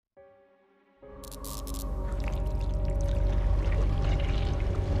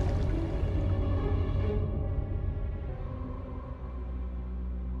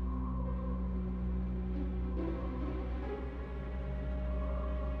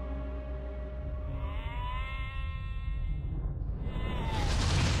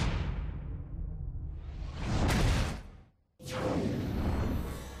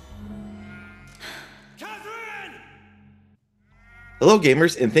Hello,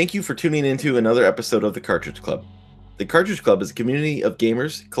 gamers, and thank you for tuning into another episode of the Cartridge Club. The Cartridge Club is a community of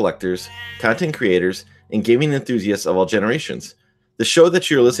gamers, collectors, content creators, and gaming enthusiasts of all generations. The show that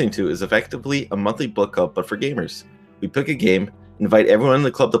you're listening to is effectively a monthly book club, but for gamers. We pick a game, invite everyone in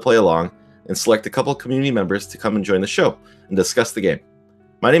the club to play along, and select a couple community members to come and join the show and discuss the game.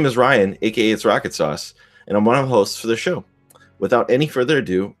 My name is Ryan, aka It's Rocket Sauce, and I'm one of the hosts for the show. Without any further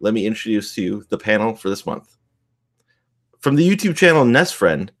ado, let me introduce to you the panel for this month. From the YouTube channel Nest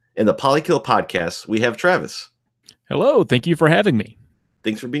Friend and the Polykill podcast, we have Travis. Hello, thank you for having me.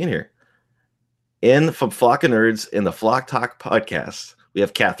 Thanks for being here. And from Flock of Nerds and the Flock Talk podcast, we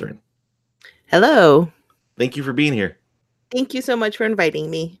have Catherine. Hello. Thank you for being here. Thank you so much for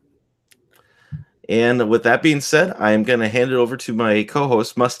inviting me. And with that being said, I am going to hand it over to my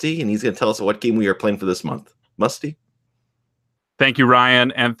co-host, Musty, and he's going to tell us what game we are playing for this month. Musty? Thank you,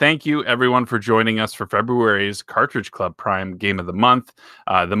 Ryan, and thank you, everyone, for joining us for February's Cartridge Club Prime Game of the Month.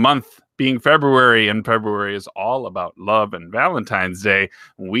 The month being February, and February is all about love and Valentine's Day.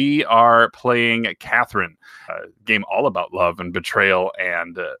 We are playing Catherine, a game all about love and betrayal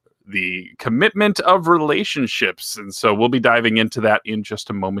and the commitment of relationships. And so we'll be diving into that in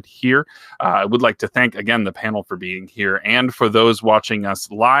just a moment here. I would like to thank, again, the panel for being here, and for those watching us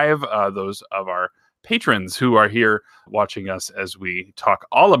live, those of our patrons who are here watching us as we talk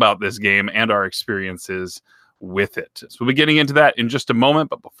all about this game and our experiences with it. So we'll be getting into that in just a moment,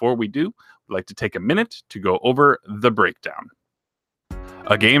 but before we do, we'd like to take a minute to go over the breakdown.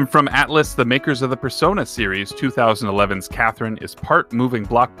 A game from Atlus, the makers of the Persona series. 2011's Catherine is part moving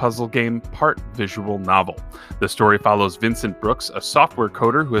block puzzle game, part visual novel. The story follows Vincent Brooks, a software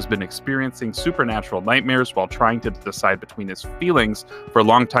coder who has been experiencing supernatural nightmares while trying to decide between his feelings for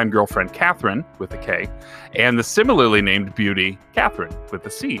longtime girlfriend Catherine, with a K, and the similarly named beauty, Catherine, with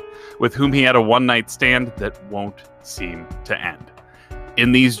a C, with whom he had a one-night stand that won't seem to end.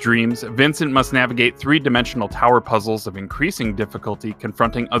 In these dreams, Vincent must navigate three-dimensional tower puzzles of increasing difficulty,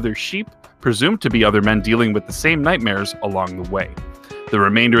 confronting other sheep, presumed to be other men dealing with the same nightmares along the way. The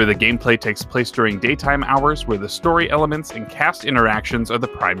remainder of the gameplay takes place during daytime hours, where the story elements and cast interactions are the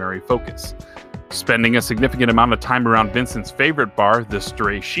primary focus. Spending a significant amount of time around Vincent's favorite bar, the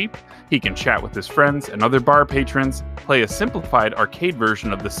Stray Sheep, he can chat with his friends and other bar patrons, play a simplified arcade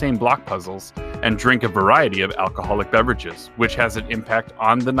version of the same block puzzles, and drink a variety of alcoholic beverages, which has an impact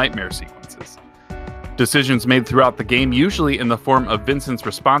on the nightmare sequences. Decisions made throughout the game, usually in the form of Vincent's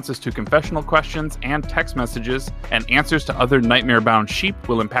responses to confessional questions and text messages, and answers to other nightmare-bound sheep,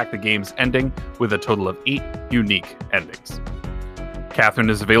 will impact the game's ending, with a total of 8 unique endings. Catherine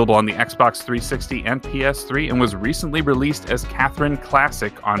is available on the Xbox 360 and PS3 and was recently released as Catherine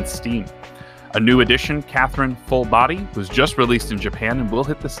Classic on Steam. A new edition, Catherine Full Body, was just released in Japan and will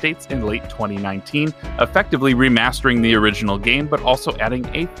hit the States in late 2019, effectively remastering the original game, but also adding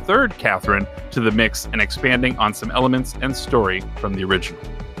a third Catherine to the mix and expanding on some elements and story from the original.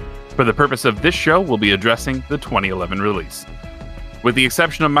 For the purpose of this show, we'll be addressing the 2011 release. With the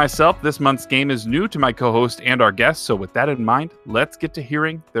exception of myself, this month's game is new to my co-host and our guests, so with that in mind, let's get to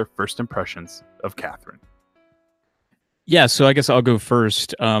hearing their first impressions of Catherine. Yeah, so I guess I'll go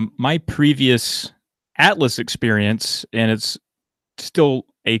first. My previous Atlus experience, and it's still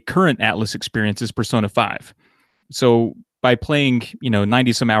a current Atlus experience, is Persona 5. So by playing,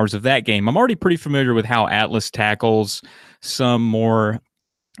 90 some hours of that game, I'm already pretty familiar with how Atlus tackles some more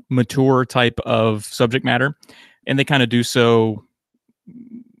mature type of subject matter, and they kind of do so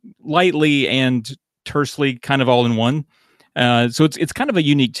lightly and tersely, kind of all in one. So it's kind of a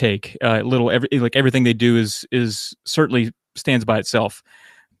unique take. Everything they do is certainly stands by itself.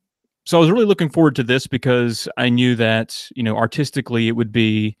 So I was really looking forward to this because I knew that artistically it would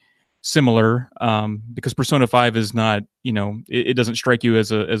be similar. Because Persona 5 is not it doesn't strike you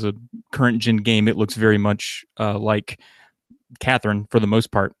as a current gen game. It looks very much like Catherine for the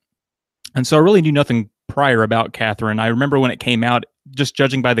most part, and so I really knew nothing prior about Catherine. I remember when it came out, just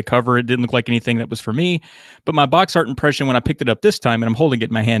judging by the cover, it didn't look like anything that was for me. But my box art impression when I picked it up this time, and I'm holding it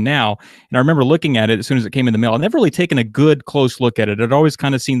in my hand now, and I remember looking at it as soon as it came in the mail. I'd never really taken a good close look at it. I'd always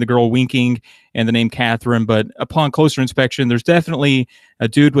kind of seen the girl winking and the name Catherine, but upon closer inspection, there's definitely a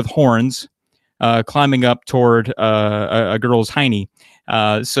dude with horns climbing up toward a girl's hiney.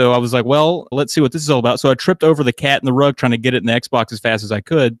 So I was like, well, let's see what this is all about. So I tripped over the cat in the rug trying to get it in the Xbox as fast as I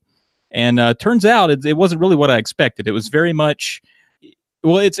could. And turns out it wasn't really what I expected. It was very much,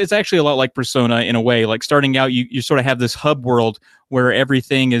 well, it's actually a lot like Persona in a way. Like starting out, you sort of have this hub world where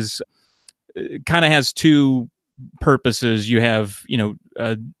everything is kind of has two purposes. You have,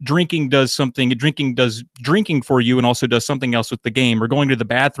 drinking does something. Drinking does drinking for you and also does something else with the game. Or going to the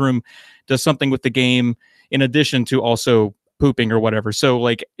bathroom does something with the game in addition to also pooping or whatever. So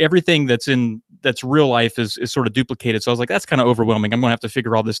like everything that's real life is sort of duplicated. So I was like, that's kind of overwhelming. I'm gonna have to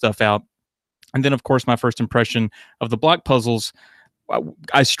figure all this stuff out. And then of course my first impression of the block puzzles,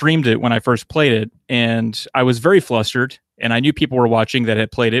 I streamed it when I first played it, and I was very flustered. And I knew people were watching that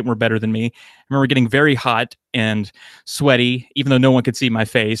had played it and were better than me. I remember getting very hot and sweaty, even though no one could see my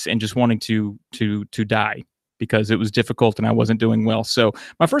face, and just wanting to die because it was difficult and I wasn't doing well. So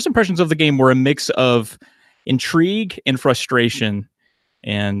my first impressions of the game were a mix of intrigue and frustration,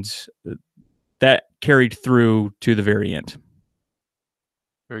 and that carried through to the very end.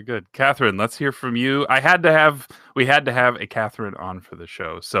 Very good. Catherine, let's hear from you. We had to have a Catherine on for the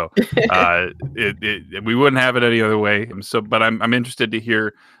show. So we wouldn't have it any other way. But I'm interested to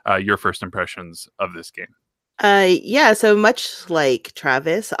hear your first impressions of this game. Yeah, so much like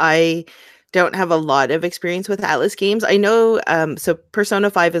Travis, I don't have a lot of experience with Atlas games. I know, so Persona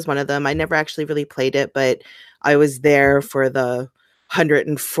 5 is one of them. I never actually really played it, but I was there for the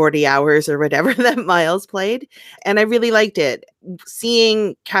 140 hours or whatever that Miles played, and I really liked it.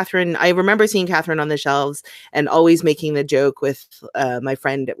 Seeing Catherine, I remember seeing Catherine on the shelves and always making the joke with my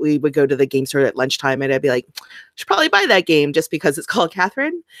friend. We would go to the game store at lunchtime and I'd be like, should probably buy that game just because it's called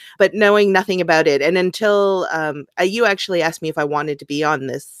Catherine, but knowing nothing about it. And until you actually asked me if I wanted to be on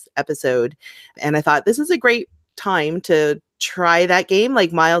this episode, and I thought this is a great time to try that game.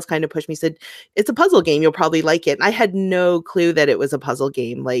 Like Miles kind of pushed me, said, it's a puzzle game, you'll probably like it. And I had no clue that it was a puzzle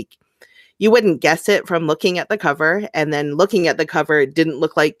game. Like, you wouldn't guess it from looking at the cover, and then looking at the cover, it didn't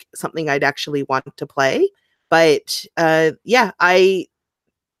look like something I'd actually want to play. But yeah, I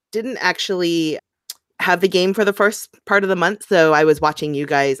didn't actually have the game for the first part of the month. So I was watching you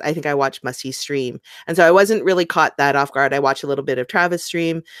guys. I think I watched Musty's stream. And so I wasn't really caught that off guard. I watched a little bit of Travis'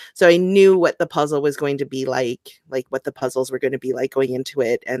 stream. So I knew what the puzzle was going to be like what the puzzles were going to be like going into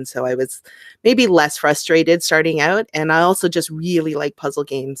it. And so I was maybe less frustrated starting out. And I also just really like puzzle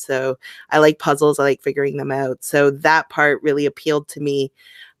games. So I like puzzles. I like figuring them out. So that part really appealed to me.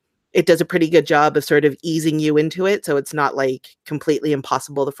 It does a pretty good job of sort of easing you into it. So it's not like completely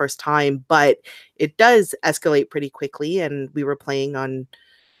impossible the first time, but it does escalate pretty quickly. And we were playing on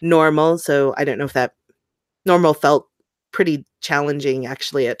normal. So I don't know if that normal felt pretty challenging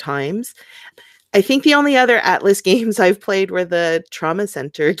actually at times. I think the only other Atlas games I've played were the Trauma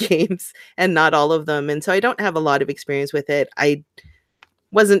Center games, and not all of them. And so I don't have a lot of experience with it. I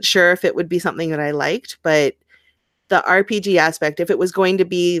wasn't sure if it would be something that I liked, but the RPG aspect, if it was going to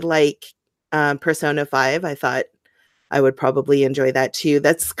be like Persona 5, I thought I would probably enjoy that too.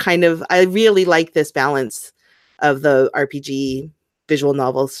 That's kind of, I really like this balance of the RPG visual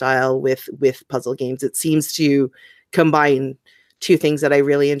novel style with puzzle games. It seems to combine two things that I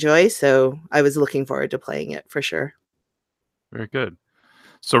really enjoy. So I was looking forward to playing it for sure. Very good.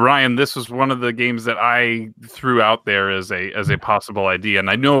 So Ryan, this was one of the games that I threw out there as a possible idea, and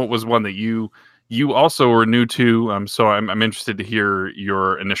I know it was one that you also were new to, so I'm interested to hear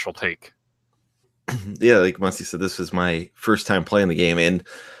your initial take. Yeah, like Musty said, this was my first time playing the game, and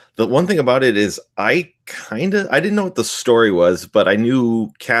the one thing about it is I didn't know what the story was, but I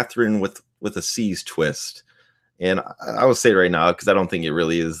knew Catherine with a C's twist, and I will say it right now because I don't think it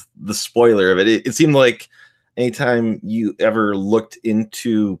really is the spoiler of it. It seemed like anytime you ever looked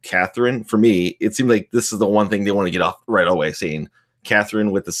into Catherine, for me, it seemed like this is the one thing they want to get off right away, saying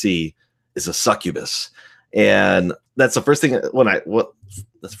Catherine with the C is a succubus. And that's the first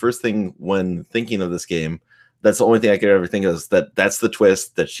thing when thinking of this game. That's the only thing I could ever think of, is that's the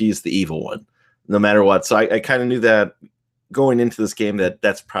twist, that she's the evil one, no matter what. So I kind of knew that going into this game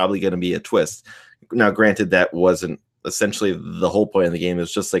that's probably going to be a twist. Now, granted, that wasn't essentially the whole point of the game. It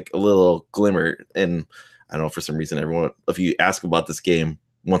was just like a little glimmer. And I don't know, for some reason, everyone, if you ask about this game,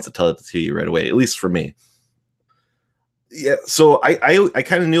 wants to tell it to you right away, at least for me. Yeah, so I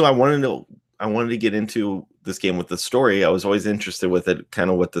kind of knew I wanted to get into this game with the story. I was always interested with it, kind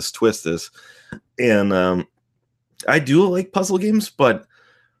of what this twist is, and I do like puzzle games, but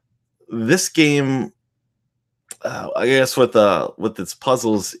this game, I guess with its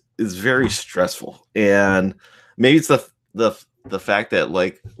puzzles, is very stressful, and maybe it's the fact that,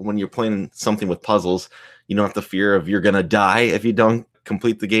 like, when you're playing something with puzzles, you don't have the fear of you're gonna die if you don't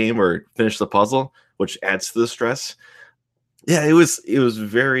complete the game or finish the puzzle, which adds to the stress. Yeah, it was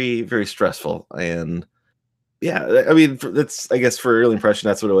very, very stressful. And yeah, I mean, that's, I guess, for early impression,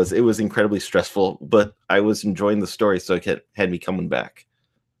 that's what it was. It was incredibly stressful, but I was enjoying the story, so it had me coming back.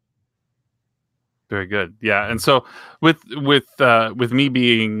 Very good. Yeah. And so with me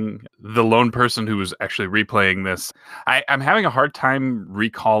being the lone person who was actually replaying this, I'm having a hard time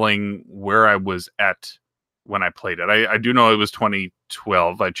recalling where I was at when I played it. I do know it was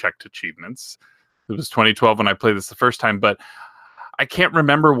 2012. I checked achievements. It was 2012 when I played this the first time, but I can't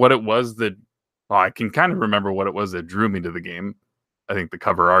remember what it was that. Well, I can kind of remember what it was that drew me to the game. I think the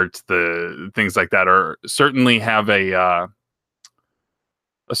cover art, the things like that, are certainly have a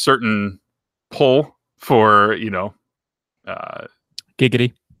certain pull for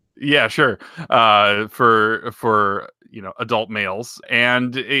Giggity. Yeah, sure. For adult males,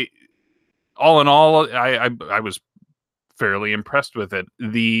 and all in all, I was fairly impressed with it.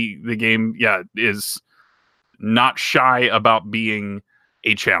 The game, is not shy about being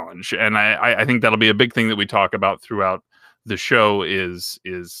a challenge, and I think that'll be a big thing that we talk about throughout the show is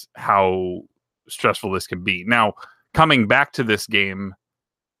how stressful this can be. Now, coming back to this game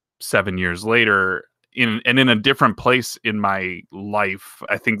 7 years later, in a different place in my life,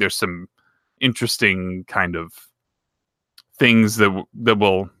 I think there's some interesting kind of things that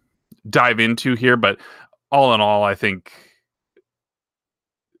we'll dive into here. But all in all, I think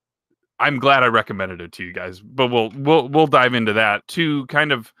I'm glad I recommended it to you guys. But we'll dive into that to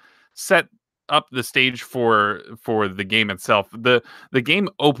kind of set up the stage for the game itself. The game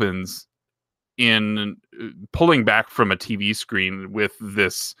opens in pulling back from a TV screen with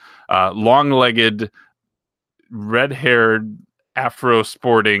this long-legged, red-haired,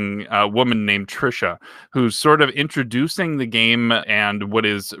 Afro-sporting woman named Trisha, who's sort of introducing the game and what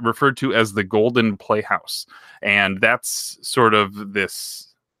is referred to as the Golden Playhouse. And that's sort of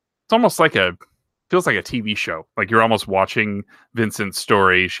this, it's almost like feels like a TV show. Like you're almost watching Vincent's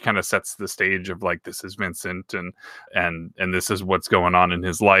story. She kind of sets the stage of like, this is Vincent and this is what's going on in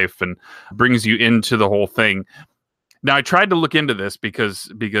his life, and brings you into the whole thing. Now, I tried to look into this because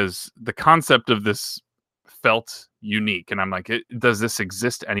the concept of this felt unique, and I'm like, does this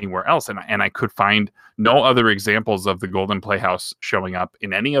exist anywhere else? And I could find no other examples of the Golden Playhouse showing up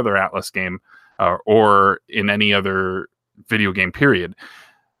in any other Atlas game or in any other video game period.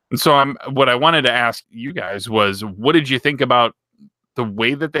 And so what I wanted to ask you guys was, what did you think about the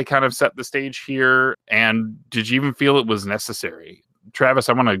way that they kind of set the stage here? And did you even feel it was necessary? Travis,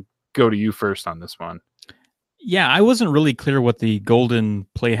 I want to go to you first on this one. Yeah, I wasn't really clear what the Golden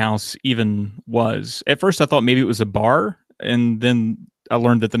Playhouse even was. At first, I thought maybe it was a bar, and then I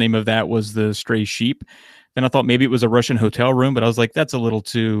learned that the name of that was the Stray Sheep. Then I thought maybe it was a Russian hotel room, but I was like, that's a little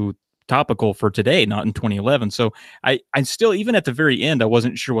too topical for today, not in 2011. So I still, even at the very end, I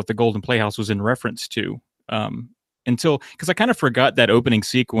wasn't sure what the Golden Playhouse was in reference to until, because I kind of forgot that opening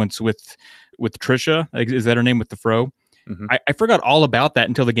sequence with Trisha. Is that her name, with the fro? Mm-hmm. I forgot all about that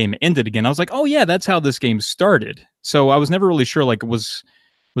until the game ended again. I was like, oh yeah, that's how this game started. So I was never really sure, like, was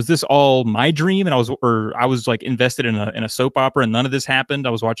this all my dream? And I was like invested in a soap opera and none of this happened.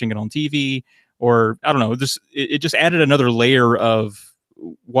 I was watching it on TV, or I don't know. It just added another layer of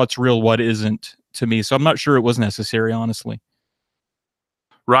what's real, what isn't to me. So I'm not sure it was necessary, honestly.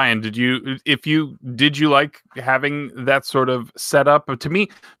 Ryan, did you like having that sort of setup? To me,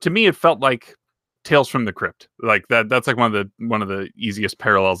 it felt like Tales from the Crypt. Like that's like one of the easiest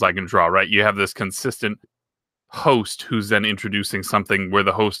parallels I can draw, right? You have this consistent host who's then introducing something where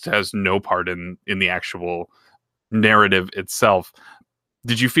the host has no part in the actual narrative itself.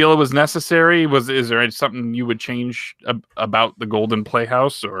 Did you feel it was necessary? Is there something you would change about the Golden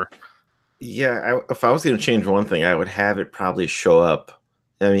Playhouse? Or if I was going to change one thing, I would have it probably show up.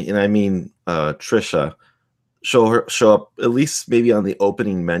 Trisha show up at least maybe on the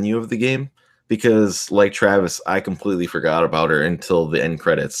opening menu of the game, because like Travis, I completely forgot about her until the end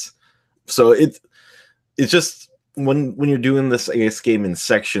credits. So it's just when you're doing this, I guess, game in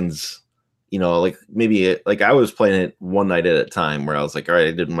sections. Like maybe I was playing it one night at a time, where I was like, all right,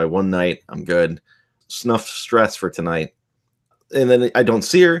 I did my one night, I'm good. Enough stress for tonight. And then I don't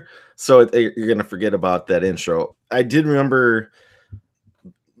see her, so you're going to forget about that intro. I did remember,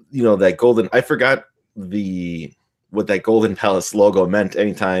 that golden, I forgot what that Golden Palace logo meant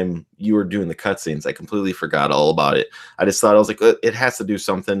anytime you were doing the cutscenes. I completely forgot all about it. I just thought, I was like, it has to do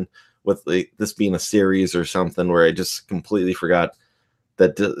something with this being a series or something, where I just completely forgot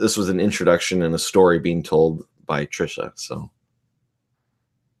that this was an introduction and a story being told by Trisha. So,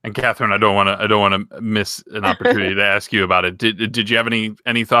 and Catherine, I don't want to miss an opportunity to ask you about it. Did you have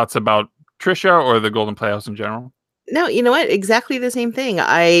any thoughts about Trisha or the Golden Playhouse in general? No, you know what? Exactly the same thing.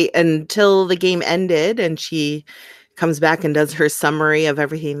 Until the game ended and she comes back and does her summary of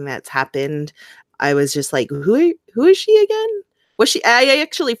everything that's happened, I was just like, who is she again? I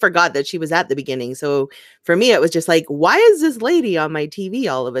actually forgot that she was at the beginning. So for me, it was just like, why is this lady on my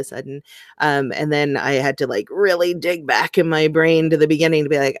TV all of a sudden? And then I had to like really dig back in my brain to the beginning to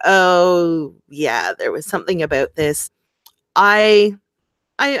be like, oh yeah, there was something about this. I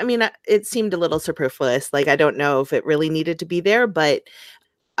mean, it seemed a little superfluous. Like, I don't know if it really needed to be there, but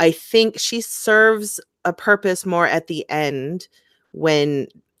I think she serves a purpose more at the end when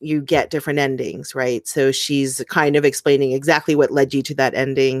you get different endings, right? So she's kind of explaining exactly what led you to that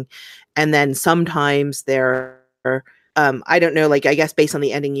ending. And then sometimes there are, I don't know, like, I guess based on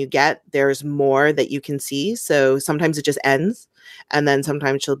the ending you get, there's more that you can see. So sometimes it just ends. And then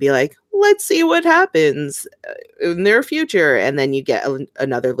sometimes she'll be like, let's see what happens in their future. And then you get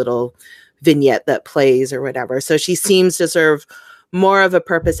another little vignette that plays or whatever. So she seems to serve more of a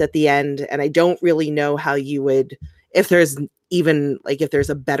purpose at the end. And I don't really know how you would, if there's even like, if there's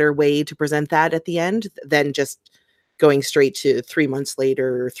a better way to present that at the end than just going straight to 3 months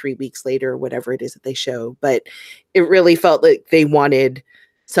later or 3 weeks later, or whatever it is that they show. But it really felt like they wanted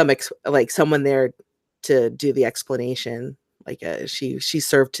like someone there to do the explanation. Like she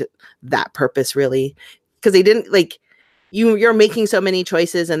served that purpose really, because they didn't like you're making so many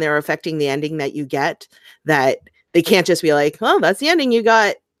choices and they're affecting the ending that you get, that they can't just be like, oh, that's the ending you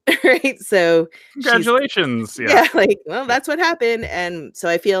got. Right. So congratulations. Yeah, like, well, that's what happened. And so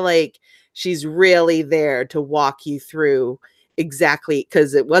I feel like she's really there to walk you through exactly,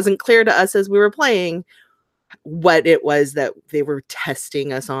 because it wasn't clear to us as we were playing what it was that they were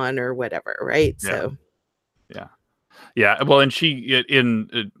testing us on or whatever. Right. Yeah. So yeah. Well, and she at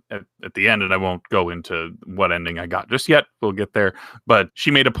the end, and I won't go into what ending I got just yet. We'll get there. But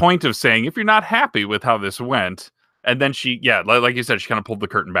she made a point of saying, if you're not happy with how this went, and then she, like you said, she kind of pulled the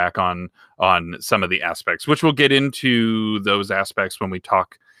curtain back on some of the aspects, which we'll get into those aspects when we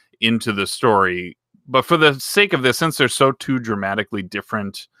talk into the story. But for the sake of this, since there's so two dramatically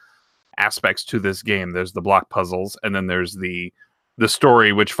different aspects to this game, there's the block puzzles, and then there's the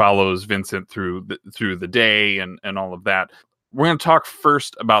story, which follows Vincent through the day and all of that. We're going to talk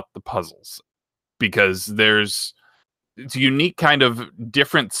first about the puzzles, because it's a unique kind of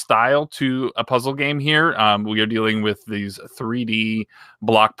different style to a puzzle game here. We are dealing with these 3D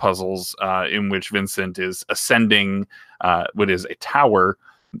block puzzles in which Vincent is ascending what is a tower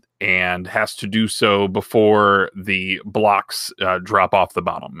and has to do so before the blocks drop off the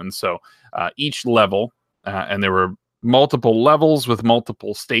bottom. And so each level, and there were multiple levels with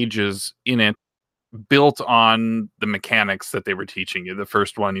multiple stages in it, built on the mechanics that they were teaching you. The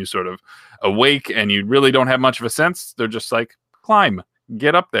first one, you sort of awake and you really don't have much of a sense. They're just like, climb,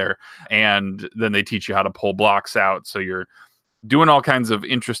 get up there. And then they teach you how to pull blocks out. So you're doing all kinds of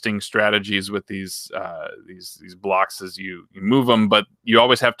interesting strategies with these blocks as you move them, but you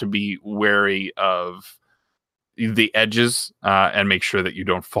always have to be wary of the edges and make sure that you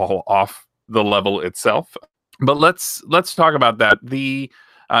don't fall off the level itself. But let's talk about that. The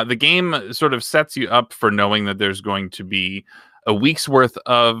game sort of sets you up for knowing that there's going to be a week's worth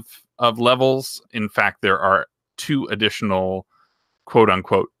of levels. In fact, there are 2 additional quote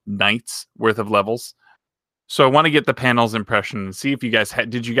unquote nights worth of levels. So I want to get the panel's impression and see if you guys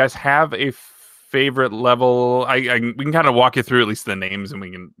did you guys have a favorite level? We can kind of walk you through at least the names, and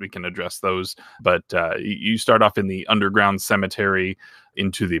we can address those. But you start off in the underground cemetery,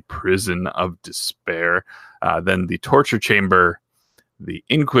 into the prison of despair, then the torture chamber, the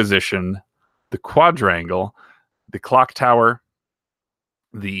Inquisition, the quadrangle, the clock tower,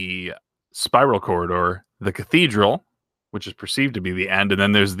 the spiral corridor, the cathedral, which is perceived to be the end, and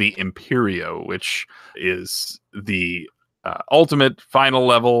then there's the Imperio, which is the ultimate final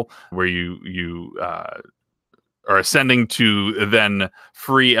level where you are ascending to then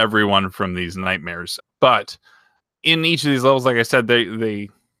free everyone from these nightmares. But in each of these levels, like I said, they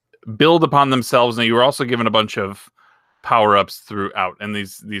build upon themselves, and you were also given a bunch of power-ups throughout, and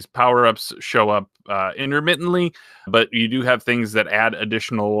these power-ups show up intermittently, but you do have things that add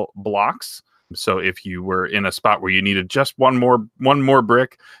additional blocks. So if you were in a spot where you needed just one more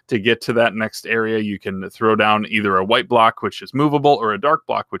brick to get to that next area, you can throw down either a white block, which is movable, or a dark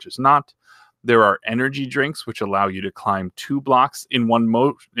block, which is not. There are energy drinks which allow you to climb 2 blocks in one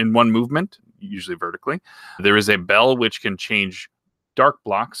movement, usually vertically. There is a bell which can change dark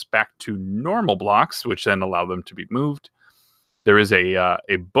blocks back to normal blocks, which then allow them to be moved. There is a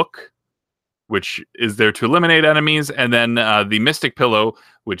book which is there to eliminate enemies, and then the Mystic Pillow,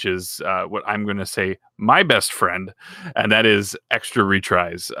 which is what I'm going to say my best friend, and that is extra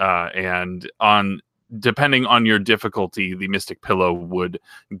retries. And depending on your difficulty, the Mystic Pillow would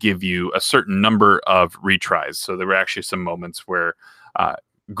give you a certain number of retries. So there were actually some moments where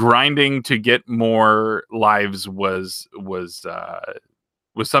grinding to get more lives was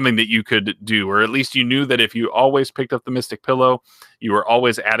something that you could do, or at least you knew that if you always picked up the Mystic Pillow, you were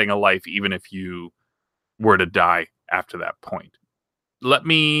always adding a life, even if you were to die after that point.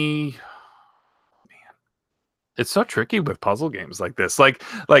 It's so tricky with puzzle games like this. Like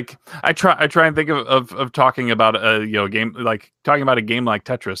I try and think of talking about a game, like talking about a game like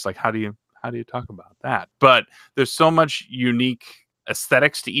Tetris. Like how do you talk about that? But there's so much unique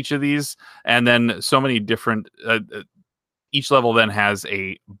aesthetics to each of these, and then so many different. Each level then has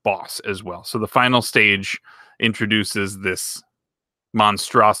a boss as well. So the final stage introduces this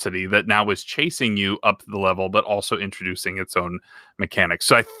monstrosity that now is chasing you up the level, but also introducing its own mechanics.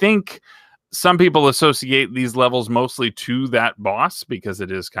 So I think some people associate these levels mostly to that boss because it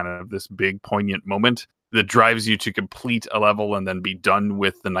is kind of this big poignant moment that drives you to complete a level and then be done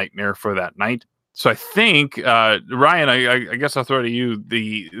with the nightmare for that night. So I think, Ryan, I guess I'll throw it to you.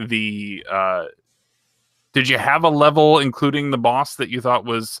 Did you have a level, including the boss, that you thought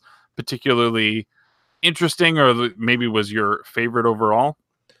was particularly interesting or maybe was your favorite overall?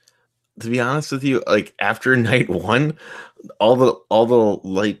 To be honest with you, like after night one, all the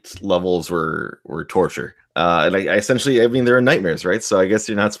light levels were torture. And I essentially, I mean, they're nightmares, right? So I guess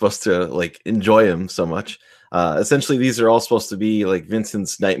you're not supposed to like enjoy them so much. Essentially, these are all supposed to be like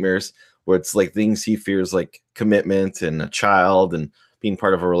Vincent's nightmares, where it's like things he fears, like commitment and a child and being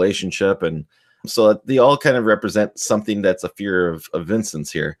part of a relationship, and so they all kind of represent something that's a fear of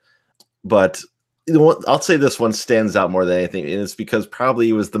Vincent's here. But I'll say this one stands out more than anything, and it's because probably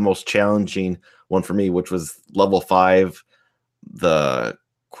it was the most challenging one for me, which was level 5, the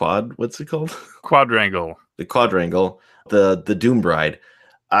what's it called? Quadrangle. The quadrangle, the Doom Bride.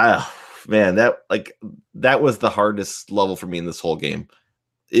 Man, that was the hardest level for me in this whole game.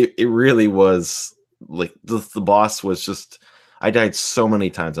 It really was. Like the boss was just, I died so many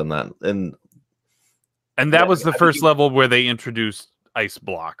times on that, and that was the first level where they introduced ice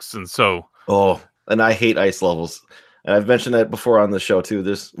blocks, and so and I hate ice levels. And I've mentioned that before on the show too.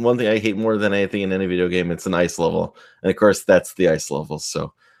 There's one thing I hate more than anything in any video game. It's an ice level. And of course that's the ice level.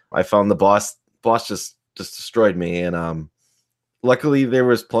 So I found the boss just destroyed me. And luckily there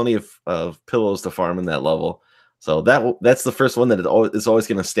was plenty of pillows to farm in that level. So that's the first one that is always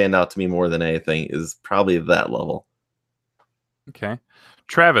going to stand out to me more than anything, is probably that level. Okay.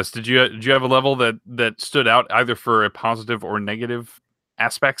 Travis, did you have a level that stood out either for a positive or negative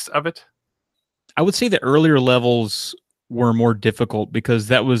aspects of it? I would say the earlier levels were more difficult because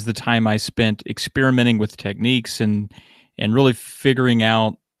that was the time I spent experimenting with techniques and really figuring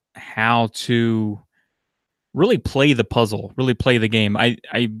out how to really play the puzzle, really play the game. I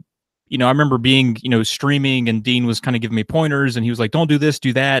remember being, streaming, and Dean was kind of giving me pointers, and he was like, don't do this,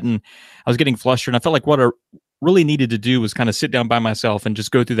 do that. And I was getting flustered. And I felt like what I really needed to do was kind of sit down by myself and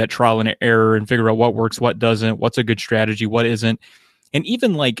just go through that trial and error and figure out what works, what doesn't, what's a good strategy, what isn't. And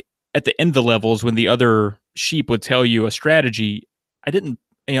even like at the end of the levels, when the other sheep would tell you a strategy, I didn't,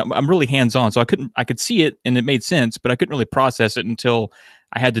 I'm really hands-on. So I could see it and it made sense, but I couldn't really process it until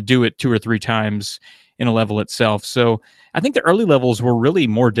I had to do it 2 or 3 times in a level itself. So I think the early levels were really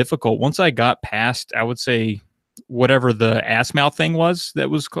more difficult. Once I got past, I would say, whatever the ass mouth thing was, what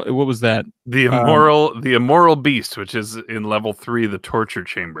was that? The immoral beast, which is in level 3, the torture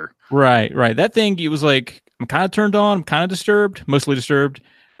chamber. Right. That thing, it was like, I'm kind of turned on, I'm kind of disturbed, mostly disturbed.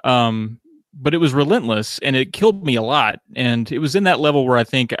 But it was relentless and it killed me a lot. And it was in that level where I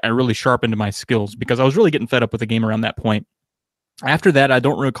think I really sharpened my skills because I was really getting fed up with the game around that point. After that, I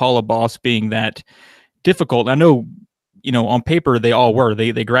don't recall a boss being that difficult. I know, on paper they all were.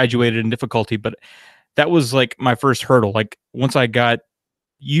 They graduated in difficulty, but that was like my first hurdle. Like once I got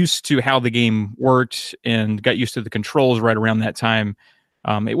used to how the game worked and got used to the controls right around that time,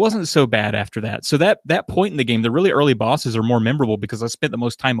 it wasn't so bad after that. So that point in the game, the really early bosses are more memorable because I spent the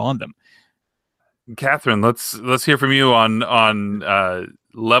most time on them. Catherine, let's hear from you on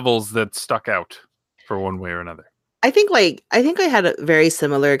levels that stuck out for one way or another. I think I had a very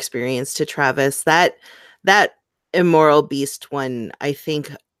similar experience to Travis. That immoral beast one, I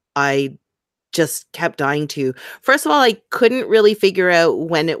think I just kept dying to. First of all, I couldn't really figure out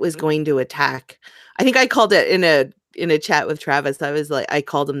when it was going to attack. I think I called it in a chat with Travis. I was like, I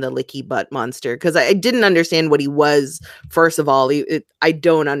called him the licky butt monster because I didn't understand what he was. First of all, I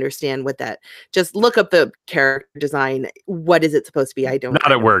don't understand what that. Just look up the character design. What is it supposed to be? I don't.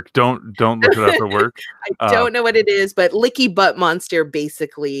 Not at work. Don't look it up at work. I don't know what it is, but licky butt monster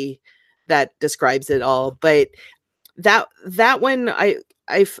basically that describes it all. But that one, I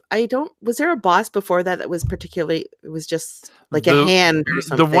don't. Was there a boss before that was particularly? It was just like a hand or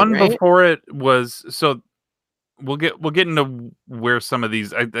something. The one right? before it was so. We'll get into where some of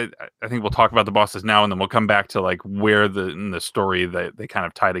these. I think we'll talk about the bosses now, and then we'll come back to like where in the story that they kind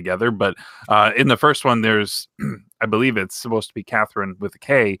of tie together. But in the first one, there's I believe it's supposed to be Catherine with a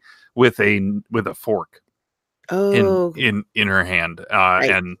K with a fork in her hand,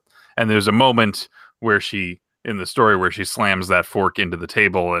 right. and there's a moment where she in the story where she slams that fork into the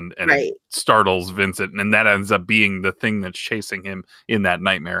table and Right. it startles Vincent, and that ends up being the thing that's chasing him in that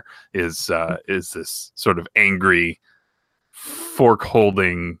nightmare is this sort of angry fork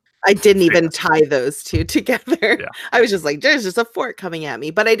holding. I didn't even tie those two together. Yeah. I was just like, there's just a fork coming at me.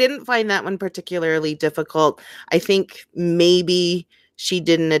 But I didn't find that one particularly difficult. I think maybe she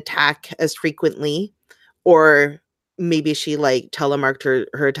didn't attack as frequently, or maybe she like telemarked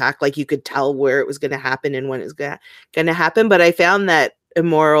her attack. Like you could tell where it was going to happen and when it was going to happen. But I found that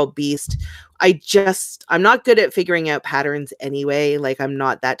Immoral Beast, I'm not good at figuring out patterns anyway. Like I'm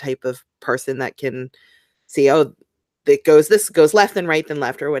not that type of person that can see, oh, this goes left and right then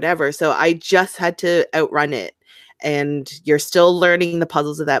left or whatever. So I just had to outrun it. And you're still learning the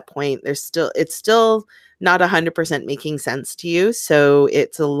puzzles at that point. It's still not 100% making sense to you. So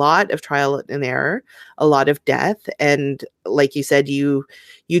it's a lot of trial and error, a lot of death. And like you said, you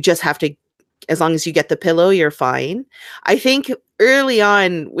just have to, as long as you get the pillow, you're fine. I think early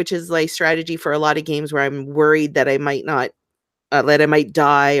on, which is like strategy for a lot of games where I'm worried that I might not that I might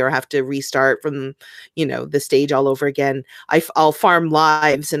die or have to restart from, the stage all over again. I'll farm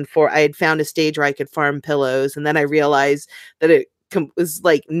lives, and I had found a stage where I could farm pillows, and then I realized that it was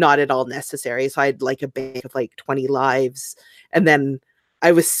like not at all necessary. So I had like a bank of like 20 lives, and then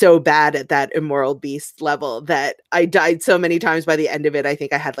I was so bad at that Immoral Beast level that I died so many times by the end of it. I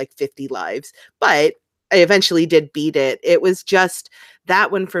think I had like 50 lives, but I eventually did beat it. It was just that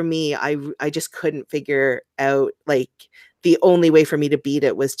one for me. I just couldn't figure out, like, the only way for me to beat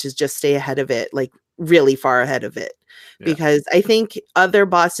it was to just stay ahead of it, like really far ahead of it. Yeah. Because I think other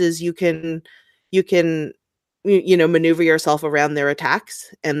bosses, you can maneuver yourself around their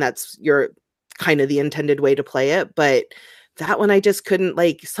attacks, and that's your kind of the intended way to play it. But that one, I just couldn't,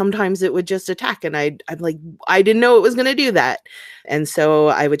 like, sometimes it would just attack, and I'm like, I didn't know it was going to do that. And so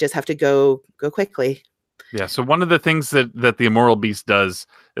I would just have to go quickly. Yeah. So one of the things that the Immoral Beast does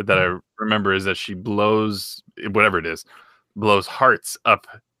that I remember is that she blows whatever it is, blows hearts up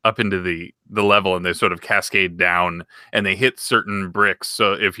into the level, and they sort of cascade down, and they hit certain bricks.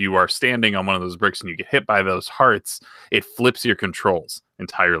 So if you are standing on one of those bricks and you get hit by those hearts, it flips your controls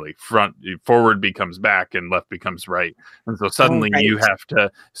entirely. Forward becomes back and left becomes right. And so suddenly you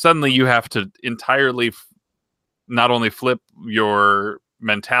have to entirely not only flip your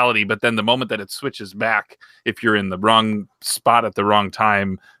mentality, but then the moment that it switches back, if you're in the wrong spot at the wrong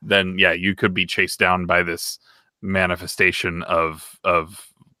time, then you could be chased down by this manifestation of a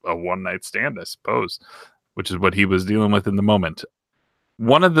one night stand, I suppose, which is what he was dealing with in the moment.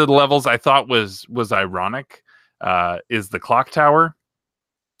 One of the levels I thought was ironic is the clock tower,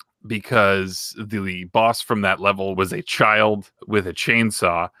 because the boss from that level was a child with a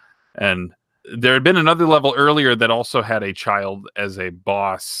chainsaw, and there had been another level earlier that also had a child as a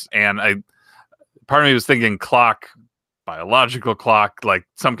boss, and part of me was thinking clock, biological clock, like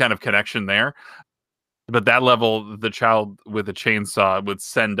some kind of connection there. But that level, the child with a chainsaw would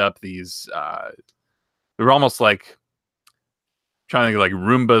send up these, they were almost like, trying to think, like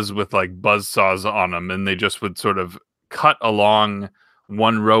Roombas with like buzz saws on them, and they just would sort of cut along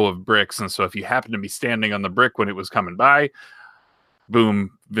one row of bricks. And so if you happen to be standing on the brick when it was coming by,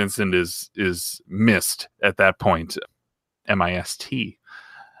 boom, Vincent is missed at that point. M-I-S-T,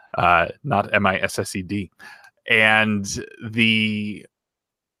 not M-I-S-S-E-D. And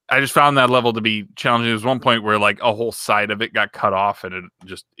I just found that level to be challenging. There was one point where like a whole side of it got cut off, and it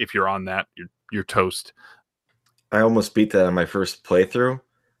just, if you're on that, you're toast. I almost beat that on my first playthrough,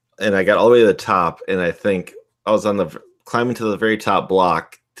 and I got all the way to the top, and I think I was climbing to the very top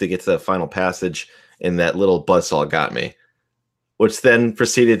block to get to the final passage, and that little buzzsaw got me, which then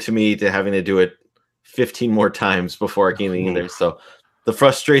proceeded to me to having to do it 15 more times before getting in there. So the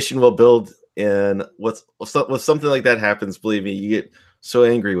frustration will build, and with something like that happens, believe me, you get so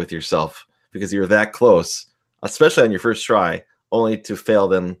angry with yourself because you're that close, especially on your first try, only to fail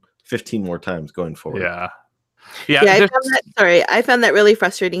them 15 more times going forward. I found that really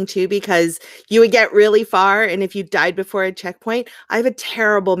frustrating too, because you would get really far, and if you died before a checkpoint, I have a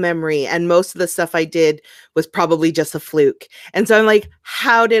terrible memory, and most of the stuff I did was probably just a fluke. And so I'm like,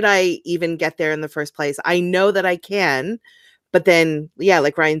 how did I even get there in the first place? I know that I can, but then,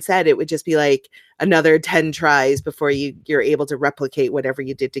 like Ryan said, it would just be like another 10 tries before you're able to replicate whatever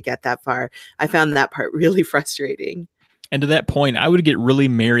you did to get that far. I found that part really frustrating. And to that point, I would get really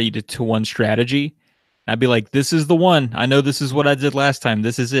married to one strategy. I'd be like, this is the one. I know this is what I did last time.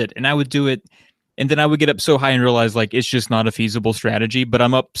 This is it. And I would do it. And then I would get up so high and realize, like, it's just not a feasible strategy. But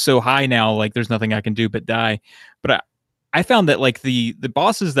I'm up so high now, like, there's nothing I can do but die. But I found that, like, the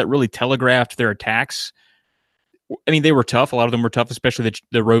bosses that really telegraphed their attacks, I mean, they were tough. A lot of them were tough, especially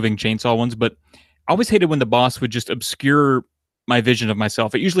the roving chainsaw ones. But always hated when the boss would just obscure my vision of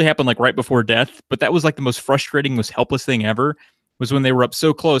myself. It usually happened like right before death, but that was like the most frustrating, most helpless thing ever, was when they were up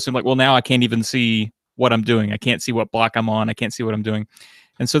so close. I'm like, well, now I can't even see what I'm doing. I can't see what block I'm on. I can't see what I'm doing.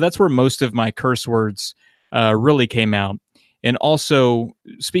 And so that's where most of my curse words really came out. And also,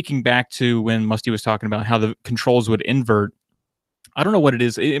 speaking back to when Musty was talking about how the controls would invert, I don't know what it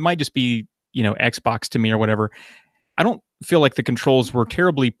is. It might just be, Xbox to me or whatever. I don't feel like the controls were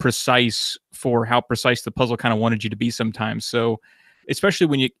terribly precise for how precise the puzzle kind of wanted you to be sometimes. So, especially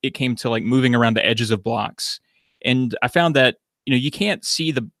when it came to like moving around the edges of blocks. And I found that, you can't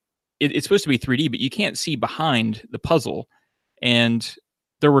see it's supposed to be 3D, but you can't see behind the puzzle. And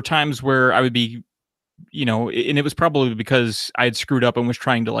there were times where I would be, and it was probably because I had screwed up and was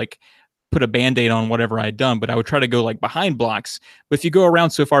trying to like put a Band-Aid on whatever I had done, but I would try to go like behind blocks. But if you go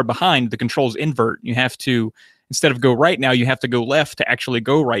around so far behind, the controls invert. You have to, instead of go right now, you have to go left to actually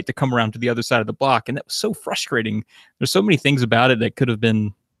go right to come around to the other side of the block. And that was so frustrating. There's so many things about it that could have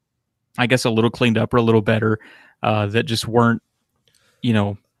been, I guess, a little cleaned up or a little better, that just weren't,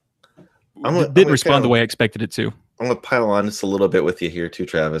 didn't respond the way I expected it to. I'm going to pile on just a little bit with you here too,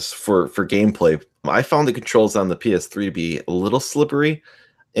 Travis, for gameplay. I found the controls on the PS3 to be a little slippery.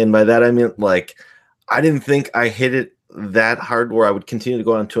 And by that, I mean, like, I didn't think I hit it that hard where I would continue to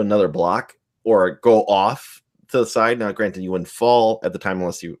go onto another block or go off to the side. Now, granted, you wouldn't fall at the time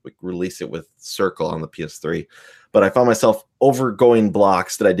unless you release it with circle on the PS3. But I found myself overgoing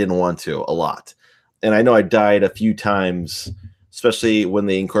blocks that I didn't want to a lot. And I know I died a few times, especially when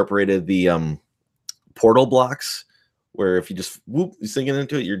they incorporated the portal blocks, where if you just whoop, you sink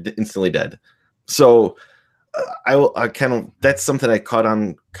into it, you're instantly dead. So I kind of, that's something I caught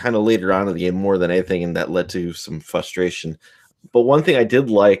on kind of later on in the game more than anything, and that led to some frustration. But one thing I did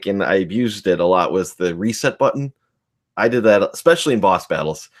like, and I abused it a lot, was the reset button. I did that, especially in boss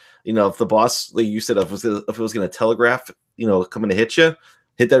battles. If the boss, like you said, if it was going to telegraph, coming to hit you,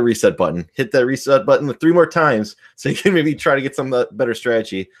 hit that reset button. Hit that reset button 3 more times, so you can maybe try to get some better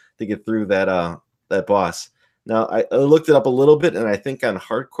strategy to get through that boss. Now, I looked it up a little bit, and I think on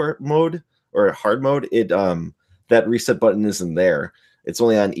hardcore mode or hard mode, it that reset button isn't there. It's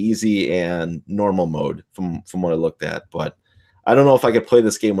only on easy and normal mode from what I looked at. But I don't know if I could play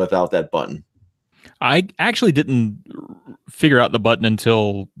this game without that button. I actually didn't figure out the button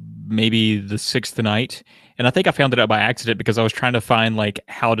until maybe the 6th night. And I think I found it out by accident because I was trying to find like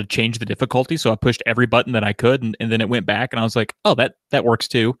how to change the difficulty. So I pushed every button that I could, and then it went back, and I was like, oh, that works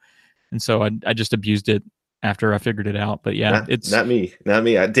too. And so I just abused it after I figured it out. But yeah, it's not me.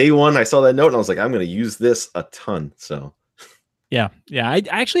 Day one, I saw that note and I was like, I'm going to use this a ton. So yeah. I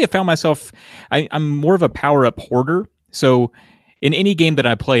actually have found myself, I'm more of a power-up hoarder. So in any game that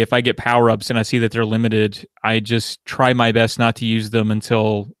I play, if I get power-ups and I see that they're limited, I just try my best not to use them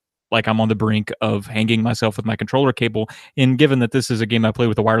until like I'm on the brink of hanging myself with my controller cable. And given that this is a game I play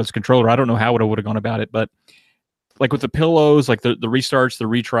with a wireless controller, I don't know how I would have gone about it. But like with the pillows, like the restarts, the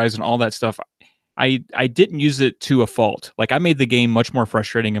retries, and all that stuff, I didn't use it to a fault. Like I made the game much more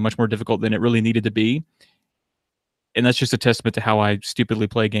frustrating and much more difficult than it really needed to be. And that's just a testament to how I stupidly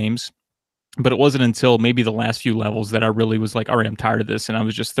play games. But it wasn't until maybe the last few levels that I really was like, all right, I'm tired of this. And I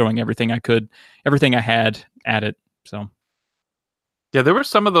was just throwing everything I had at it. So yeah, there were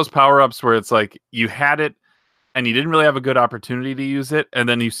some of those power-ups where it's like you had it and you didn't really have a good opportunity to use it. And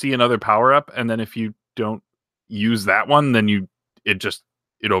then you see another power-up. And then if you don't use that one, then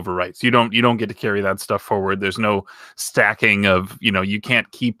it overwrites. You don't get to carry that stuff forward. There's no stacking of, you can't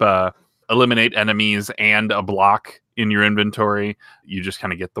keep eliminate enemies and a block in your inventory. You just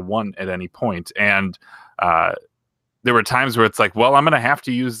kind of get the one at any point. And there were times where it's like, well, I'm going to have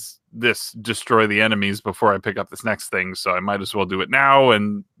to use this destroy the enemies before I pick up this next thing. So I might as well do it now.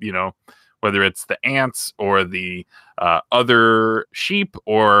 And, whether it's the ants or the other sheep,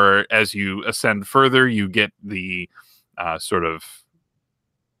 or as you ascend further, you get the sort of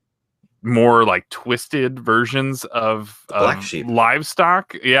more like twisted versions of black sheep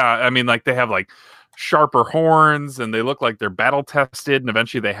livestock. Yeah, I mean, like they have like sharper horns and they look like they're battle tested, and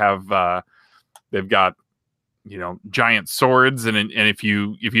eventually they have they've got giant swords, and if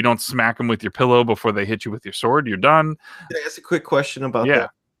you don't smack them with your pillow before they hit you with your sword, you're done. Can I ask a quick question about that?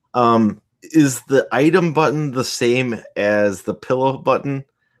 Is the item button the same as the pillow button?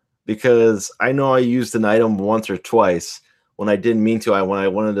 Because I know I used an item once or twice when I didn't mean to. When I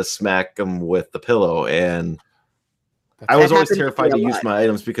wanted to smack them with the pillow, and I was always terrified to use my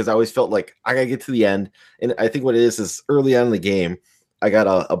items because I always felt like I gotta get to the end. And I think what it is early on in the game, I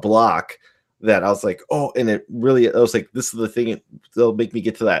got a block that I was like, oh, and I was like, this is the thing. They'll make me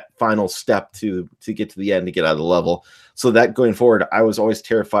get to that final step to get to the end to get out of the level. So that going forward, I was always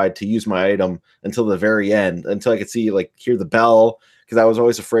terrified to use my item until the very end, until I could hear the bell, because I was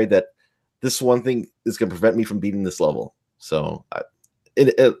always afraid that this one thing is going to prevent me from beating this level. So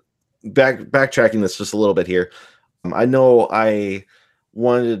backtracking this just a little bit here. I know I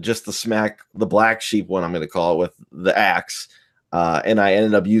wanted just to smack the black sheep one, I'm going to call it, with the axe. And I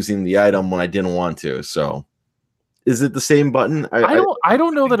ended up using the item when I didn't want to. So is it the same button? I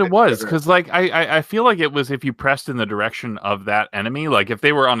don't know that it was, because I feel like it was if you pressed in the direction of that enemy, like if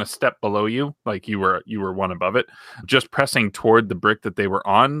they were on a step below you, like you were one above it, just pressing toward the brick that they were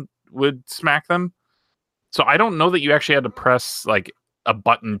on would smack them. So I don't know that you actually had to press like a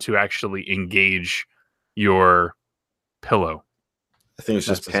button to actually engage your pillow. I think it's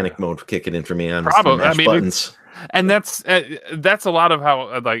just panic mode kicking in for me on probably. I mean, buttons. And that's a lot of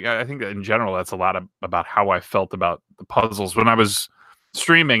how, like, I think that in general, that's a lot about how I felt about the puzzles when I was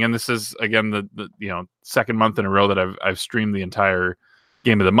streaming. And this is again the second month in a row that I've streamed the entire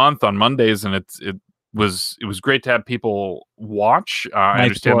game of the month on Mondays, and it was great to have people watch. I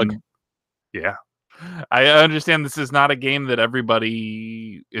understand. Yeah, I understand this is not a game that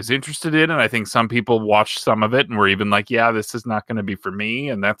everybody is interested in, and I think some people watched some of it and were even like, "Yeah, this is not going to be for me,"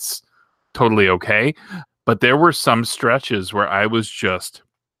 and that's totally okay. But there were some stretches where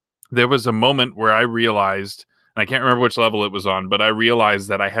there was a moment where I realized, and I can't remember which level it was on, but I realized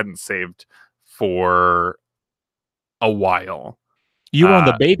that I hadn't saved for a while. You were on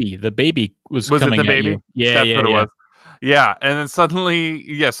the baby. The baby was coming it the baby? At you. Yeah, That's yeah, what it yeah. was. Yeah, and then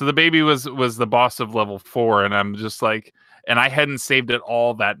suddenly, so the baby was the boss of level 4, and I'm just like, and I hadn't saved it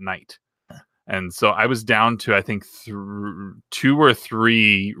all that night. And so I was down to, I think, 2 or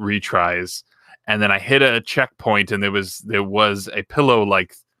 3 retries. And then I hit a checkpoint, and there was a pillow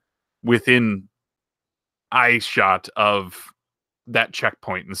like within eye shot of that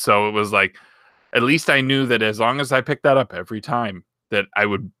checkpoint. And so it was like, at least I knew that as long as I picked that up every time, that I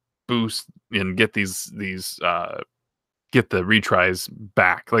would boost and get get the retries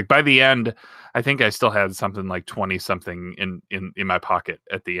back. Like by the end, I think I still had something like 20 something in my pocket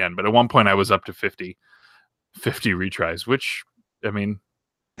at the end. But at one point I was up to 50 retries, which, I mean,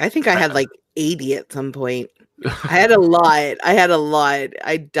 I think I had like 80 at some point. I had a lot.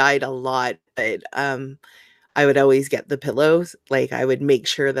 I died a lot, but I would always get the pillows. Like I would make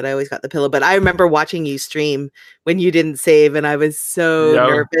sure that I always got the pillow. But I remember watching you stream when you didn't save, and I was so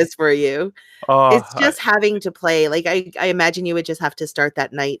nervous for you. It's just having to play. Like I imagine you would just have to start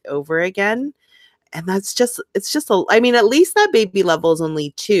that night over again. And it's just I mean, at least that baby level is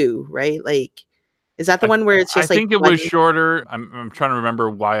only 2, right? Like, is that the one where it's just I think it was shorter. I'm trying to remember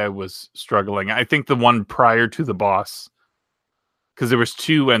why I was struggling. I think the one prior to the boss, because there was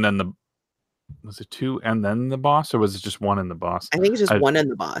 2 and then was it 2 and then the boss, or was it just 1 and the boss? I think it's just 1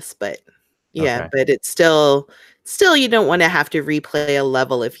 and the boss, but yeah, okay. But it's still you don't want to have to replay a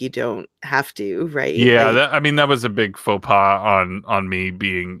level if you don't have to, right? Yeah, like, that was a big faux pas on me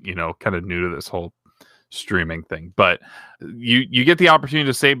being, kind of new to this whole streaming thing. But you get the opportunity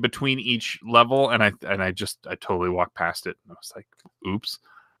to save between each level, and I totally walked past it. And I was like, oops.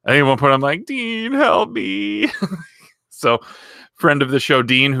 I think at one point I'm like, Dean, help me. So friend of the show,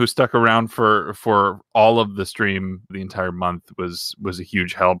 Dean, who stuck around for all of the stream the entire month, was a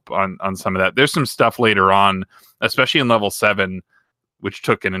huge help on some of that. There's some stuff later on, especially in level 7, which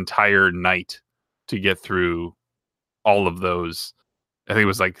took an entire night to get through all of those. I think it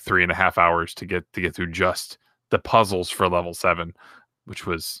was like 3.5 hours to get through just the puzzles for level 7, which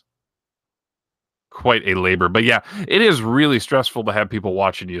was quite a labor. But yeah, it is really stressful to have people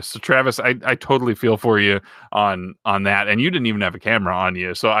watching you. So Travis, I totally feel for you on that. And you didn't even have a camera on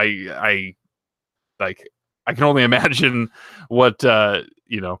you. So I can only imagine what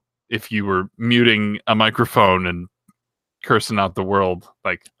if you were muting a microphone and cursing out the world.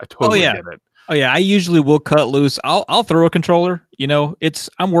 Like, I totally get it. Oh yeah, I usually will cut loose. I'll throw a controller.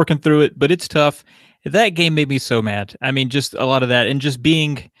 I'm working through it, but it's tough. That game made me so mad. I mean, just a lot of that, and just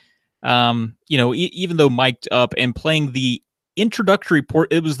being, even though mic'd up and playing the introductory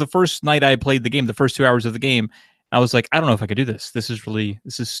port, it was the first night I played the game, the first 2 hours of the game. I was like, I don't know if I could do this. This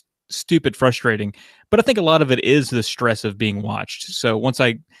is stupid, frustrating. But I think a lot of it is the stress of being watched. So once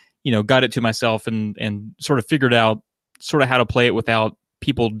I, got it to myself and sort of figured out sort of how to play it without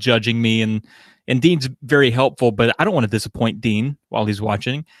people judging me, and Dean's very helpful, but I don't want to disappoint Dean while he's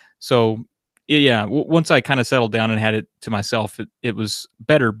watching. So yeah, once I kind of settled down and had it to myself, it was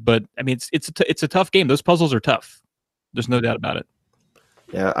better. But I mean, it's a tough game. Those puzzles are tough. There's no doubt about it.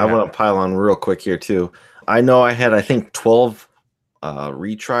 Yeah, I want to pile on real quick here too. I know I had, I think, 12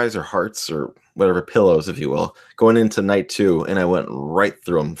 retries or hearts or whatever, pillows, if you will, going into night 2, and I went right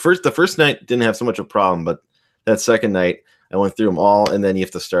through them. The first night didn't have so much of a problem, but that second night I went through them all, and then you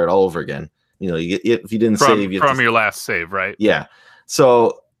have to start all over again. If you didn't save, from your last save, right? Yeah.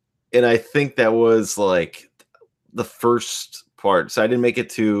 So, and I think that was like the first part. So I didn't make it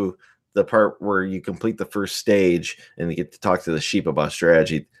to the part where you complete the first stage and you get to talk to the sheep about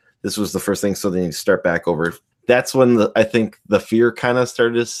strategy. This was the first thing. So then you start back over. That's when I think the fear kind of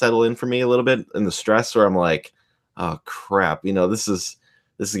started to settle in for me a little bit, and the stress where I'm like, oh crap, this is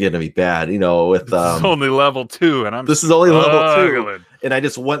going to be bad, with this is only level 2 and this is only level 2, and I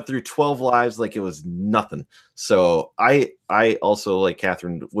just went through 12 lives like it was nothing. So I also, like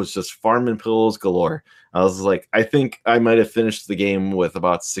Catherine, was just farming pillows galore. I was like, I think I might have finished the game with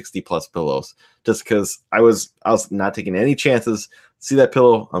about 60 plus pillows, just because I was not taking any chances. See that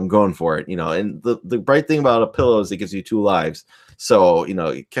pillow, I'm going for it, and the bright thing about a pillow is it gives you 2 lives. So,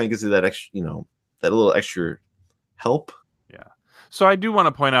 it kind of gives you that extra, that little extra help. Yeah. So I do want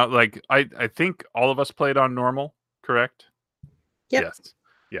to point out, like, I think all of us played on normal, correct? Yep. Yes.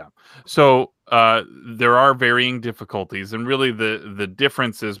 Yeah. So there are varying difficulties, and really the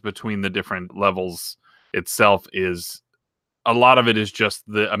differences between the different levels itself is a lot of it is just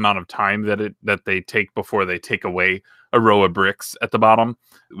the amount of time that they take before they take away a row of bricks at the bottom,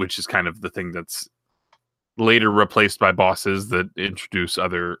 which is kind of the thing that's later replaced by bosses that introduce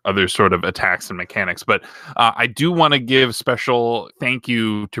other sort of attacks and mechanics. But I do want to give special thank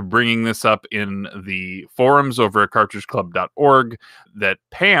you to bringing this up in the forums over at cartridgeclub.org, that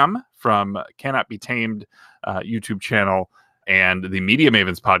Pam from Cannot Be Tamed YouTube channel and the Media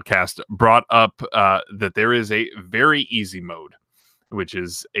Mavens podcast brought up that there is a very easy mode, which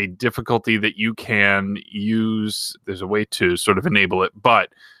is a difficulty that you can use. There's a way to sort of enable it, but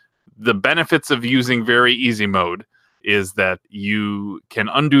the benefits of using very easy mode is that you can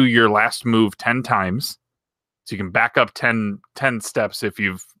undo your last move 10 times. So you can back up 10 steps if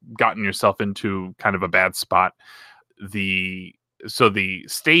you've gotten yourself into kind of a bad spot. So the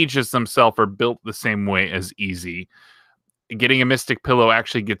stages themselves are built the same way as easy. Getting a Mystic Pillow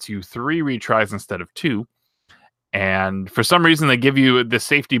actually gets you 3 retries instead of 2. And for some reason, they give you the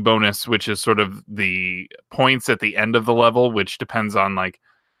safety bonus, which is sort of the points at the end of the level, which depends on like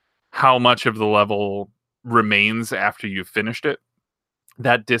how much of the level remains after you've finished it.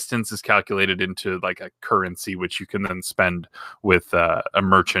 That distance is calculated into like a currency, which you can then spend with a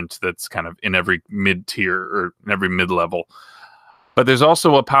merchant that's kind of in every mid-tier or in every mid-level. But there's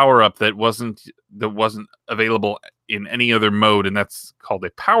also a power-up that wasn't available in any other mode, and that's called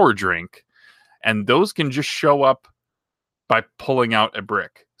a power drink. And those can just show up by pulling out a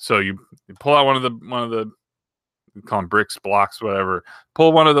brick. So you pull out one of the we call them bricks, blocks, whatever.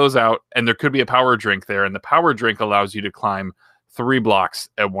 Pull one of those out, and there could be a power drink there, and the power drink allows you to climb 3 blocks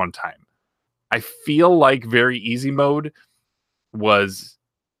at one time. I feel like very easy mode was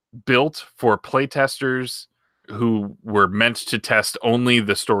built for playtesters who were meant to test only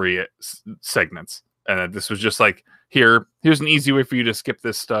the story segments, and this was just like, here's an easy way for you to skip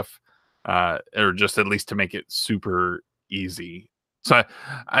this stuff, or just at least to make it super easy. So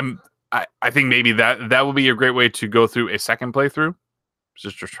I think maybe that would be a great way to go through a second playthrough.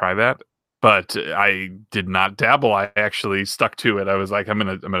 Just to try that. But I did not dabble. I actually stuck to it. I was like, I'm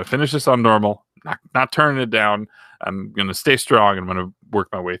gonna finish this on normal, not turning it down. I'm gonna stay strong, and I'm gonna work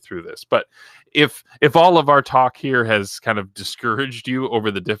my way through this. But if all of our talk here has kind of discouraged you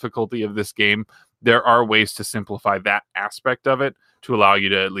over the difficulty of this game, there are ways to simplify that aspect of it to allow you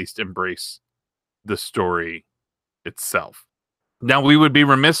to at least embrace the story itself. Now, we would be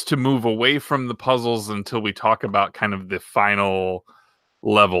remiss to move away from the puzzles until we talk about kind of the final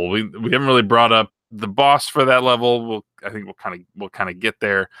level. We haven't really brought up the boss for that level. I think we'll kind of get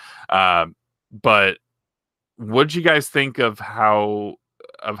there. But what'd you guys think of how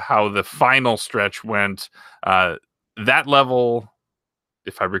the final stretch went? That level,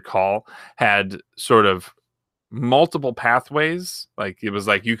 if I recall, had sort of multiple pathways. Like it was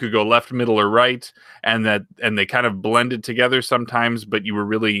like you could go left, middle, or right, and they kind of blended together sometimes, but you were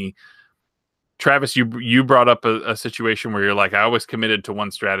really, Travis, you brought up a situation where you're like, I always committed to one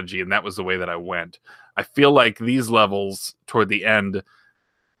strategy, and that was the way that I went. I feel like these levels toward the end,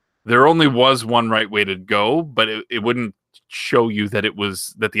 there only was one right way to go, but it wouldn't show you that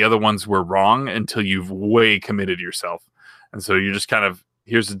that the other ones were wrong until you've way committed yourself. And so you're just kind of,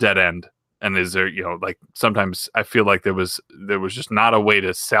 here's a dead end. And is there, like sometimes I feel like there was just not a way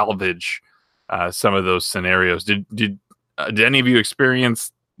to salvage some of those scenarios. Did any of you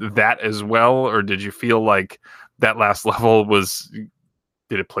experience that as well, or did you feel like that last level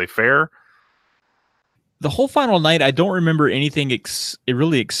did it play fair? the whole final night, I don't remember anything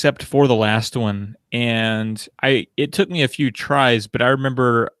really except for the last one. And it took me a few tries, but I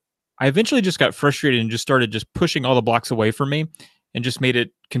remember I eventually just got frustrated and just started just pushing all the blocks away from me and just made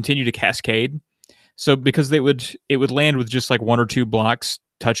it continue to cascade. So because it would land with just like 1 or 2 blocks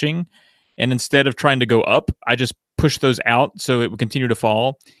touching, and instead of trying to go up, I just pushed those out so it would continue to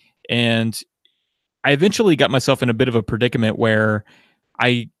fall. And I eventually got myself in a bit of a predicament where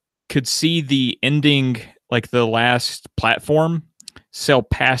I could see the ending, like the last platform, sail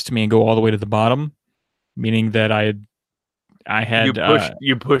past me and go all the way to the bottom, meaning that I had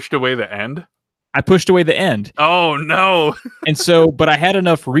you pushed away the end. I pushed away the end. Oh no! And so, but I had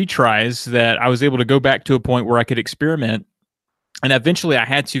enough retries that I was able to go back to a point where I could experiment. And eventually I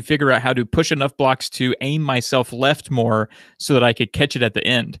had to figure out how to push enough blocks to aim myself left more so that I could catch it at the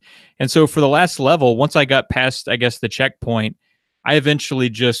end. And so for the last level, once I got past, I guess, the checkpoint, I eventually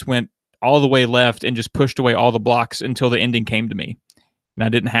just went all the way left and just pushed away all the blocks until the ending came to me. And I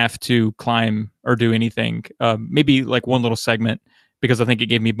didn't have to climb or do anything. Maybe like one little segment, because I think it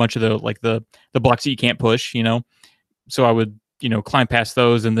gave me a bunch of the blocks that you can't push, you know? So I would, climb past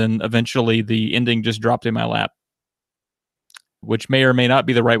those, and then eventually the ending just dropped in my lap, which may or may not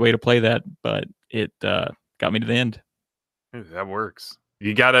be the right way to play that, but it got me to the end. That works.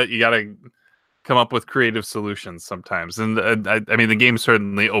 You gotta come up with creative solutions sometimes, and I mean the game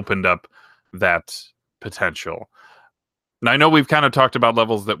certainly opened up that potential. And I know we've kind of talked about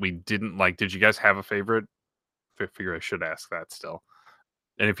levels that we didn't like. Did you guys have a favorite? I figure I should ask that still.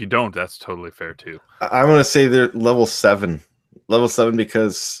 And if you don't, that's totally fair too. I'm gonna say they're level 7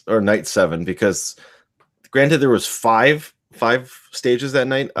 because, or night 7, because granted there was five stages that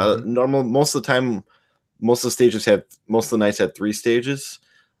night. Normal, most of the time, most of the nights had 3 stages.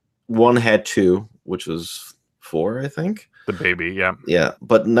 One had 2, which was 4, I think. The baby, yeah.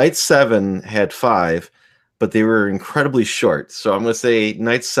 But night 7 had 5, but they were incredibly short. So I'm gonna say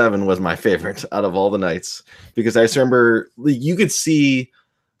night 7 was my favorite out of all the nights, because I just remember you could see.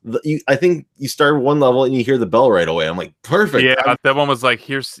 I think you started one level and you hear the bell right away. I'm like, perfect. Yeah, that one was like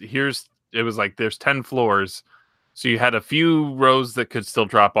here's. It was like there's 10 floors. So you had a few rows that could still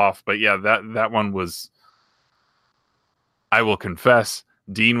drop off, but yeah, that one was. I will confess,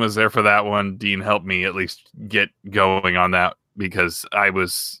 Dean was there for that one. Dean helped me at least get going on that, because I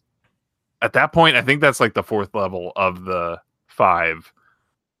was at that point. I think that's like the 4th level of the 5,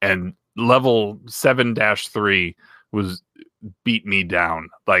 and level 7-3 was beat me down.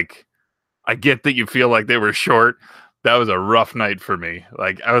 Like, I get that you feel like they were short. That was a rough night for me.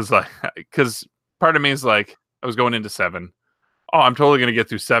 Like, I was like, because part of me is like, I was going into 7. Oh, I'm totally going to get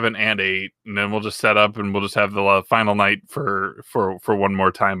through 7 and 8, and then we'll just set up and we'll just have the final night for one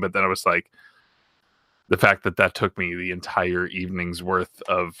more time. But then I was like, the fact that took me the entire evening's worth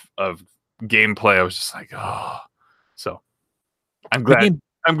of gameplay, I was just like, oh. So I'm glad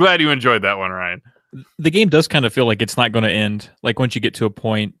you enjoyed that one, Ryan. The game does kind of feel like it's not going to end. Like once you get to a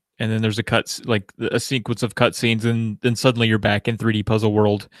point, and then there's a sequence of cutscenes, and then suddenly you're back in 3D Puzzle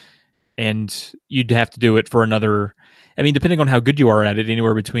World, and you'd have to do it for another. I mean, depending on how good you are at it,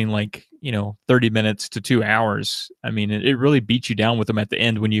 anywhere between 30 minutes to 2 hours. I mean, it really beats you down with them at the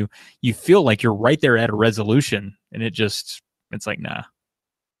end when you feel like you're right there at a resolution, and it's like, nah.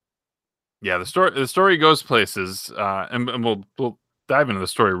 Yeah, the story goes places, and we'll dive into the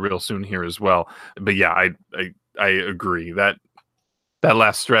story real soon here as well. But yeah, I agree that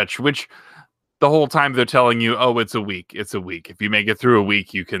last stretch, which the whole time they're telling you, oh, it's a week. If you make it through a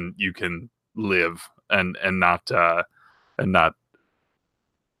week, you can live and not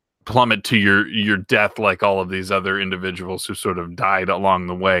plummet to your death like all of these other individuals who sort of died along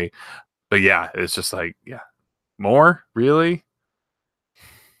the way. But yeah, it's just like, yeah, more really.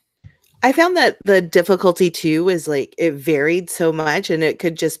 I found that the difficulty too is like it varied so much, and it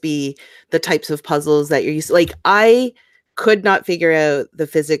could just be the types of puzzles that you're used to. Like, I could not figure out the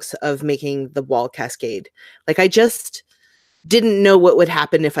physics of making the wall cascade. Like, I just didn't know what would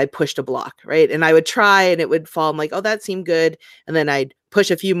happen if I pushed a block, right? And I would try and it would fall. I'm like, oh, that seemed good. And then I'd push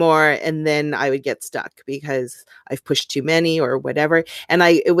a few more and then I would get stuck because I've pushed too many or whatever. And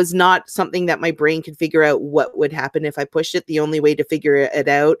it was not something that my brain could figure out what would happen if I pushed it. The only way to figure it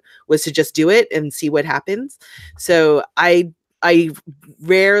out was to just do it and see what happens. So I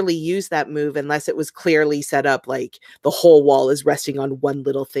rarely use that move unless it was clearly set up like the whole wall is resting on one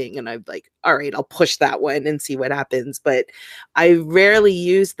little thing. And I'm like, all right, I'll push that one and see what happens. But I rarely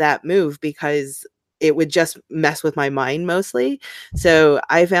use that move because it would just mess with my mind mostly. So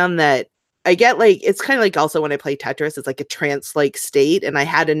I found that I get it's kind of like also when I play Tetris, it's like a trance-like state. And I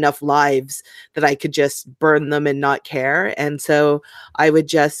had enough lives that I could just burn them and not care. And so I would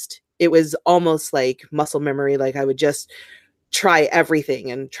just, it was almost like muscle memory. Like I would just try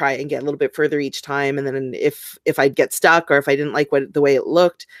everything and try and get a little bit further each time. And then if I'd get stuck or if I didn't like the way it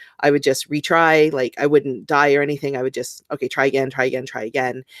looked, I would just retry. Like I wouldn't die or anything. I would just, okay, try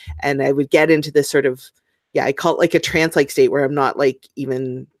again. And I would get into this sort of, I call it like a trance-like state where I'm not like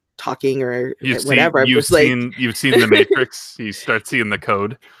even talking or whatever. You've seen the Matrix. You start seeing the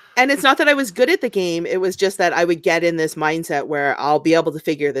code. And it's not that I was good at the game. It was just that I would get in this mindset where I'll be able to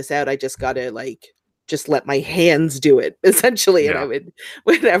figure this out. I just got to like, just let my hands do it essentially. And I would,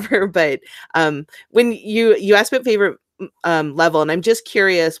 whatever. But when you asked about favorite level, and I'm just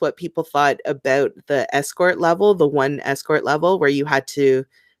curious what people thought about the escort level, the one escort level where you had to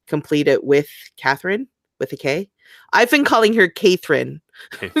complete it with Catherine, with a K. I've been calling her Catherine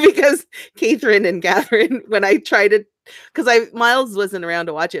because Catherine and Catherine, when I tried to, because Miles wasn't around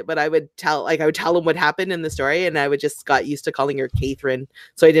to watch it, but I would tell him what happened in the story, and I would just got used to calling her Catherine,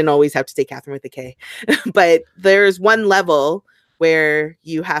 so I didn't always have to say Catherine with a K. But there's one level where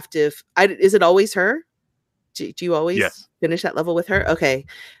you have to. Is it always her? Do you always finish that level with her? Okay.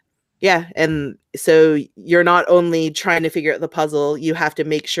 Yeah. And so you're not only trying to figure out the puzzle, you have to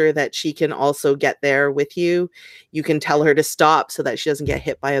make sure that she can also get there with you. You can tell her to stop so that she doesn't get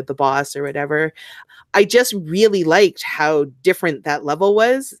hit by the boss or whatever. I just really liked how different that level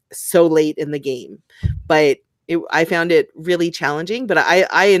was so late in the game. But I found it really challenging, but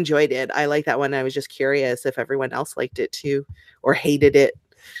I enjoyed it. I like that one. I was just curious if everyone else liked it too or hated it.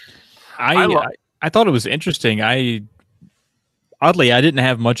 I thought it was interesting. Oddly, I didn't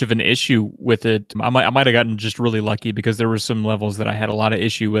have much of an issue with it. I might have gotten just really lucky because there were some levels that I had a lot of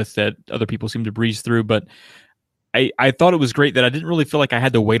issue with that other people seemed to breeze through. But I thought it was great that I didn't really feel like I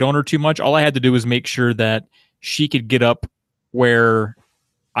had to wait on her too much. All I had to do was make sure that she could get up where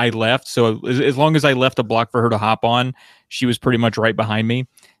I left. So as long as I left a block for her to hop on, she was pretty much right behind me.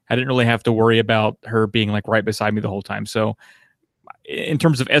 I didn't really have to worry about her being like right beside me the whole time. So in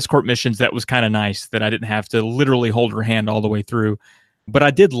terms of escort missions, that was kind of nice that I didn't have to literally hold her hand all the way through. But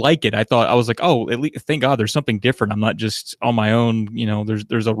I did like it. I was like, oh, at least, thank God there's something different. I'm not just on my own. You know,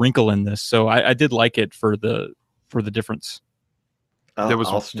 there's a wrinkle in this. So I did like it for the difference.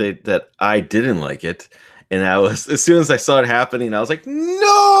 I'll state that I didn't like it. And as soon as I saw it happening, I was like,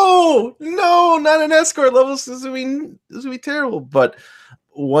 no, not an escort level. This is going to be terrible. But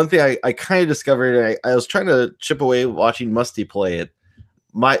one thing I kind of discovered, I was trying to chip away watching Musty play it.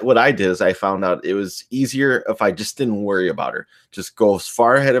 What I did is I found out it was easier if I just didn't worry about her. Just go as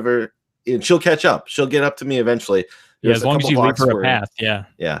far ahead of her, and she'll catch up. She'll get up to me eventually. Yeah, as long as you leave her a path. Yeah.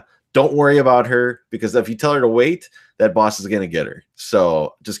 Yeah. Don't worry about her, because if you tell her to wait, that boss is going to get her.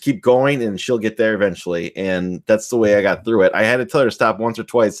 So just keep going and she'll get there eventually. And that's the way I got through it. I had to tell her to stop once or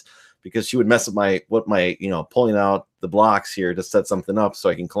twice because she would mess up my pulling out the blocks here to set something up so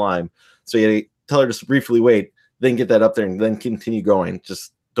I can climb. So you had to tell her to briefly wait, then get that up there and then continue going.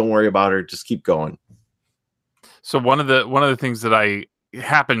 Just don't worry about her. Just keep going. So one of the things that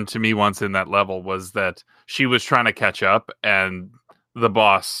happened to me once in that level was that she was trying to catch up and the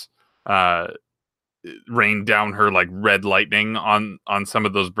boss rained down her like red lightning on some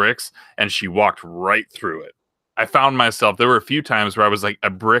of those bricks, and she walked right through it. I found myself, there were a few times where I was like a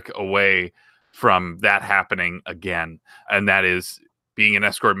brick away from that happening again. And that is being an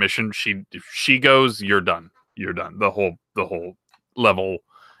escort mission. If she goes, you're done. You're done. The whole level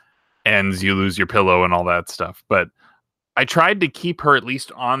ends. You lose your pillow and all that stuff. But I tried to keep her at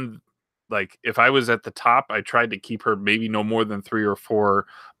least on, like, if I was at the top, I tried to keep her maybe no more than 3 or 4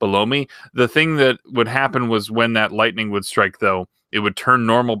 below me. The thing that would happen was when that lightning would strike, though, it would turn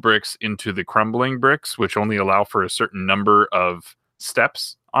normal bricks into the crumbling bricks, which only allow for a certain number of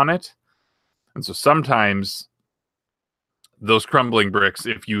steps on it. And so sometimes those crumbling bricks,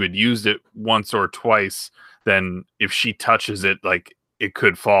 if you had used it once or twice, then if she touches it, like, it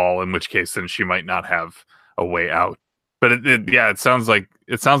could fall, in which case then she might not have a way out. But it sounds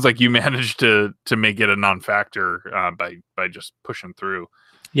like you managed to make it a non-factor by just pushing through.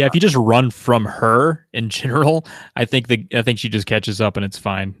 Yeah, if you just run from her in general, I think she just catches up and it's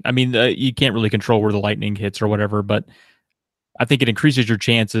fine. I mean, you can't really control where the lightning hits or whatever, but I think it increases your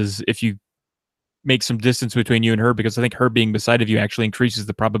chances if you make some distance between you and her, because I think her being beside of you actually increases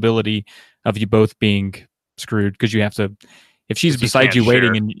the probability of you both being screwed, because you have to, if she's beside you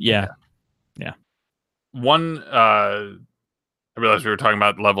waiting, and yeah. One, I realized we were talking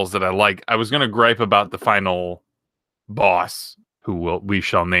about levels that I like. I was going to gripe about the final boss, who we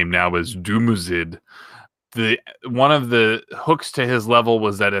shall name now as Dumuzid. One of the hooks to his level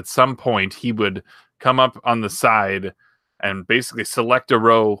was that at some point he would come up on the side and basically select a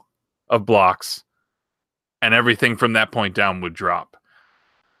row of blocks, and everything from that point down would drop.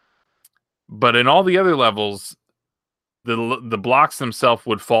 But in all the other levels, the blocks themselves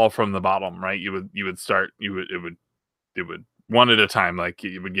would fall from the bottom, right? It would one at a time. Like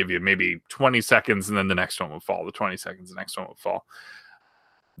it would give you maybe 20 seconds, and then the next one would fall. The 20 seconds, the next one would fall.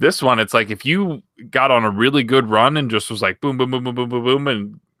 This one, it's like if you got on a really good run and just was like boom, boom, boom, boom, boom, boom, boom,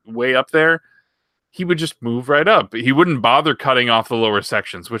 and way up there, he would just move right up. He wouldn't bother cutting off the lower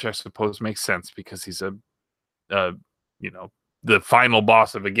sections, which I suppose makes sense because he's the final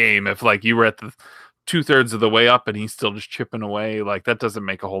boss of a game. If like you were at the 2/3 of the way up and he's still just chipping away, like that doesn't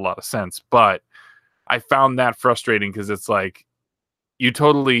make a whole lot of sense. But I found that frustrating because it's like you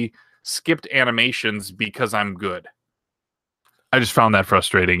totally skipped animations because I'm good. I just found that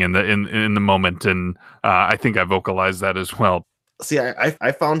frustrating in the moment, and I think I vocalized that as well. See,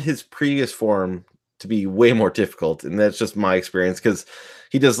 I found his previous form to be way more difficult, and that's just my experience because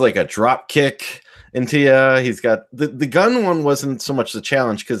he does like a drop kick into you. He's got the gun one wasn't so much the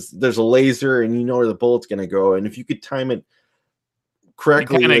challenge because there's a laser and you know where the bullet's going to go, and if you could time it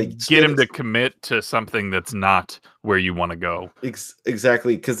correctly, like, get him to commit to something that's not where you want to go.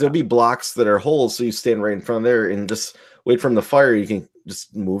 Exactly, because there'll be blocks that are holes, so you stand right in front of there and just wait from the fire. You can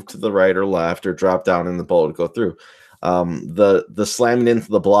just move to the right or left or drop down, and the bullet will go through. The slamming into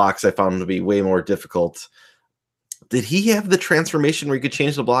the blocks I found to be way more difficult. Did he have the transformation where you could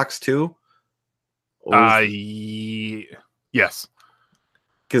change the blocks too? Yes.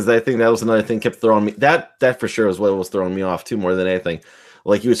 Because I think that was another thing kept throwing me. That for sure was what was throwing me off too, more than anything.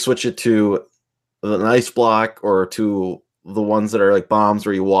 Like you would switch it to an ice block or to the ones that are like bombs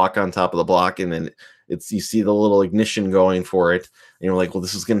where you walk on top of the block and then you see the little ignition going for it. And you're like, well,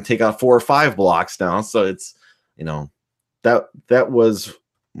 this is going to take out 4 or 5 blocks now. So it's, that was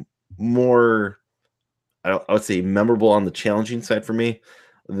more, I would say, memorable on the challenging side for me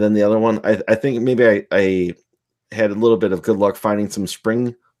than the other one. I think maybe I had a little bit of good luck finding some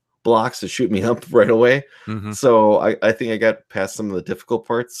spring blocks to shoot me up right away. Mm-hmm. So I think I got past some of the difficult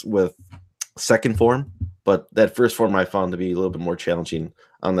parts with second form, but that first form I found to be a little bit more challenging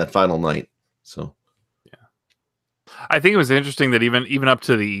on that final night. So yeah, I think it was interesting that even up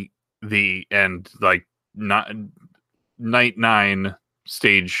to the end, like not night 9,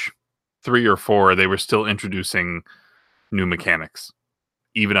 stage 3 or 4, they were still introducing new mechanics,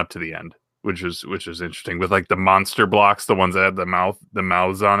 even up to the end. Which is interesting with like the monster blocks, the ones that had the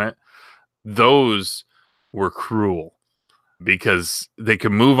mouths on it. Those were cruel because they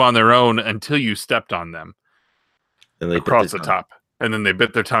could move on their own until you stepped on them and across the top, and then they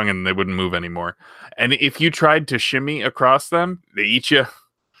bit their tongue and they wouldn't move anymore. And if you tried to shimmy across them, they eat you.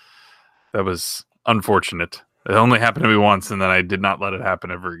 That was unfortunate. It only happened to me once, and then I did not let it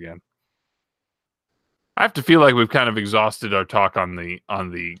happen ever again. I have to feel like we've kind of exhausted our talk on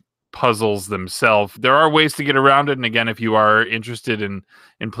the puzzles themselves. There are ways to get around it, and again, if you are interested in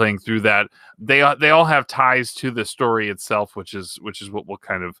playing through that, they all have ties to the story itself, which is what we'll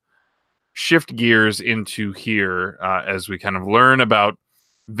kind of shift gears into here as we kind of learn about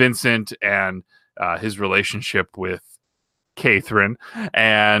Vincent and his relationship with Catherine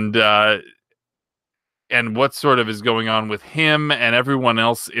and what sort of is going on with him and everyone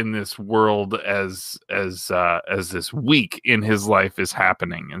else in this world as this week in his life is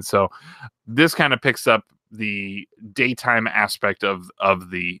happening. And so this kind of picks up the daytime aspect of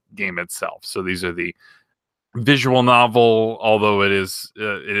the game itself. So these are the visual novel, although it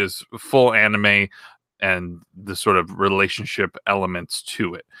is full anime and the sort of relationship elements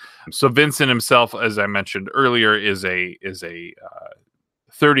to it. So Vincent himself, as I mentioned earlier, is a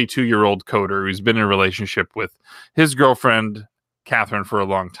 32-year-old coder who's been in a relationship with his girlfriend, Catherine, for a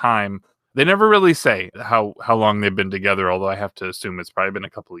long time. They never really say how long they've been together, although I have to assume it's probably been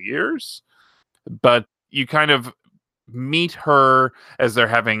a couple of years. But you kind of meet her as they're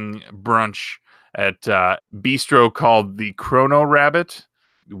having brunch at a bistro called the Chrono Rabbit,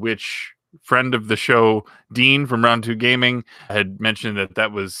 which friend of the show, Dean from Round 2 Gaming, had mentioned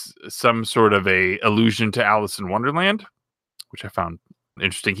that was some sort of a allusion to Alice in Wonderland, which I found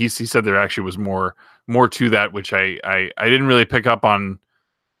interesting. He said there actually was more to that, which I didn't really pick up on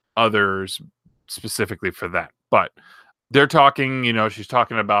others specifically for that. But they're talking, she's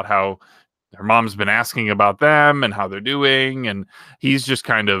talking about how her mom's been asking about them and how they're doing, and he's just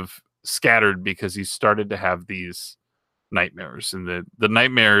kind of scattered because he's started to have these nightmares. And the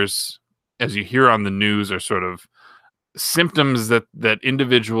nightmares, as you hear on the news, are sort of symptoms that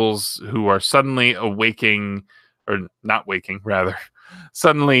individuals who are suddenly awaking, or not waking, rather,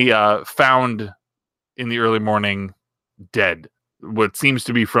 suddenly found in the early morning dead. What seems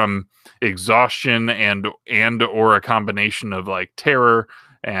to be from exhaustion and or a combination of like terror,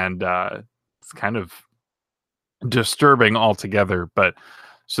 and it's kind of disturbing altogether. But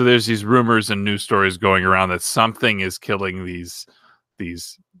So there's these rumors and news stories going around that something is killing these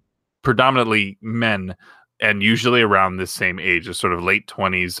predominantly men, and usually around this same age, of sort of late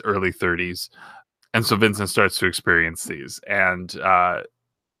 20s, early 30s. And so Vincent starts to experience these. And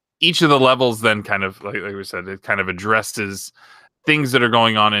each of the levels then kind of, like we said, it kind of addresses things that are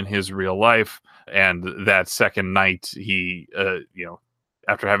going on in his real life. And that second night, he,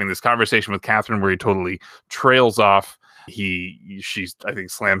 after having this conversation with Catherine where he totally trails off, she I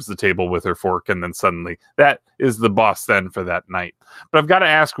think slams the table with her fork, and then suddenly that is the boss then for that night. But I've got to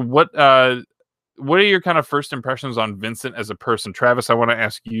ask, what are your kind of first impressions on Vincent as a person? Travis, I want to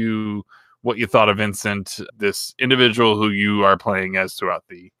ask you what you thought of Vincent, this individual who you are playing as throughout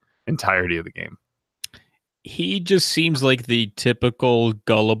the entirety of the game. He just seems like the typical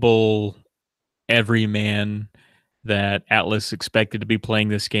gullible everyman that Atlas expected to be playing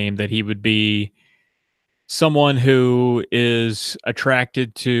this game, that he would be someone who is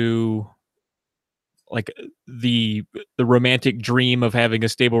attracted to like the romantic dream of having a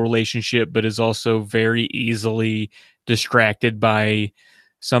stable relationship, but is also very easily distracted by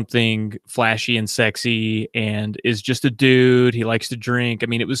something flashy and sexy, and is just a dude. He likes to drink. I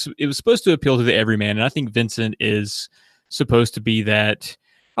mean, it was supposed to appeal to the everyman, and I think Vincent is supposed to be that,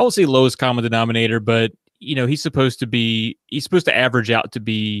 I won't say lowest common denominator, but he's supposed to average out to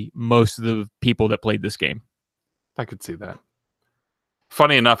be most of the people that played this game. I could see that.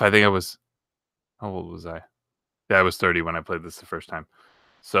 Funny enough, I think how old was I? Yeah, I was 30 when I played this the first time.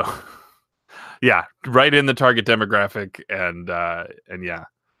 So yeah, right in the target demographic. And yeah.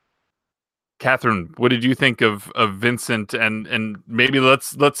 Catherine, what did you think of Vincent? And maybe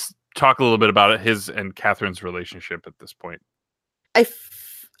let's talk a little bit about his and Catherine's relationship at this point.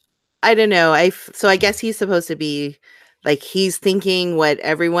 I don't know. So I guess he's supposed to be like, he's thinking what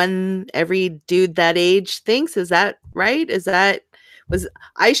every dude that age thinks. Is that right?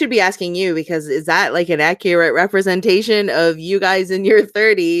 I should be asking you, because is that like an accurate representation of you guys in your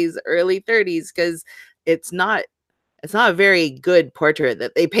 30s, early 30s? Because it's not a very good portrait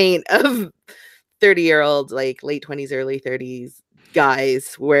that they paint of 30-year-old, like late 20s, early 30s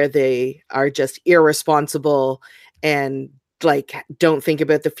guys, where they are just irresponsible and like don't think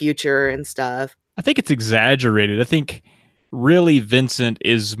about the future and stuff. I think it's exaggerated. I think really Vincent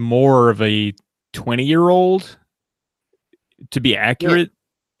is more of a 20-year-old to be accurate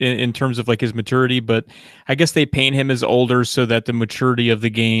in terms of like his maturity, but I guess they paint him as older so that the maturity of the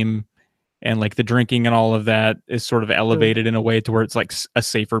game and like the drinking and all of that is sort of elevated in a way to where it's like a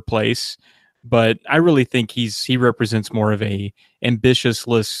safer place. But I really think he represents more of a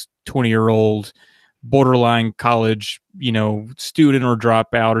ambitiousless 20-year-old, borderline college, student or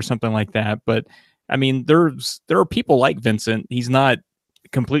dropout or something like that. But I mean, there are people like Vincent. He's not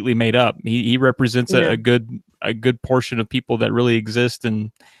completely made up. He represents a good portion of people that really exist,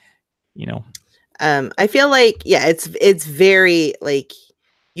 and I feel like it's very like,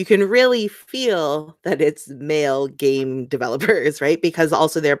 you can really feel that it's male game developers, right? Because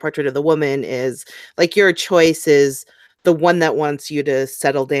also their portrait of the woman is like, your choice is the one that wants you to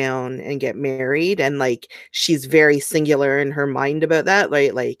settle down and get married, and like she's very singular in her mind about that,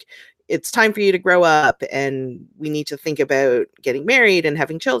 right? Like, it's time for you to grow up, and we need to think about getting married and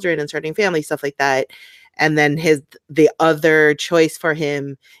having children and starting family, stuff like that. And then the other choice for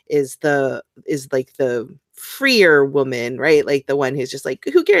him is like the freer woman, right? Like the one who's just like,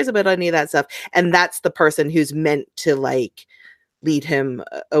 who cares about any of that stuff? And that's the person who's meant to like lead him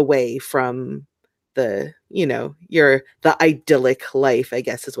away from the idyllic life, I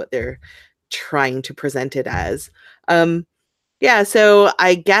guess is what they're trying to present it as. So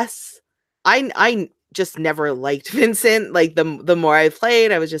I guess I just never liked Vincent. Like the more I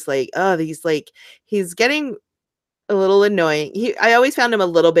played, I was just like, oh, he's getting a little annoying. I always found him a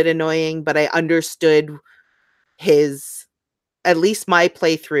little bit annoying, but I understood at least my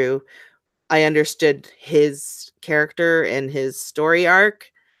playthrough, I understood his character and his story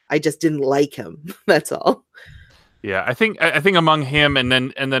arc. I just didn't like him. That's all. Yeah, I think among him and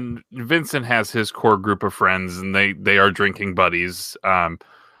then Vincent has his core group of friends, and they are drinking buddies. I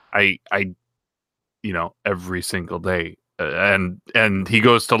every single day, and he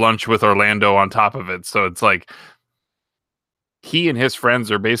goes to lunch with Orlando on top of it. So it's like he and his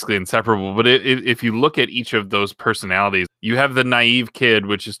friends are basically inseparable. But if you look at each of those personalities, you have the naive kid,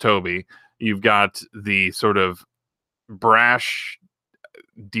 which is Toby. You've got the sort of brash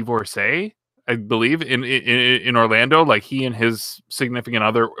divorcee, I believe, in Orlando. Like, he and his significant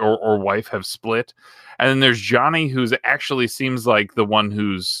other or wife have split. And then there's Johnny, who's actually seems like the one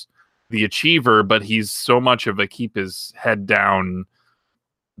who's the achiever, but he's so much of a keep his head down,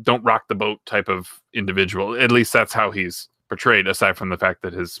 don't rock the boat type of individual. At least that's how he's portrayed, aside from the fact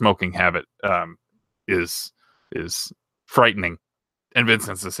that his smoking habit is frightening. And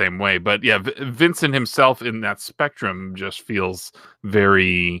Vincent's the same way. But yeah, Vincent himself in that spectrum just feels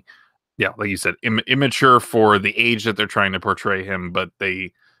very, like you said, immature for the age that they're trying to portray him,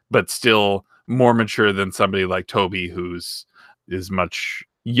 but still more mature than somebody like Toby, is much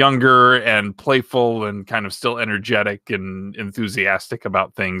younger and playful and kind of still energetic and enthusiastic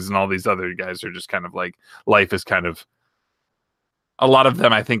about things. And all these other guys are just kind of like, life is kind of, a lot of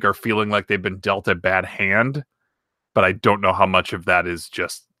them I think are feeling like they've been dealt a bad hand, but I don't know how much of that is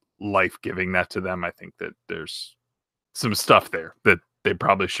just life giving that to them. I think that there's some stuff there that they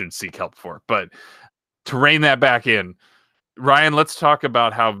probably should seek help for. But to rein that back in, Ryan, let's talk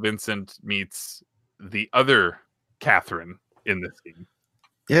about how Vincent meets the other Catherine in this game.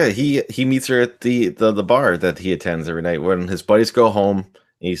 Yeah, he meets her at the bar that he attends every night when his buddies go home.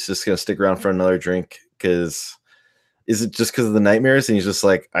 He's just gonna stick around for another drink because is it just because of the nightmares? And he's just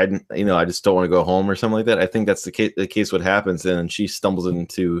like, I just don't want to go home or something like that. I think that's the case. What happens, and she stumbles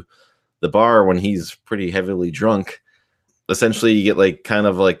into the bar when he's pretty heavily drunk. Essentially, you get like kind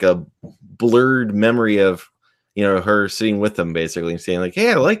of like a blurred memory of her sitting with him basically and saying like,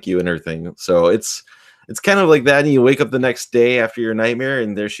 hey, I like you and everything. So it's kind of like that, and you wake up the next day after your nightmare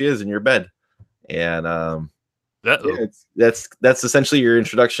and there she is in your bed. And that's essentially your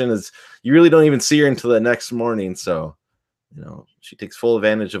introduction. Is you really don't even see her until the next morning. So she takes full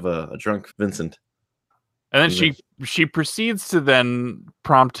advantage of a drunk Vincent. And then she proceeds to then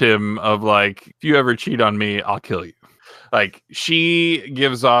prompt him of like, if you ever cheat on me, I'll kill you. Like, she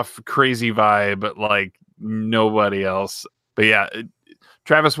gives off crazy vibe like nobody else. But yeah,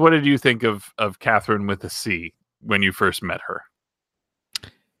 Travis, what did you think of Catherine with a C when you first met her?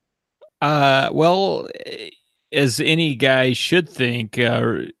 Well, as any guy should think,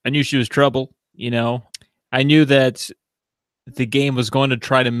 I knew she was trouble. I knew that the game was going to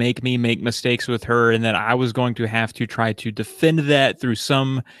try to make me make mistakes with her, and that I was going to have to try to defend that through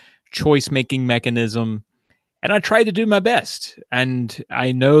some choice-making mechanism. And I tried to do my best. And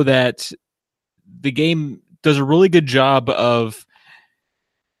I know that the game does a really good job of,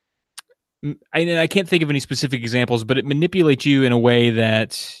 I can't think of any specific examples, but it manipulates you in a way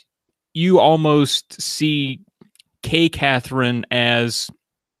that you almost see K. Catherine as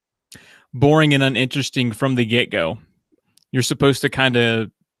boring and uninteresting from the get-go. You're supposed to kind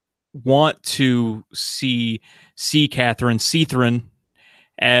of want to see Catherine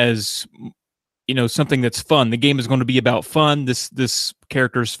as something that's fun. The game is going to be about fun. This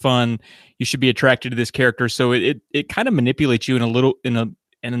character's fun. You should be attracted to this character. So it kind of manipulates you in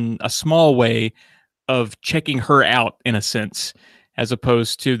a small way of checking her out in a sense, as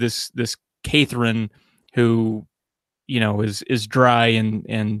opposed to this Catherine who is dry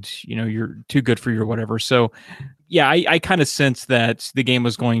and you're too good for you or whatever. So yeah, I kind of sense that the game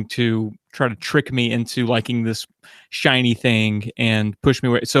was going to try to trick me into liking this shiny thing and push me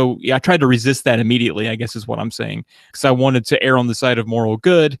away. So yeah, I tried to resist that immediately, I guess is what I'm saying, because I wanted to err on the side of moral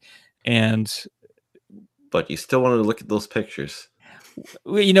good. But you still wanted to look at those pictures.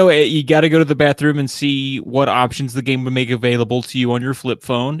 You got to go to the bathroom and see what options the game would make available to you on your flip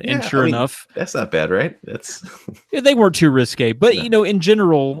phone. And sure enough, that's not bad, right? They weren't too risque, but no. In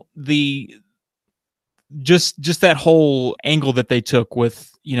general, just that whole angle that they took with,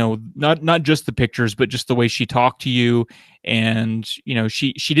 not just the pictures, but just the way she talked to you. And,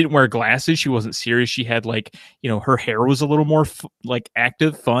 she didn't wear glasses. She wasn't serious. She had her hair was a little more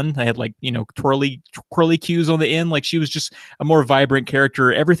active, fun. I had twirly cues on the end. Like, she was just a more vibrant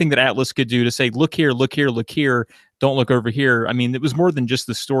character. Everything that Atlus could do to say, look here, look here, look here. Don't look over here. I mean, it was more than just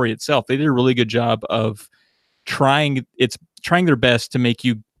the story itself. They did a really good job of trying their best to make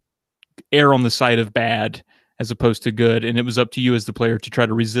you err on the side of bad as opposed to good, and it was up to you as the player to try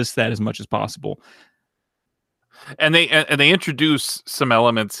to resist that as much as possible. And they introduce some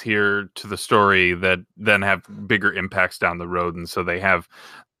elements here to the story that then have bigger impacts down the road, and so they have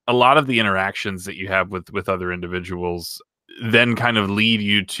a lot of the interactions that you have with other individuals then kind of lead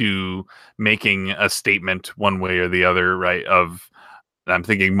you to making a statement one way or the other, right? I'm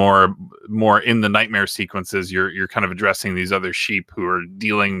thinking more in the nightmare sequences, you're kind of addressing these other sheep who are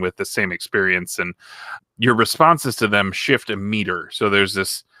dealing with the same experience, and your responses to them shift a meter. So there's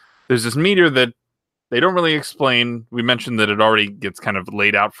this meter that they don't really explain. We mentioned that it already gets kind of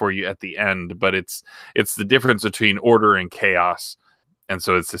laid out for you at the end, but it's the difference between order and chaos. And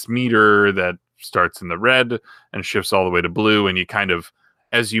so it's this meter that starts in the red and shifts all the way to blue, and you kind of,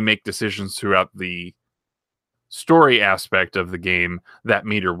 as you make decisions throughout the story aspect of the game, that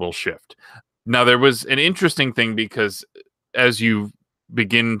meter will shift. Now, there was an interesting thing, because as you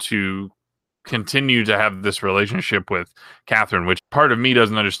begin to continue to have this relationship with Catherine, which part of me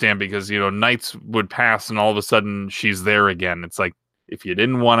doesn't understand, because, you know, nights would pass and all of a sudden she's there again. It's like, if you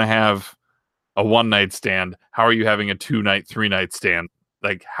didn't want to have a one night stand, how are you having a 2-night, 3-night stand?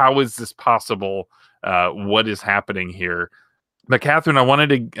 Like, how is this possible? What is happening here? But Catherine, I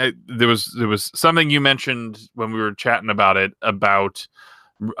wanted to, there was something you mentioned when we were chatting about it, about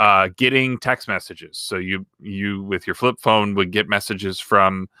getting text messages. So you with your flip phone would get messages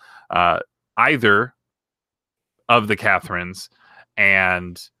from either of the Catherines,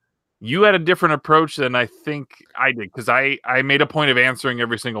 and you had a different approach than I think I did, because I made a point of answering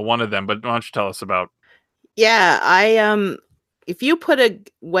every single one of them. But why don't you tell us about? Yeah, I if you put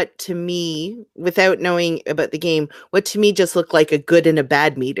what to me, without knowing about the game, what to me just looked like a good and a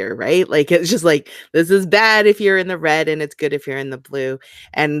bad meter, right? Like, it's just like, this is bad if you're in the red and it's good if you're in the blue.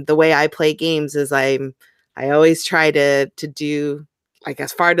 And the way I play games is I always try to do like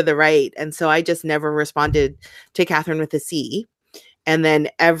as far to the right. And so I just never responded to Catherine with a C. And then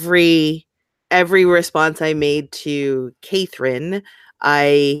every response I made to Catherine,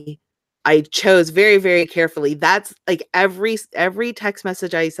 I chose very, very carefully. That's like every text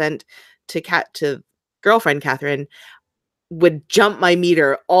message I sent to girlfriend Catherine would jump my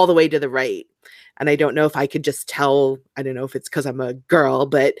meter all the way to the right. And I don't know if I could just tell, I don't know if it's because I'm a girl,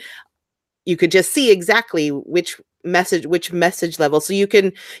 but you could just see exactly which message level. So you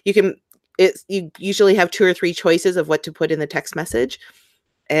usually have 2 or 3 choices of what to put in the text message.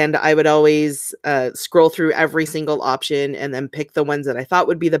 And I would always scroll through every single option and then pick the ones that I thought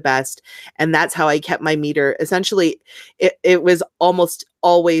would be the best. And that's how I kept my meter. Essentially, it was almost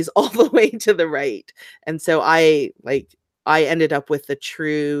always all the way to the right. And so I ended up with the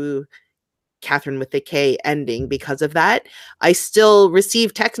true Catherine with the K ending because of that. I still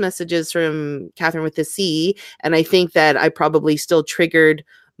receive text messages from Catherine with the C. And I think that I probably still triggered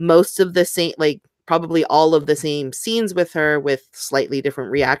most of the same, like, probably all of the same scenes with her with slightly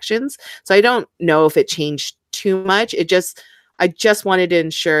different reactions. So I don't know if it changed too much. I just wanted to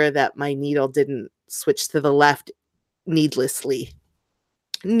ensure that my needle didn't switch to the left needlessly.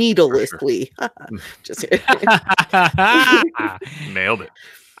 Sure. Just nailed it.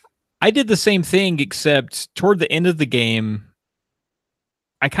 I did the same thing, except toward the end of the game,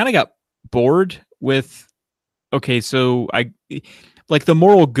 I kind of got bored with, okay, so like the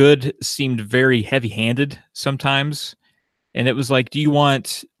moral good seemed very heavy-handed sometimes. And it was like, do you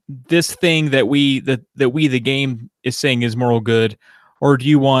want this thing that the game is saying is moral good, or do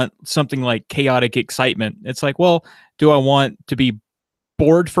you want something like chaotic excitement? It's like, well, do I want to be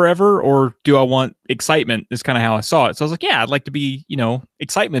bored forever, or do I want excitement? Is kind of how I saw it. So I was like, yeah, I'd like to be,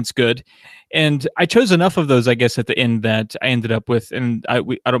 excitement's good. And I chose enough of those, I guess, at the end that I ended up with, and I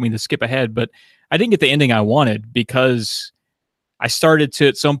don't mean to skip ahead, but I didn't get the ending I wanted because I started to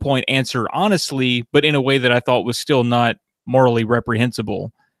at some point answer honestly, but in a way that I thought was still not morally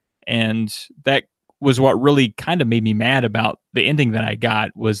reprehensible. And that was what really kind of made me mad about the ending that I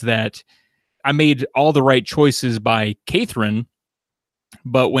got, was that I made all the right choices by Catherine,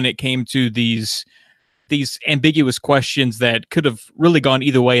 but when it came to these ambiguous questions that could have really gone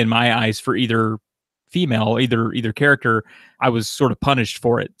either way in my eyes for either female, either character, I was sort of punished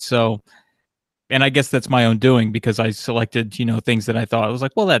for it. So, and I guess that's my own doing, because I selected, things that I thought, I was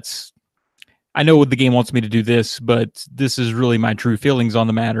like, well, I know what the game wants me to do this, but this is really my true feelings on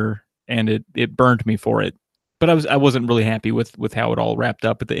the matter, and it burned me for it. But I wasn't really happy with how it all wrapped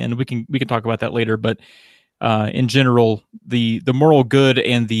up at the end. We can talk about that later, but in general, the moral good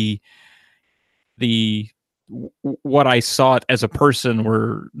and the what I sought as a person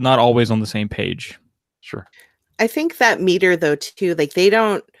were not always on the same page. Sure. I think that meter, though, too, like,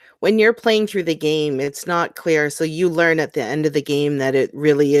 when you're playing through the game, it's not clear. So you learn at the end of the game that it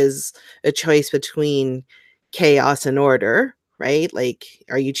really is a choice between chaos and order, right? Like,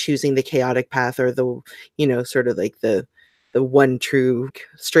 are you choosing the chaotic path or the, sort of like the one true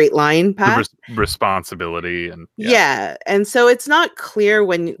straight line path? Responsibility. And yeah. And so it's not clear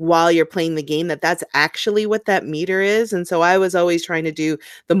while you're playing the game that that's actually what that meter is. And so I was always trying to do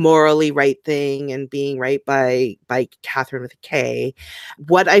the morally right thing and being right by Catherine with a K.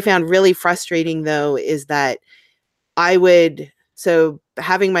 What I found really frustrating, though, is that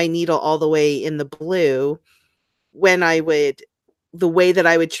having my needle all the way in the blue, the way that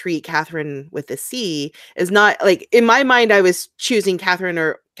I would treat Catherine with a C is not, like, in my mind, I was choosing Catherine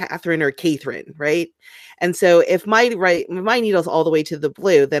or Catherine, right? And so if my needle's all the way to the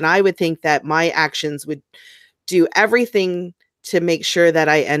blue, then I would think that my actions would do everything to make sure that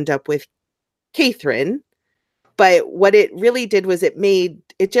I end up with Catherine. But what it really did was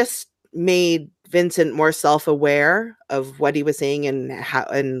it just made Vincent more self-aware of what he was saying and how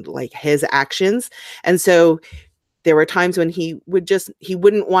and like his actions. And so there were times when he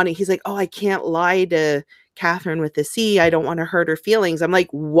wouldn't want to, he's like, oh, I can't lie to Catherine with the C. I don't want to hurt her feelings. I'm like,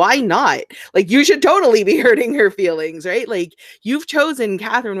 why not? Like, you should totally be hurting her feelings, right? Like, you've chosen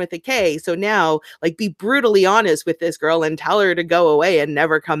Catherine with a K. So now, like, be brutally honest with this girl and tell her to go away and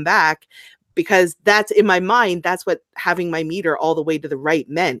never come back. Because that's, in my mind, that's what having my meter all the way to the right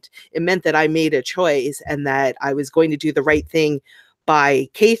meant. It meant that I made a choice and that I was going to do the right thing by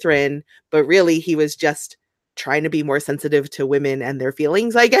Catherine, but really he was just trying to be more sensitive to women and their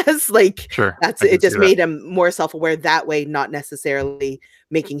feelings, I guess. Like, Sure, that's it. Just made him more self-aware that way, not necessarily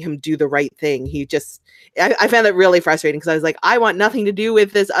making him do the right thing. He just, I found that really frustrating because I was like, I want nothing to do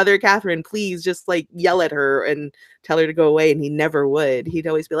with this other Catherine. Please just like yell at her and tell her to go away. And he never would. He'd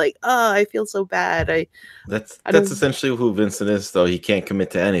always be like, oh, I feel so bad. That's essentially who Vincent is, though. He can't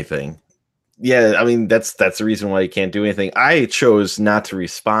commit to anything. Yeah, I mean, that's the reason why he can't do anything. I chose not to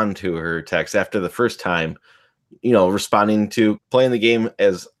respond to her text after the first time. You know, responding to playing the game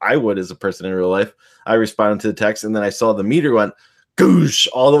as I would as a person in real life. I responded to the text, and then I saw the meter went goosh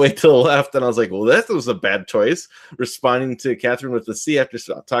all the way to the left, and I was like, well, that was a bad choice. Responding to Catherine with the C after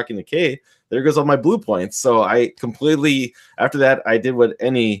talking to K, there goes all my blue points. So I completely, after that, I did what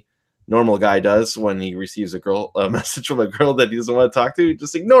any normal guy does when he receives a message from a girl that he doesn't want to talk to. He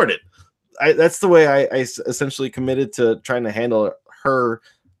just ignored it. That's the way I essentially committed to trying to handle her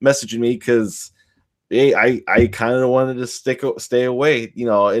messaging me, because I kind of wanted to stay away, you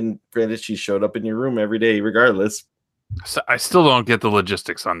know, and granted, she showed up in your room every day regardless. So I still don't get the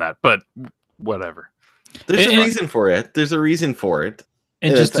logistics on that, but whatever. There's a reason for it. There's a reason for it.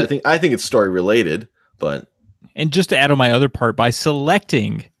 And just I think it's story related, but. And just to add on my other part, by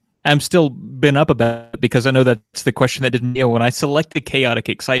selecting, I'm still been up about it because I know that's the question that didn't, when I selected chaotic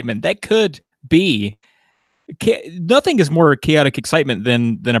excitement, that could be, nothing is more chaotic excitement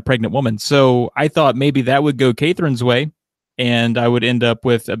than a pregnant woman. So I thought maybe that would go Catherine's way, and I would end up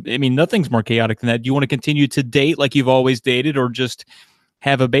with, I mean, nothing's more chaotic than that. Do you want to continue to date like you've always dated, or just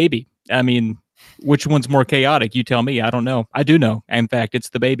have a baby? I mean, which one's more chaotic? You tell me. I don't know. I do know. In fact, it's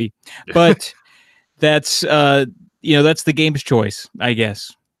the baby. But that's, that's the game's choice, I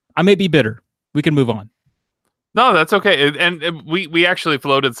guess. I may be bitter. We can move on. No, that's okay. And we actually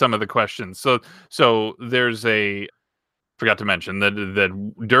floated some of the questions. So there's forgot to mention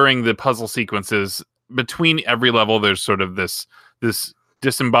that during the puzzle sequences, between every level, there's sort of this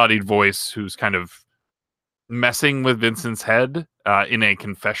disembodied voice who's kind of messing with Vincent's head in a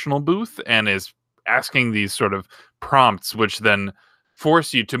confessional booth and is asking these sort of prompts, which then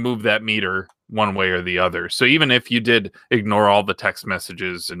force you to move that meter one way or the other. So even if you did ignore all the text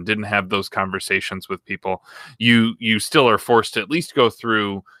messages and didn't have those conversations with people, you still are forced to at least go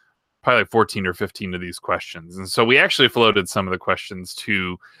through probably 14 or 15 of these questions. And so we actually floated some of the questions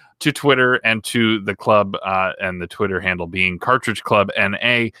to Twitter and to the club, and the Twitter handle being Cartridge Club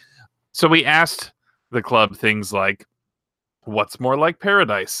NA. So we asked the club things like, what's more like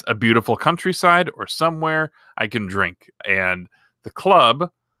paradise, a beautiful countryside or somewhere I can drink? And the club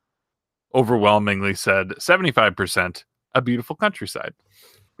overwhelmingly said 75% a beautiful countryside.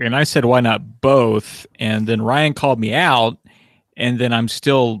 And I said, why not both? And then Ryan called me out, and then I'm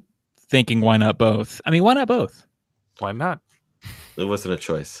still thinking, why not both? I mean, why not both? Why not? It wasn't a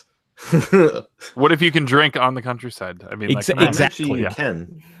choice. What if you can drink on the countryside? I mean, exactly. You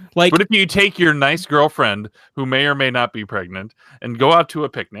can. Like, what if you take your nice girlfriend who may or may not be pregnant and go out to a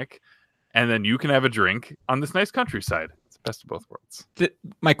picnic, and then you can have a drink on this nice countryside? It's the best of both worlds.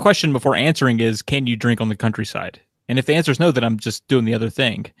 My question before answering is, can you drink on the countryside? And if the answer is no, then I'm just doing the other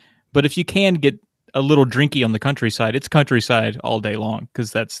thing. But if you can get a little drinky on the countryside, it's countryside all day long,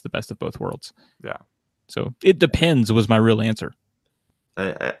 because that's the best of both worlds. Yeah. So it depends was my real answer.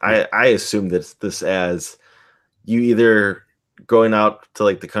 I assume that this as you either going out to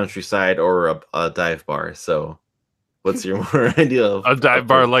like the countryside or a dive bar. So what's your more idea of a dive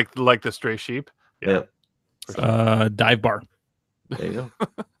bar like the Stray Sheep? Yeah. Dive bar. There you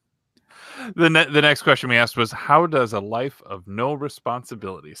go. The next question we asked was, how does a life of no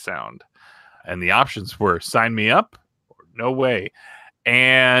responsibility sound? And the options were sign me up or no way.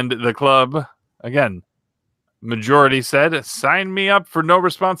 And the club, again, majority said sign me up for no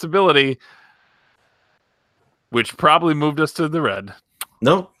responsibility, which probably moved us to the red.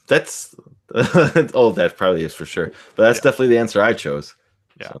 No, that's that probably is for sure. But that's definitely the answer I chose.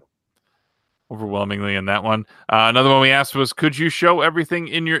 Yeah. So. Overwhelmingly in that one. Another one we asked was, could you show everything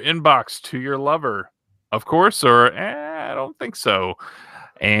in your inbox to your lover? Of course, or I don't think so.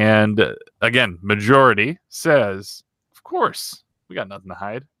 And again, majority says, of course, we got nothing to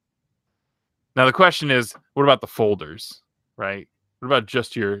hide. Now the question is, what about the folders, right? What about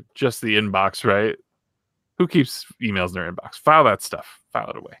just the inbox, right? Who keeps emails in their inbox? File that stuff. File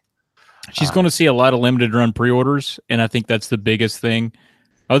it away. She's going to see a lot of limited run pre-orders, and I think that's the biggest thing.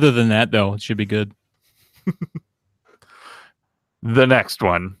 Other than that, though, it should be good. The next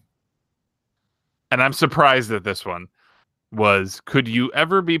one, and I'm surprised at this one, was, could you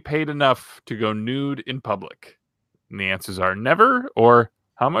ever be paid enough to go nude in public? And the answers are never, or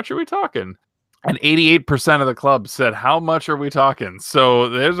how much are we talking? And 88% of the club said, how much are we talking? So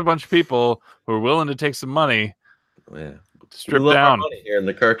there's a bunch of people who are willing to take some money. Yeah. Strip We love our down. money here in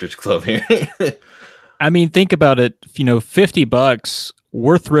the Cartridge Club here. I mean, think about it. $50,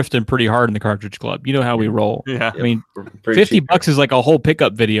 we're thrifting pretty hard in the Cartridge Club. You know how we roll. Yeah. I mean, Pretty cheap $50 is like a whole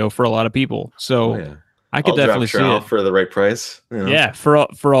pickup video for a lot of people. So here. Oh, yeah. I could I'll definitely drop see trial it. for the right price. You know? Yeah, for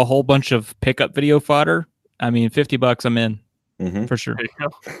a whole bunch of pickup video fodder. I mean, $50, I'm in Mhm. for sure. There you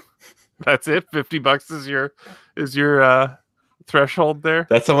go. That's it. $50 is your threshold there.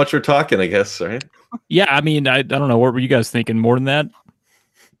 That's how much we're talking, I guess, right? Yeah, I mean, I don't know. What were you guys thinking? More than that?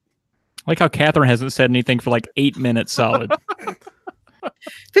 Like how Catherine hasn't said anything for like 8 minutes solid.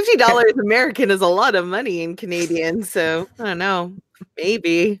 $50 American is a lot of money in Canadian, so I don't know.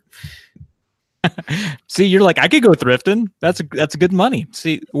 Maybe. See, you're like, I could go thrifting. That's good money.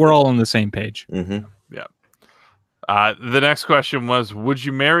 See, we're all on the same page. Mm-hmm. The next question was, would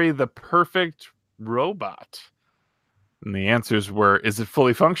you marry the perfect robot? And the answers were, is it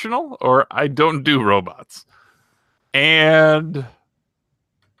fully functional, or I don't do robots? And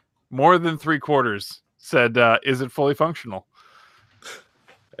more than 3/4 said, is it fully functional?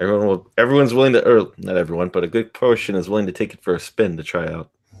 Everyone's willing to, or not everyone, but a good portion is willing to take it for a spin to try out.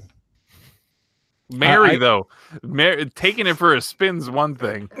 Though, taking it for a spin's one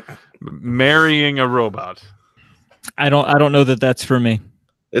thing. Marrying a robot. I don't know that that's for me.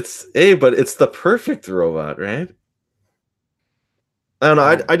 But it's the perfect robot, right? I don't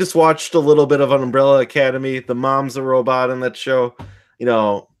know. I just watched a little bit of Umbrella Academy. The mom's a robot in that show.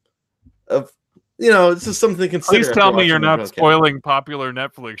 This is something to consider. Please tell me you're not spoiling popular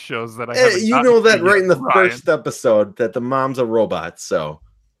Netflix shows that I haven't. You know that right in the Ryan. first episode that the mom's a robot. So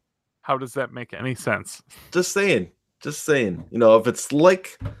how does that make any sense? Just saying. If it's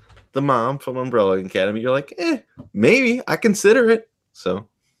like the mom from Umbrella Academy, you're like, maybe I consider it. So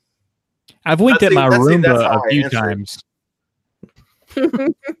I've winked at my Roomba a few times.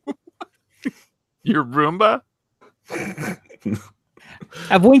 Your Roomba?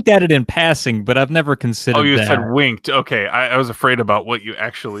 I've winked at it in passing, but I've never considered. Oh, you that. said winked. Okay, I was afraid about what you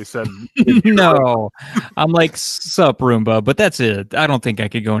actually said. No, I'm like, sup, Roomba, but that's it. I don't think I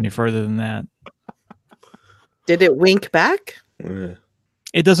could go any further than that. Did it wink back? Yeah.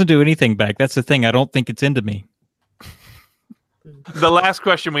 It doesn't do anything back. That's the thing. I don't think it's into me. The last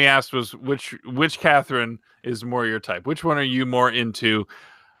question we asked was, which Catherine is more your type? Which one are you more into?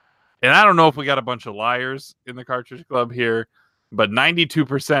 And I don't know if we got a bunch of liars in the Cartridge Club here, but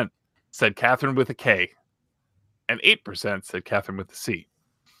 92% said Catherine with a K, and 8% said Catherine with a C.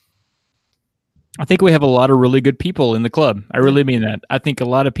 I think we have a lot of really good people in the club. I really mean that. I think a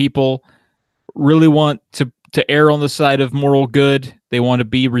lot of people really want to err on the side of moral good. They want to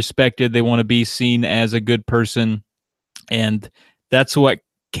be respected. They want to be seen as a good person. And that's what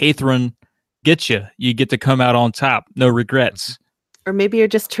Catherine gets you. You get to come out on top. No regrets. Or maybe you're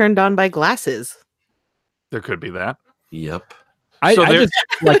just turned on by glasses. There could be that. Yep. I just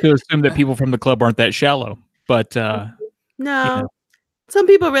like to assume that people from the club aren't that shallow. But No. Yeah. Some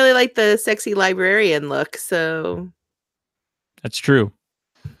people really like the sexy librarian look, so that's true.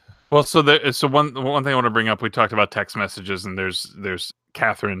 Well, so one thing I want to bring up, we talked about text messages, and there's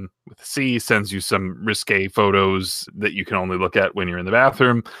Catherine with a C sends you some risque photos that you can only look at when you're in the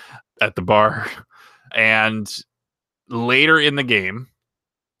bathroom at the bar. And later in the game,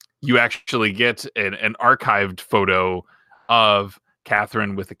 you actually get an archived photo of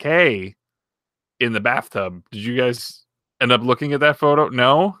Catherine with a K in the bathtub. Did you guys end up looking at that photo?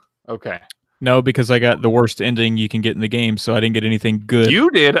 No? Okay. No, because I got the worst ending you can get in the game, so I didn't get anything good. You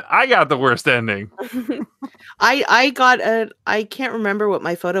did. I got the worst ending. I can't remember what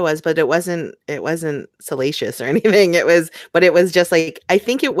my photo was, but it wasn't salacious or anything. It was just like, I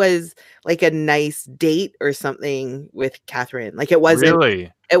think it was like a nice date or something with Catherine. Like it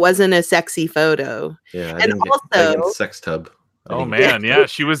wasn't a sexy photo. Yeah. And also sex tub. Oh man, yeah.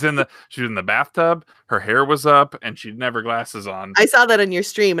 She was in the bathtub. Her hair was up, and she'd never glasses on. I saw that on your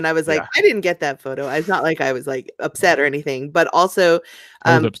stream, and I was like, I didn't get that photo. It's not like I was like upset or anything, but also,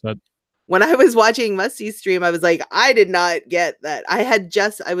 I was upset. when I was watching Musty's stream, I was like, I did not get that. I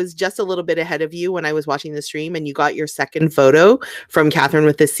was just a little bit ahead of you when I was watching the stream, and you got your second photo from Catherine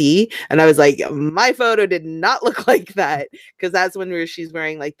with the C. And I was like, my photo did not look like that. Because that's when she's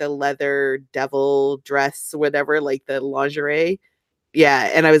wearing like the leather devil dress, whatever, like the lingerie.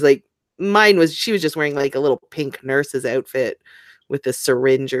 Yeah. And I was like, she was just wearing like a little pink nurse's outfit with a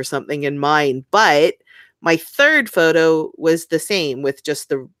syringe or something in mine. But my third photo was the same with just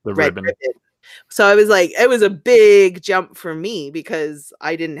the red ribbon. So I was like, it was a big jump for me because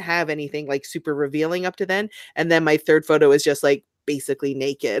I didn't have anything like super revealing up to then. And then my third photo was just like basically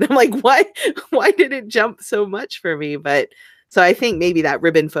naked. I'm like, why did it jump so much for me? But so I think maybe that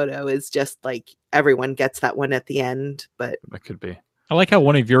ribbon photo is just like everyone gets that one at the end. But that could be. I like how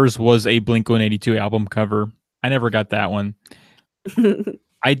one of yours was a Blink-182 album cover. I never got that one.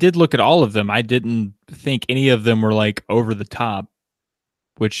 I did look at all of them. I didn't think any of them were like over the top,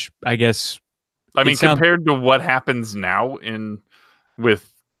 which I guess. I mean, compared to what happens now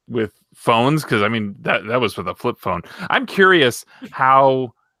with phones, because I mean that was with a flip phone. I'm curious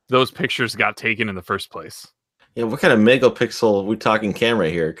how those pictures got taken in the first place. Yeah, what kind of megapixel we talking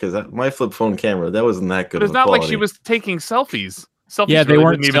camera here? Because my flip phone camera, that wasn't that good. But it's not like she was taking selfies. Yeah, they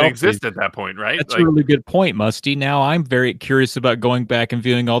really didn't even exist at that point, right? That's a really good point, Musty. Now I'm very curious about going back and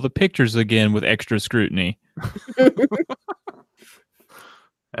viewing all the pictures again with extra scrutiny.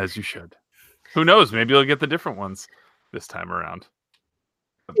 As you should. Who knows? Maybe you'll get the different ones this time around.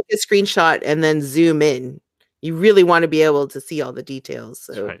 Take a screenshot and then zoom in. You really want to be able to see all the details.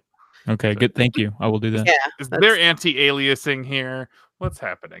 So. That's right. Okay, good. Thank you. I will do that. Yeah, is there anti-aliasing here? What's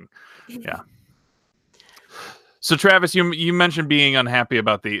happening? Yeah. So Travis, you mentioned being unhappy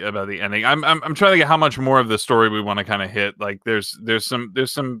about the ending. I'm trying to get how much more of the story we want to kind of hit. Like there's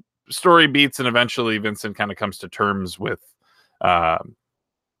some story beats, and eventually Vincent kind of comes to terms with a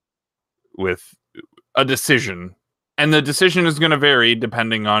decision, and the decision is going to vary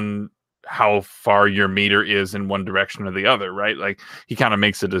depending on how far your meter is in one direction or the other, right? Like he kind of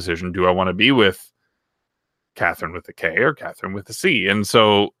makes a decision: do I want to be with Catherine with the K or Catherine with the C? And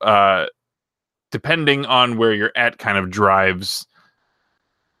so depending on where you're at kind of drives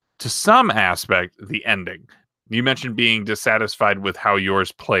to some aspect the ending. You mentioned being dissatisfied with how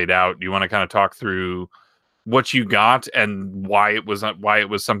yours played out. Do you want to kind of talk through what you got and why it was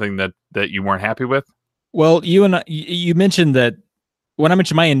something that you weren't happy with? Well, you mentioned that when I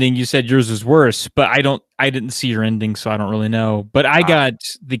mentioned my ending, you said yours was worse, but I didn't see your ending, so I don't really know. But I got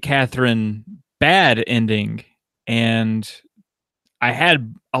the Catherine bad ending, and I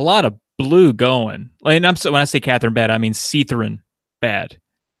had a lot of blue going. Like, when I say Catherine bad, I mean Catherine bad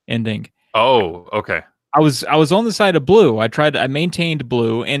ending. Oh, okay. I was on the side of blue. I maintained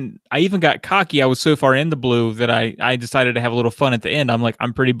blue, and I even got cocky. I was so far in the blue that I decided to have a little fun at the end. I'm like,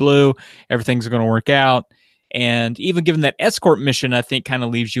 I'm pretty blue. Everything's going to work out. And even given that escort mission, I think kind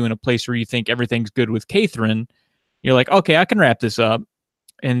of leaves you in a place where you think everything's good with Catherine. You're like, okay, I can wrap this up.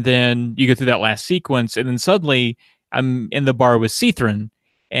 And then you go through that last sequence, and then suddenly I'm in the bar with Catherine.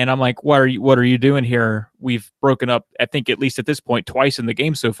 And I'm like, what are you doing here? We've broken up, I think, at least at this point, twice in the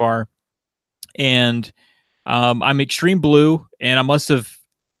game so far. And I'm extreme blue, and I must have,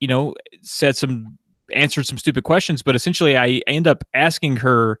 answered some stupid questions. But essentially, I end up asking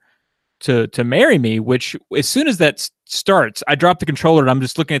her to marry me, which as soon as that starts, I drop the controller and I'm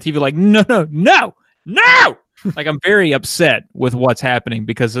just looking at TV like, no. Like I'm very upset with what's happening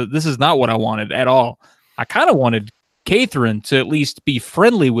because this is not what I wanted at all. I kind of wanted Catherine to at least be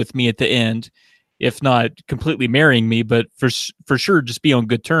friendly with me at the end, if not completely marrying me, but for sure just be on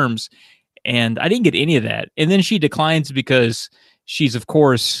good terms. And I didn't get any of that. And then she declines because she's, of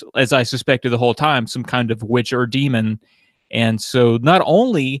course, as I suspected the whole time, some kind of witch or demon. And so not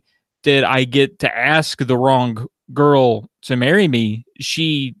only did I get to ask the wrong girl to marry me,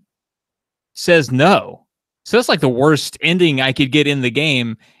 she says no. So that's like the worst ending I could get in the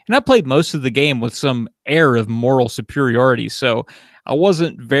game. And I played most of the game with some air of moral superiority. So I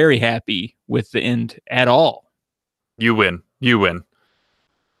wasn't very happy with the end at all. You win.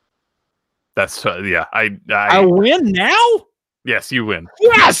 That's yeah. I win now? Yes, you win.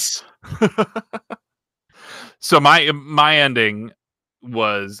 Yes. So my ending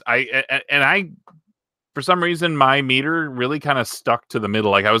was I for some reason my meter really kind of stuck to the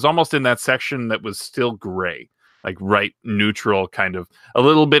middle. Like I was almost in that section that was still gray, like right neutral, kind of a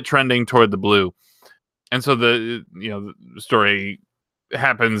little bit trending toward the blue. And so the story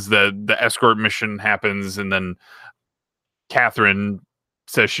happens, the escort mission happens, and then Catherine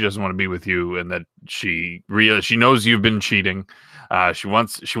says she doesn't want to be with you, and that she knows you've been cheating. She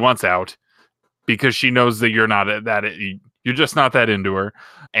wants out because she knows that you're not You're just not that into her.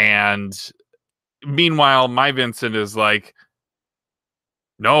 And meanwhile, my Vincent is like,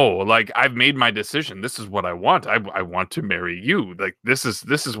 no, like I've made my decision. This is what I want. I want to marry you. Like this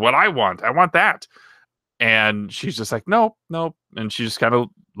is what I want. I want that. And she's just like, nope. And she just kind of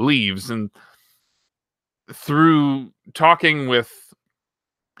leaves. And through talking with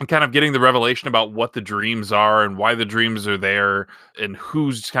and kind of getting the revelation about what the dreams are and why the dreams are there and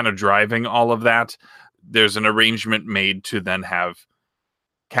who's kind of driving all of that, there's an arrangement made to then have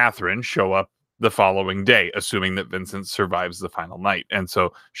Catherine show up the following day, assuming that Vincent survives the final night. And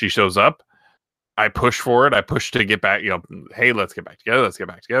so she shows up. I push for it. I push to get back, hey, let's get back together. Let's get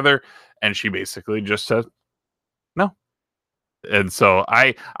back together. And she basically just said, no. And so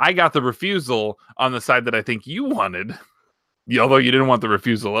I got the refusal on the side that I think you wanted, although you didn't want the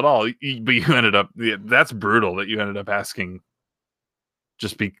refusal at all. But you ended up, that's brutal that you ended up asking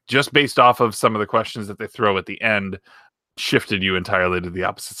just based off of some of the questions that they throw at the end. Shifted you entirely to the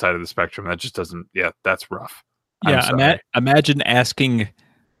opposite side of the spectrum. That just doesn't, that's rough. Yeah, imagine asking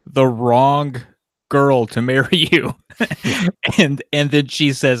the wrong girl to marry you, and then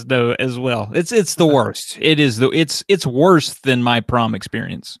she says no as well. It's the worst. It's worse than my prom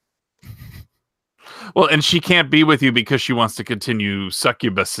experience. Well, and she can't be with you because she wants to continue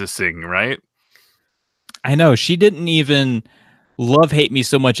succubusing, right? I know. She didn't even hate me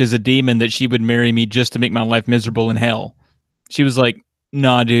so much as a demon that she would marry me just to make my life miserable in hell. She was like,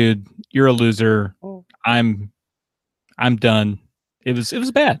 nah, dude, you're a loser. I'm done. It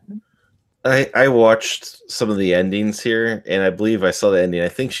was bad. I watched some of the endings here, and I believe I saw the ending. I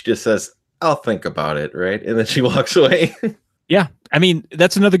think she just says, I'll think about it, right? And then she walks away. Yeah. I mean,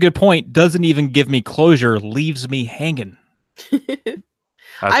 that's another good point. Doesn't even give me closure, leaves me hanging.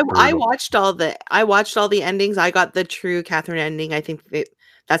 I watched all the endings. I got the true Catherine ending. I think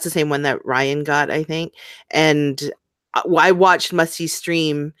that's the same one that Ryan got, I think. And I watched Musty's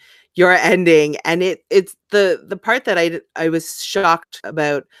stream your ending, and it's the part that I was shocked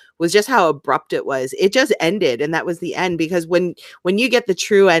about was just how abrupt it was. It just ended, and that was the end. Because when you get the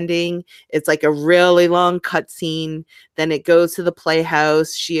true ending, it's like a really long cutscene. Then it goes to the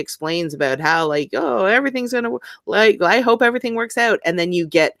playhouse. She explains about how everything's gonna I hope everything works out, and then you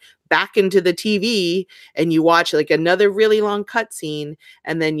get back into the TV and you watch another really long cutscene,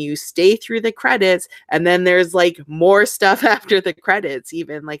 and then you stay through the credits, and then there's more stuff after the credits,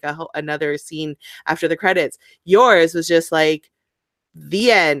 even another scene after the credits. Yours was just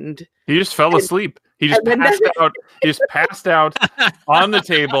the end. He just fell asleep. He just passed out. He just passed out on the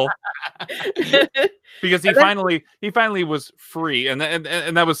table because he finally was free, and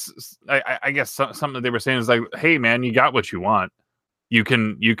that was I guess something that they were saying is like, hey man, you got what you want. You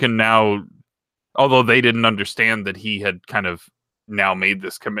can now, although they didn't understand that he had kind of now made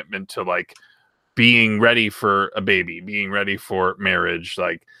this commitment to being ready for a baby, being ready for marriage.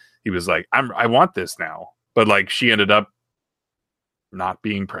 He was like, I want this now. But she ended up not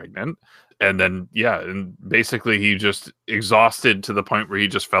being pregnant. And then, and basically he just exhausted to the point where he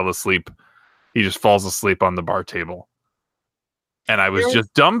just fell asleep. He just falls asleep on the bar table. And I was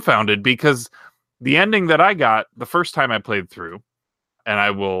just dumbfounded because the ending that I got the first time I played through, and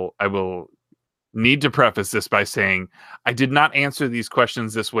I will need to preface this by saying I did not answer these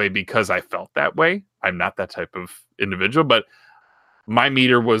questions this way because I felt that way. I'm not that type of individual, but my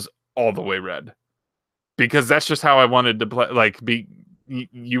meter was all the way red because that's just how I wanted to play.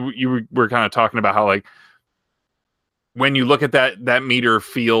 You were kind of talking about how when you look at that meter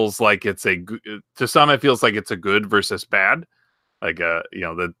feels like it's to some it feels like it's a good versus bad,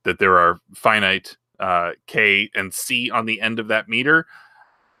 that there are finite K and C on the end of that meter,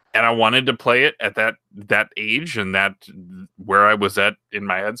 and I wanted to play it at that age and that where I was at in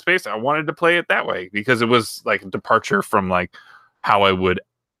my headspace. I wanted to play it that way because it was a departure from how I would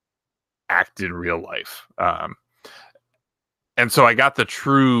act in real life. And so I got the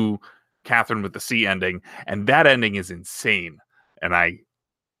true Catherine with the C ending, and that ending is insane. And I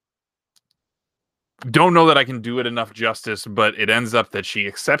don't know that I can do it enough justice, but it ends up that she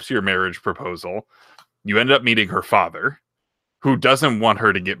accepts your marriage proposal. You end up meeting her father, who doesn't want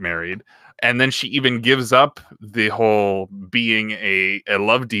her to get married. And then she even gives up the whole being a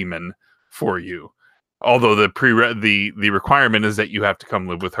love demon for you. Although the requirement is that you have to come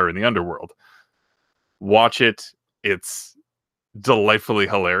live with her in the underworld. Watch it. It's delightfully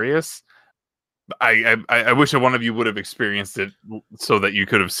hilarious. I wish that one of you would have experienced it so that you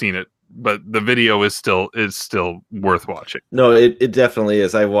could have seen it. But the video is still worth watching. No, it definitely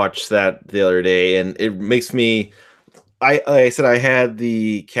is. I watched that the other day, and it makes me. I said I had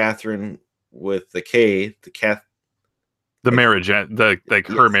the Catherine with the K, the marriage,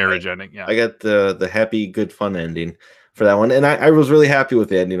 her marriage ending. Yeah, I got the happy, good, fun ending. for that one. And I was really happy with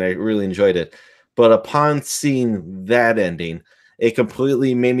the ending. I really enjoyed it. But upon seeing that ending, it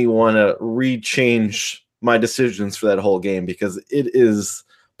completely made me want to rechange my decisions for that whole game, because it is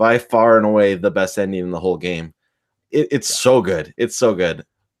by far and away the best ending in the whole game. It's so good. It's so good.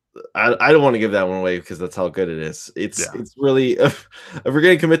 I don't want to give that one away because that's how good it is. It's really, if we're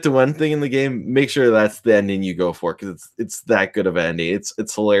going to commit to one thing in the game, make sure that's the ending you go for, because it's that good of an ending.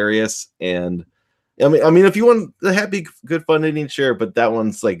 It's hilarious. And I mean, if you want the happy, good, fun ending, sure, but that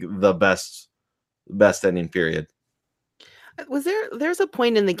one's like the best ending, period. There's a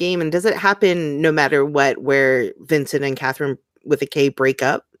point in the game, and does it happen no matter what, where Vincent and Catherine with a K break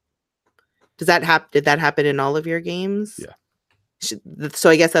up? Did that happen in all of your games? Yeah.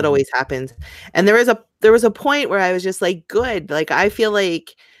 So I guess that always happens. And there was a point where I was just like, good. Like, I feel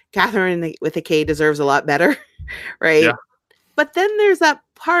like Catherine with a K deserves a lot better, right? Yeah. But then there's that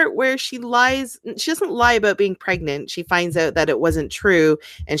part where she lies. She doesn't lie about being pregnant. She finds out that it wasn't true,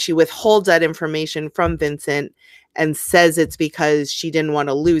 and she withholds that information from Vincent and says it's because she didn't want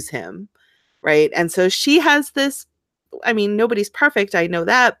to lose him, right? And so she has this, I mean, nobody's perfect, I know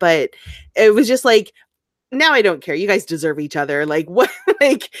that, but it was just like, now I don't care. You guys deserve each other. Like, what?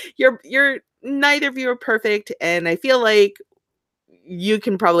 Like, you're neither of you are perfect, and I feel like you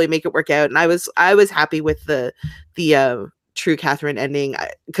can probably make it work out. And I was happy with the true Catherine ending,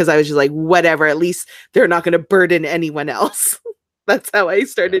 because I was just like, whatever. At least they're not going to burden anyone else. That's how I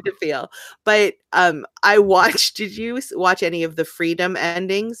started to feel. But did you watch any of the Freedom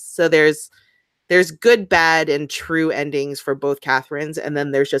endings? So there's good, bad, and true endings for both Catherines, and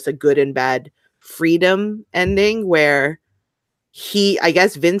then there's just a good and bad Freedom ending where I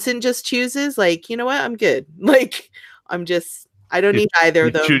guess Vincent just chooses, like, you know what, I'm good. Like, I don't need either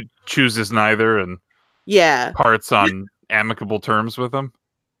of them. Chooses neither and parts on amicable terms with them.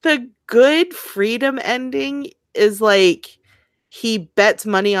 The good Freedom ending is like, he bets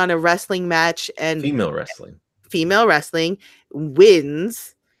money on a wrestling match, and female wrestling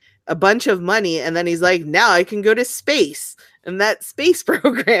wins a bunch of money, and then he's like, now I can go to space, and that space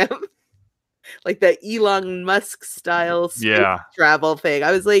program, like the Elon Musk style space travel thing.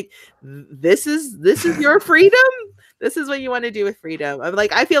 I was like, this is your freedom. This is what you want to do with freedom. I'm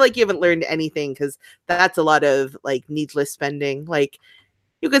like, I feel like you haven't learned anything, because that's a lot of like needless spending. Like,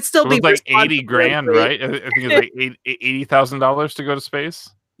 you could still be like $80,000, right? I think it's like $80,000 to go to space.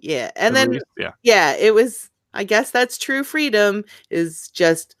 Yeah, and then it was. I guess that's true freedom, is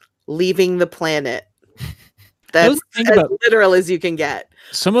just leaving the planet. That's as literal as you can get.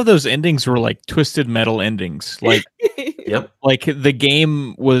 Some of those endings were like twisted metal endings. Like, like the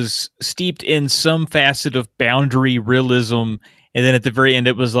game was steeped in some facet of boundary realism, and then at the very end,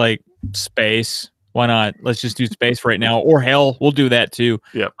 it was like, space. Why not? Let's just do space right now. Or hell, we'll do that too.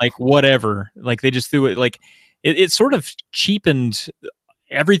 Yep. Like, whatever. Like, they just threw it. Like, it sort of cheapened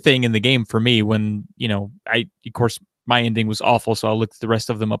everything in the game for me when, of course, my ending was awful, so I'll look the rest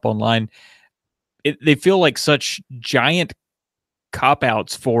of them up online. They feel like such giant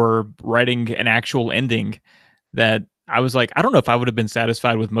cop-outs for writing an actual ending that I was like, I don't know if I would have been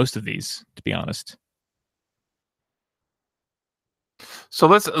satisfied with most of these, to be honest. So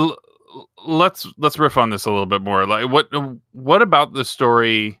let's riff on this a little bit more. Like, what about the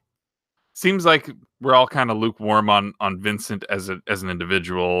story? Seems like we're all kind of lukewarm on Vincent as an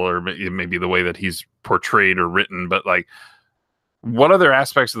individual, or maybe the way that he's portrayed or written. But like, what other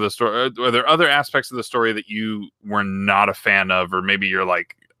aspects of the story? Are there other aspects of the story that you were not a fan of, or maybe you're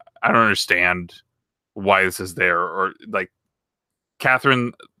like, I don't understand why this is there, or like,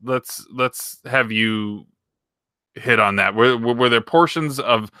 Catherine, let's have you hit on that. Were there portions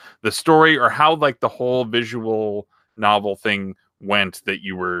of the story, or how like the whole visual novel thing went that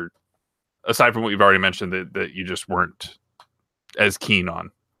you were, aside from what you've already mentioned, that you just weren't as keen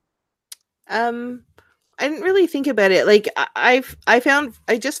on? I didn't really think about it. Like, I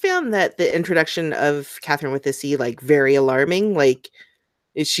just found that the introduction of Catherine with the C, like, very alarming. Like,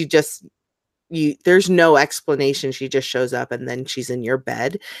 she just, there's no explanation. She just shows up and then she's in your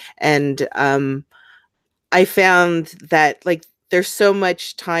bed. And I found that, like, there's so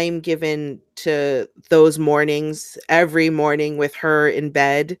much time given to those mornings, every morning with her in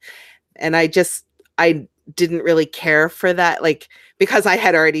bed. And I didn't really care for that, like, because I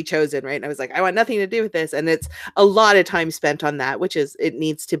had already chosen, right? And I was like, I want nothing to do with this. And it's a lot of time spent on that, which is, it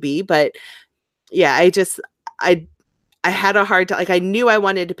needs to be. But yeah, I had a hard time. Like, I knew I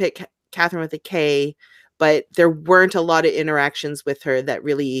wanted to pick Catherine with a K, but there weren't a lot of interactions with her that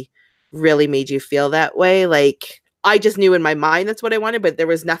really, really made you feel that way. Like, I just knew in my mind that's what I wanted, but there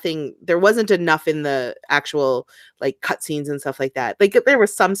wasn't enough in the actual like cutscenes and stuff like that. Like there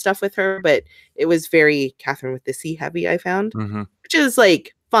was some stuff with her, but it was very Catherine with the C heavy, I found, which is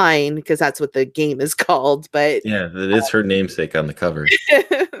like fine because that's what the game is called. But yeah, that is her namesake on the cover.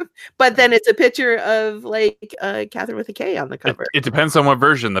 But then it's a picture of like Catherine with a K on the cover. It depends on what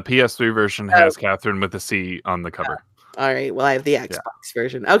version. The PS3 version has Catherine with a C on the cover. All right. Well, I have the Xbox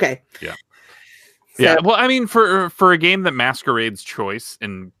version. Okay. Yeah. So, yeah. Well, I mean, for a game that masquerades choice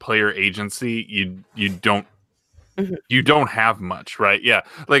and player agency, you don't have much, right? Yeah.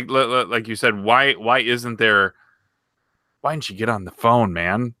 Like you said, why isn't there? Why didn't you get on the phone,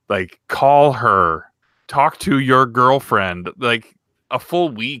 man? Like, call her, talk to your girlfriend. Like a full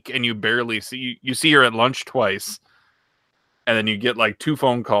week, and you barely see her at lunch twice. And then you get like 2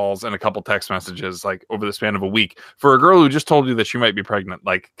 phone calls and a couple text messages like over the span of a week for a girl who just told you that she might be pregnant.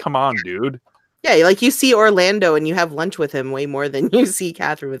 Like, come on, dude. Yeah, like you see Orlando and you have lunch with him way more than you see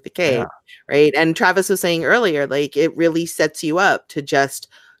Catherine with the K, right? And Travis was saying earlier, like it really sets you up to just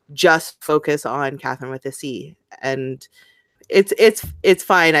focus on Catherine with the C, and it's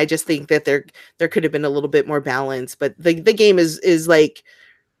fine. I just think that there could have been a little bit more balance, but the game is like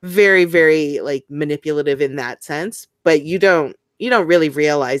very, very like manipulative in that sense, but you don't really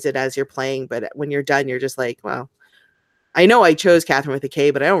realize it as you're playing. But when you're done, you're just like, well, I know I chose Catherine with a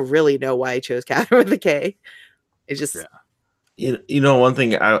K, but I don't really know why I chose Catherine with a K. It's just, you know, one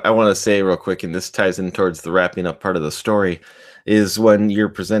thing I want to say real quick, and this ties in towards the wrapping up part of the story, is when you're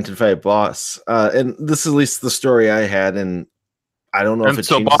presented by a boss, and this is at least the story I had, and I don't know if it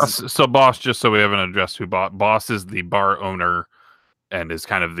changes. Boss, just so we haven't addressed who Boss is, the bar owner, and is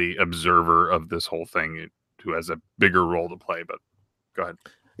kind of the observer of this whole thing, who has a bigger role to play. But go ahead.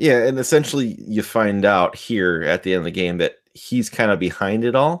 Yeah, and essentially you find out here at the end of the game that he's kind of behind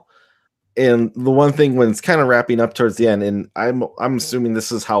it all. And the one thing when it's kind of wrapping up towards the end, and I'm assuming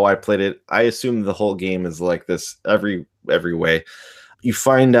this is how I played it. I assume the whole game is like this every way. You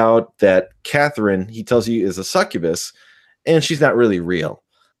find out that Catherine, he tells you, is a succubus, and she's not really real.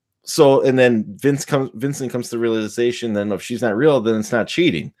 So, and then Vincent comes to the realization, then if she's not real, then it's not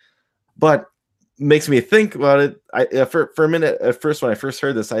cheating. But makes me think about it. For a minute, at first, when I first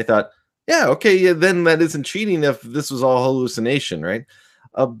heard this, I thought, yeah, okay, yeah, then that isn't cheating if this was all hallucination, right?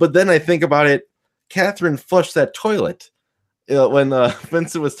 But then I think about it. Catherine flushed that toilet when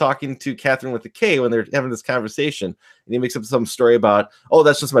Vincent was talking to Catherine with the K when they're having this conversation, and he makes up some story about, oh,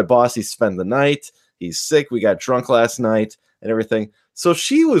 that's just my boss. He spent the night. He's sick. We got drunk last night and everything. So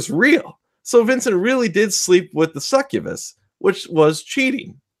she was real. So Vincent really did sleep with the succubus, which was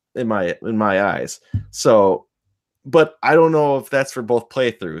cheating in my eyes. So, but I don't know if that's for both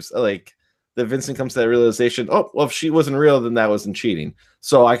playthroughs. Like that Vincent comes to that realization, oh, well, if she wasn't real, then that wasn't cheating.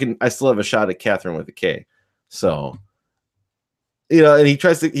 So I still have a shot at Catherine with a K. So, you know, and he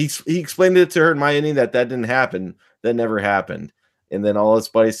explained it to her in my ending that didn't happen. That never happened. And then all his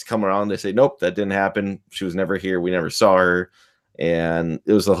buddies come around. They say, nope, that didn't happen. She was never here. We never saw her. And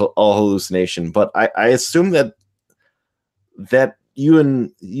it was all hallucination. But I assume that you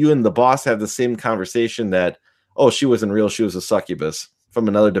and the boss have the same conversation that, oh, she wasn't real. She was a succubus from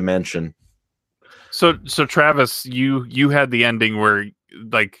another dimension. So Travis, you had the ending where,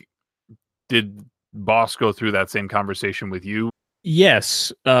 like, did boss go through that same conversation with you?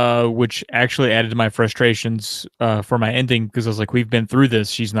 Yes, which actually added to my frustrations for my ending, because I was like, we've been through this.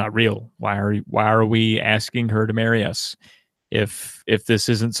 She's not real. Why are we asking her to marry us if this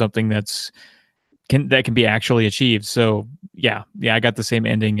isn't something that can be actually achieved? So yeah, I got the same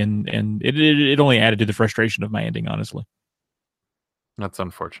ending, and it only added to the frustration of my ending, honestly. That's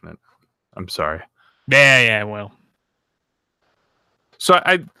unfortunate. I'm sorry. Yeah, well. So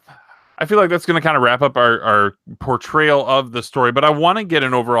I feel like that's going to kind of wrap up our portrayal of the story, but I want to get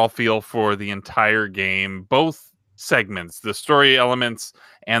an overall feel for the entire game, both segments, the story elements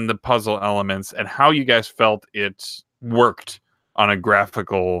and the puzzle elements, and how you guys felt it worked on a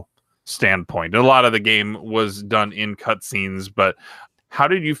graphical standpoint. A lot of the game was done in cutscenes, but how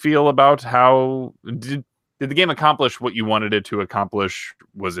did you feel about how did the game accomplish what you wanted it to accomplish?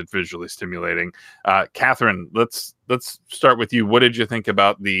 Was it visually stimulating? Catherine, let's start with you. What did you think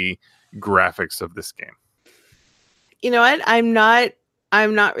about the graphics of this game? You know what? I'm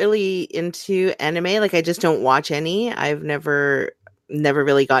not really into anime. Like, I just don't watch any. I've never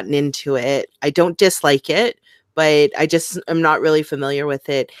really gotten into it. I don't dislike it, but I'm not really familiar with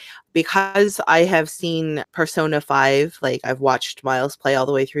it. Because I have seen Persona 5, like I've watched Miles play all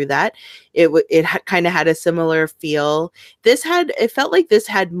the way through that, it kind of had a similar feel. It felt like this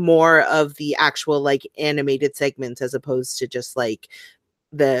had more of the actual like animated segments as opposed to just like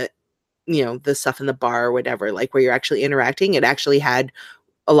the the stuff in the bar or whatever, like where you're actually interacting. It actually had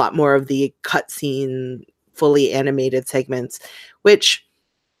a lot more of the cutscene, fully animated segments, which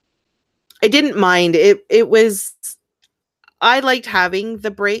I didn't mind. I liked having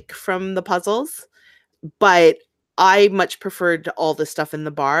the break from the puzzles, but I much preferred all the stuff in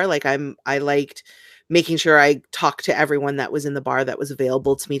the bar. Like I liked making sure I talked to everyone that was in the bar that was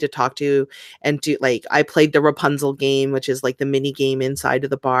available to me to talk to, and I played the Rapunzel game, which is like the mini game inside of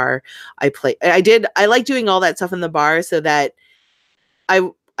the bar. I like doing all that stuff in the bar so that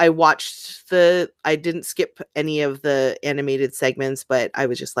I watched I didn't skip any of the animated segments, but I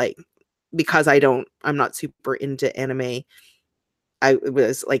was just like, because I'm not super into anime, I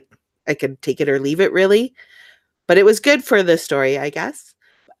was like, I could take it or leave it, really. But it was good for the story, I guess.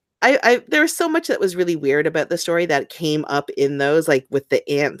 There was so much that was really weird about the story that came up in those, like with the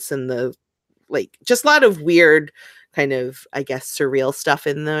ants and the, like, just a lot of weird kind of, I guess, surreal stuff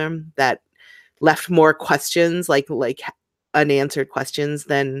in them that left more questions, like unanswered questions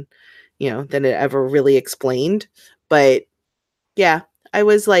than it ever really explained. But yeah, I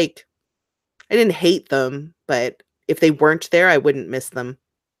was like, I didn't hate them, but if they weren't there, I wouldn't miss them.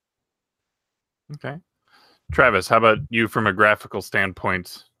 Okay. Travis, how about you from a graphical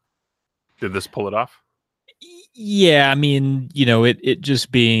standpoint? Did this pull it off? Yeah, I mean, it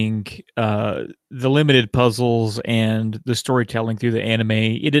just being the limited puzzles and the storytelling through the anime,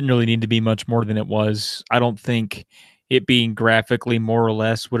 it didn't really need to be much more than it was. I don't think it being graphically more or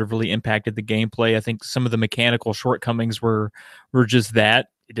less would have really impacted the gameplay. I think some of the mechanical shortcomings were just that.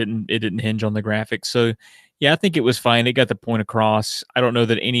 It didn't hinge on the graphics. So yeah, I think it was fine. It got the point across. I don't know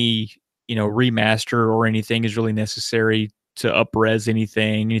that any, remaster or anything is really necessary to up-res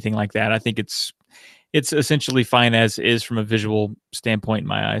anything like that. I think it's essentially fine as is from a visual standpoint in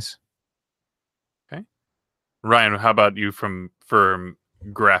my eyes. Okay. Ryan, how about you for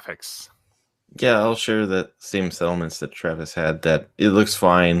graphics? Yeah, I'll share the same settlements that Travis had, that it looks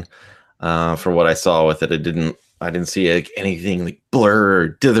fine for what I saw with it. I didn't see like anything like blur or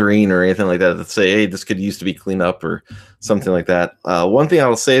dithering or anything like that that say, hey, this could used to be cleaned up or something like that. One thing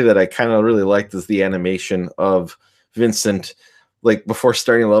I'll say that I kind of really liked is the animation of Vincent, like before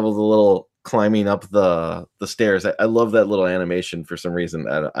starting level, the little climbing up the stairs. I love that little animation for some reason.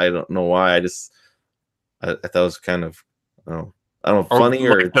 I don't know why. I thought it was kind of, I don't know, funny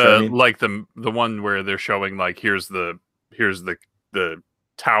or charming. Like the one where they're showing like here's the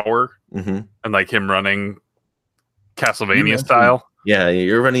tower, mm-hmm. and like him running Castlevania style. Yeah,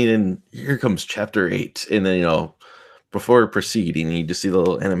 you're running in. Here comes chapter 8, and then before proceeding, you just see the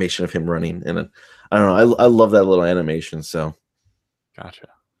little animation of him running, and I don't know. I love that little animation. So, gotcha.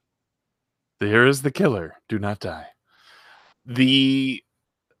 Here is the killer. Do not die. I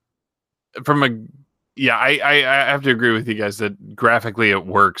have to agree with you guys that graphically it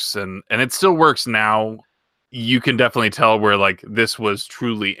works, and it still works now. You can definitely tell where like this was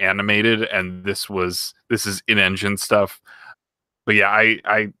truly animated and this is in-engine stuff. But yeah,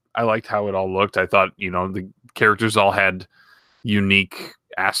 I liked how it all looked. I thought, the characters all had unique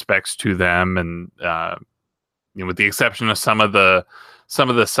aspects to them, and with the exception of some of the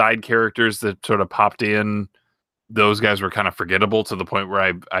side characters that sort of popped in, those guys were kind of forgettable to the point where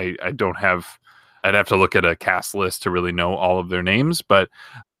I'd have to look at a cast list to really know all of their names. But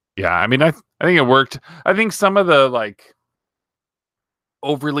yeah, I mean, I think it worked. I think some of the like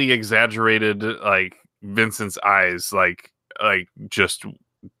overly exaggerated like Vincent's eyes like just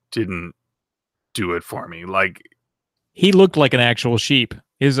didn't do it for me. Like, he looked like an actual sheep.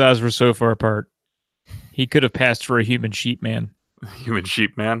 His eyes were so far apart. He could have passed for a human sheep man. Human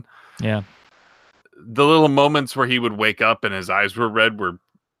sheep man. Yeah. The little moments where he would wake up and his eyes were red were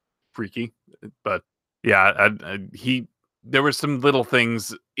freaky. But yeah, there were some little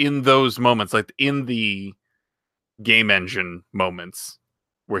things in those moments, like in the game engine moments,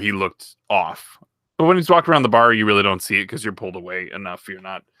 where he looked off. But when he's walking around the bar, you really don't see it because you're pulled away enough. You're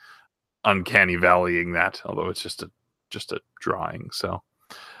not uncanny valleying that, although it's just a drawing. So,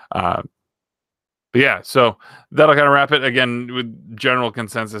 but yeah, so that'll kind of wrap it. Again, with general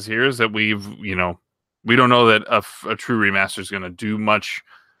consensus here is that we don't know that a true remaster is going to do much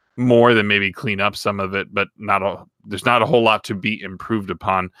more than maybe clean up some of it, but there's not a whole lot to be improved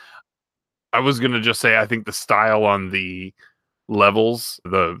upon. I was going to just say, I think the style on the levels,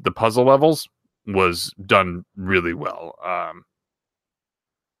 the puzzle levels, was done really well.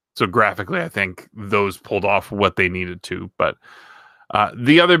 So graphically, I think those pulled off what they needed to. But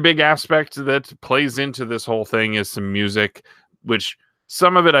the other big aspect that plays into this whole thing is some music, which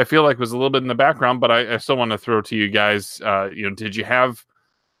some of it I feel like was a little bit in the background, but I still want to throw to you guys. Did you have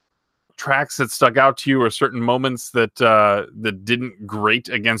tracks that stuck out to you, or certain moments that that didn't grate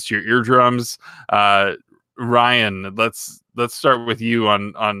against your eardrums? Ryan, let's start with you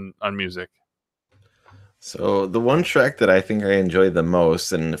on music. So the one track that I think I enjoy the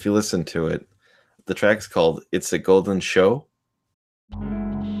most, and if you listen to it, the track's called "It's a Golden Show."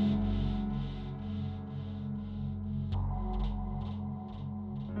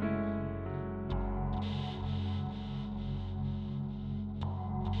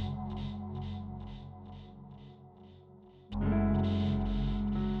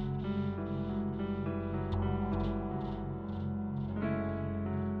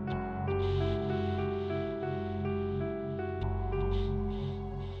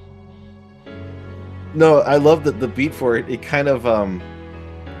 No, I love the beat for it. It kind of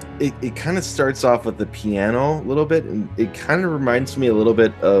it kind of starts off with the piano a little bit, and it kind of reminds me a little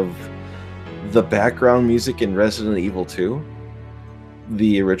bit of the background music in Resident Evil 2,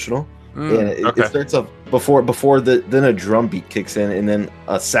 the original. And it starts off before then a drum beat kicks in, and then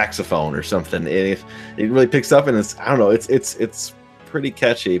a saxophone or something. And it really picks up, and it's, I don't know, it's pretty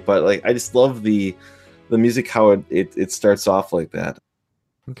catchy. But like, I just love the music, how it starts off like that.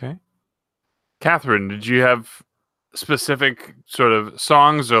 Okay. Catherine, did you have specific sort of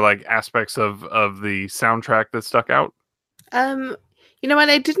songs or like aspects of the soundtrack that stuck out? You know what?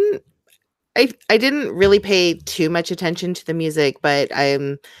 I didn't really pay too much attention to the music, but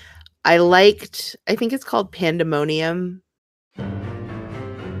I liked, I think it's called Pandemonium.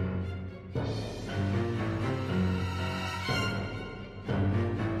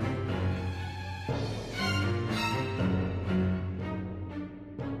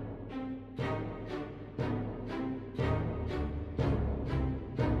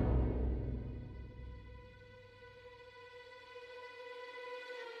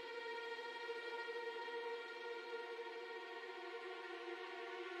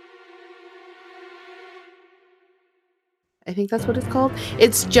 I think that's what it's called.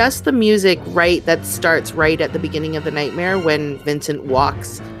 It's just the music that starts right at the beginning of the nightmare when Vincent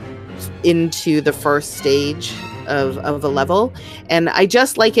walks into the first stage of a level. And I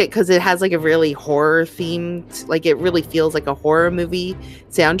just like it because it has like a really horror themed, like it really feels like a horror movie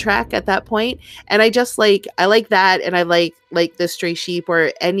soundtrack at that point. And I like that, and I like the Stray Sheep,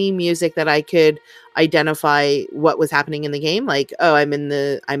 or any music that I could identify what was happening in the game, like, oh, I'm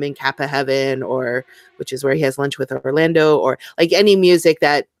in Kappa Heaven, or which is where he has lunch with Orlando, or like any music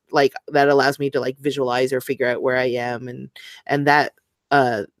that allows me to like visualize or figure out where I am, and that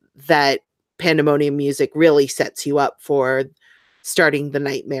Pandemonium music really sets you up for starting the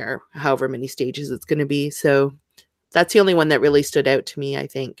nightmare, however many stages it's going to be. So that's the only one that really stood out to me, I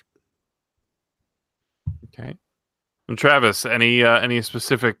think. Okay. And Travis, any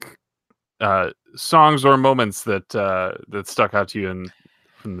specific songs or moments that stuck out to you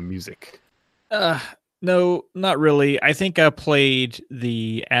from the music? No, not really. I think I played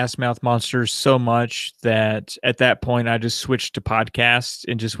the Ass Mouth Monsters so much that at that point I just switched to podcasts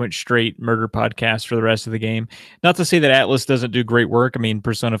and just went straight murder podcast for the rest of the game. Not to say that Atlus doesn't do great work. I mean,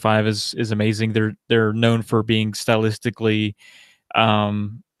 Persona 5 is amazing. They're known for being stylistically,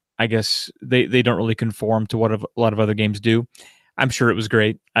 I guess they don't really conform to what a lot of other games do. I'm sure it was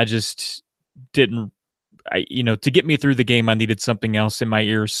great. I just didn't, to get me through the game, I needed something else in my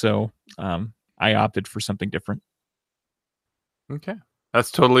ears. So, I opted for something different. Okay,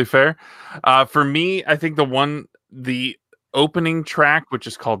 that's totally fair. For me, I think the opening track, which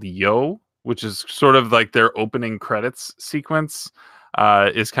is called Yo, which is sort of like their opening credits sequence,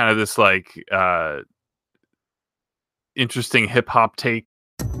 is kind of this like interesting hip hop take.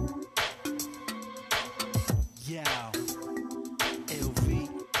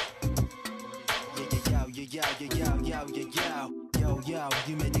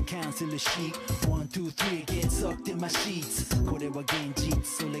 You made the cancel a sheet. 1, 2, 3, get sucked in my sheets. And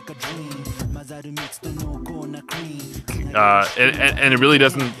it really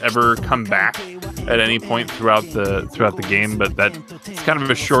doesn't ever come back at any point throughout the game, but it's kind of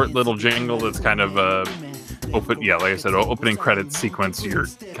a short little jingle that's kind of like I said, opening credits sequence. You're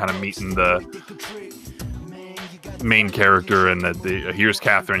kind of meeting the main character, and here's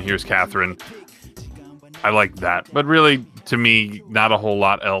Catherine. I like that, but really, to me, not a whole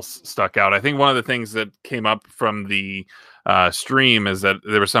lot else stuck out. I think one of the things that came up from the stream is that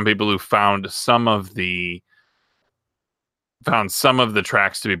there were some people who found some of the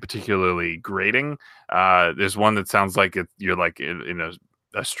tracks to be particularly grating. There's one that sounds like you're like in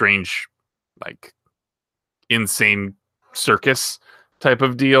a strange, like, insane circus type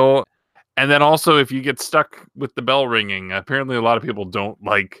of deal. And then also, if you get stuck with the bell ringing, apparently a lot of people don't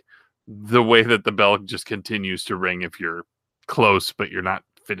like the way that the bell just continues to ring if you're close but you're not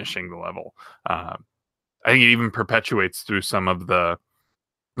finishing the level. I think it even perpetuates through some of the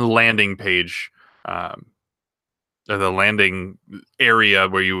landing page, or the landing area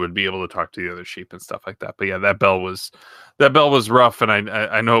where you would be able to talk to the other sheep and stuff like that. But yeah, that bell was rough, and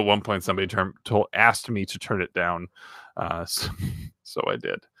I know at one point somebody asked me to turn it down, so I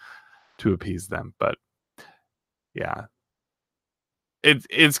did to appease them. But yeah,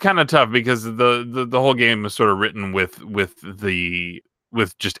 it's kind of tough because the whole game is sort of written with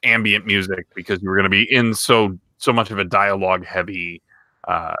just ambient music, because you were going to be in so much of a dialogue heavy.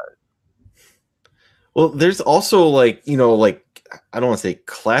 Well, there's also like I don't want to say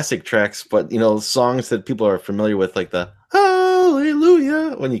classic tracks, but songs that people are familiar with, like the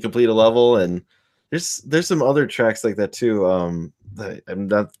Hallelujah when you complete a level, and there's some other tracks like that too. That I'm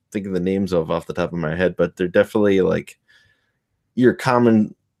not thinking the names of off the top of my head, but they're definitely like your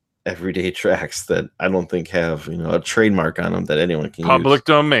common everyday tracks that I don't think have a trademark on them that anyone can use. Public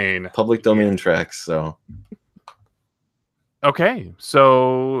domain tracks. So okay,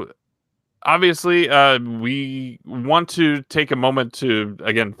 so obviously we want to take a moment to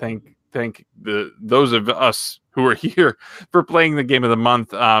again thank those of us who are here for playing the game of the month,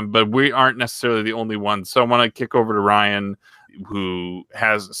 but we aren't necessarily the only ones. So I want to kick over to Ryan, who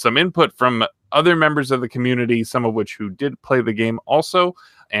has some input from other members of the community, some of which who did play the game also,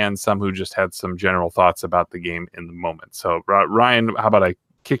 and some who just had some general thoughts about the game in the moment. So Ryan, how about I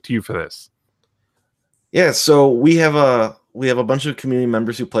kick to you for this? Yeah, so we have a bunch of community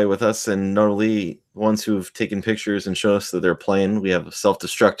members who play with us, and not only ones who've taken pictures and show us that they're playing. We have Self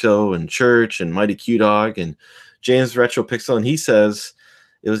Destructo and Church and Mighty Q Dog and James Retro Pixel, and he says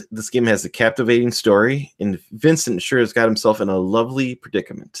this game has a captivating story, and Vincent sure has got himself in a lovely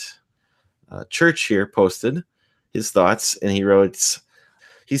predicament. Church here posted his thoughts, and he wrote,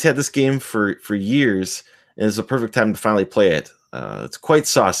 he's had this game for years, and it's a perfect time to finally play it. It's quite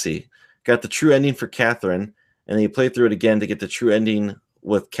saucy. Got the true ending for Catherine, and he played through it again to get the true ending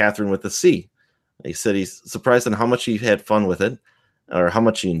with Catherine with a C. He said he's surprised on how much he had fun with it, or how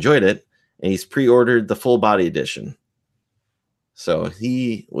much he enjoyed it, and he's pre-ordered the full body edition. So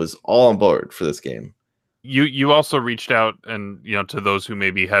he was all on board for this game. You also reached out, and to those who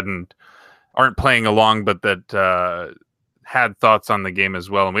maybe aren't playing along, but that had thoughts on the game as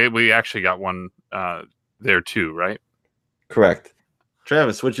well. And we actually got one there too, right? Correct.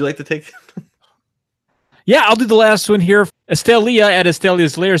 Travis, would you like to take? Yeah, I'll do the last one here. Estelia at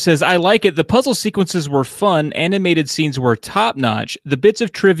Estelia's Lair says, I like it. The puzzle sequences were fun. Animated scenes were top-notch. The bits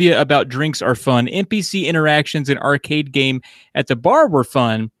of trivia about drinks are fun. NPC interactions and arcade game at the bar were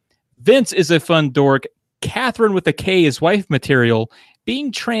fun. Vince is a fun dork. Catherine with a K is wife material.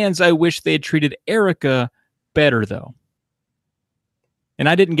 Being trans, I wish they had treated Erica better, though. And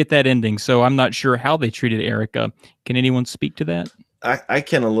I didn't get that ending, so I'm not sure how they treated Erica. Can anyone speak to that? I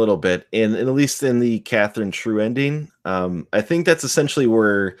can a little bit, and at least in the Catherine true ending, I think that's essentially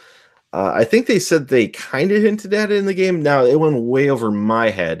where I think they said they kind of hinted at it in the game. Now it went way over my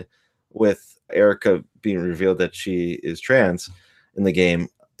head with Erica being revealed that she is trans in the game.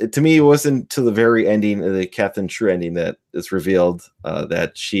 To me, it wasn't to the very ending of the Catherine true ending that it's revealed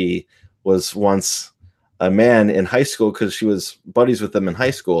that she was once a man in high school, because she was buddies with them in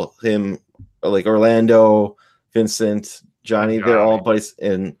high school. Him, like Orlando, Vincent, Johnny, they're all buddies,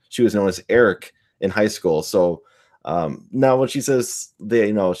 and she was known as Eric in high school. So now when she says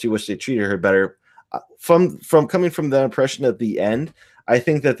she wished they treated her better, from coming from that impression at the end, I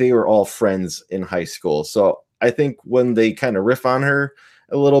think that they were all friends in high school. So I think when they kind of riff on her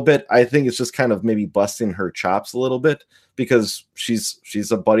a little bit, I think it's just kind of maybe busting her chops a little bit, because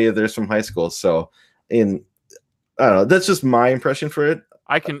she's a buddy of theirs from high school. So I don't know, that's just my impression for it.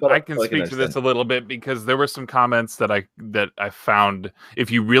 I can speak to this a little bit, because there were some comments that I found, if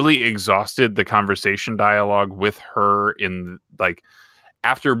you really exhausted the conversation dialogue with her in, like,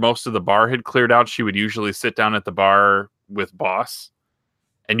 after most of the bar had cleared out, she would usually sit down at the bar with Boss,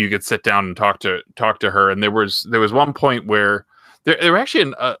 and you could sit down and talk to her. And there was one point where there were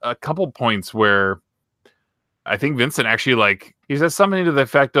actually a couple points where I think Vincent actually, he says something to the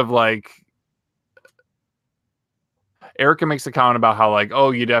effect of, Erica makes a comment about how,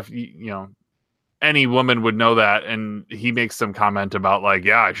 any woman would know that, and he makes some comment about,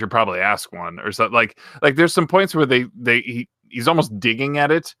 yeah, I should probably ask one, or something. Like there's some points where he's almost digging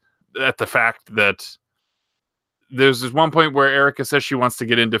at the fact that there's this one point where Erica says she wants to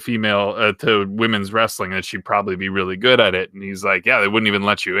get into to women's wrestling, and she'd probably be really good at it, and he's like, yeah, they wouldn't even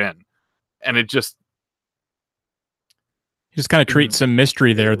let you in, and it just kind of creates some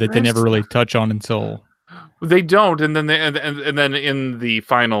mystery there that they never really touch on until. They don't, and then and then in the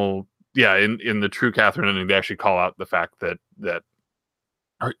final, in the true Catherine ending, they actually call out the fact that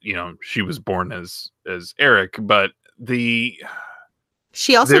she was born as Eric, but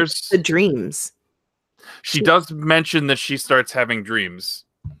She also there's the dreams. she does mention that she starts having dreams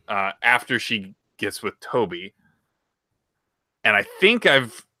after she gets with Toby, and I think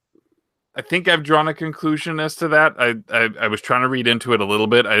I've drawn a conclusion as to that. I was trying to read into it a little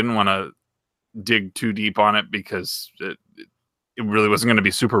bit. I didn't want to dig too deep on it because it really wasn't going to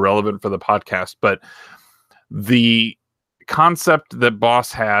be super relevant for the podcast. But the concept that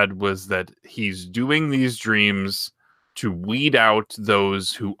Boss had was that he's doing these dreams to weed out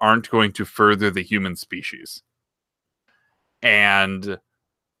those who aren't going to further the human species. And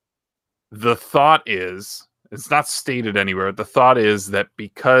the thought is, it's not stated anywhere, the thought is that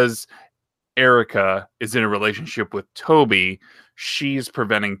because Erica is in a relationship with Toby, she's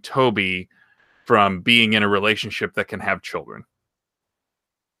preventing Toby from being in a relationship that can have children.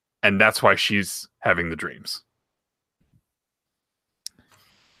 And that's why she's having the dreams.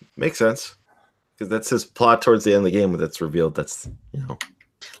 Makes sense. Because that's his plot towards the end of the game that's revealed. That's,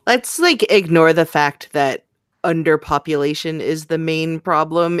 Let's ignore the fact that underpopulation is the main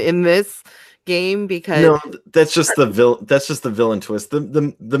problem in this game, because no, that's just the villain twist.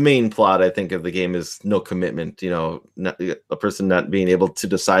 The main plot, I think, of the game is no commitment. Not a person not being able to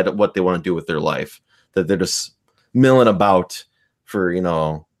decide what they want to do with their life. That they're just milling about for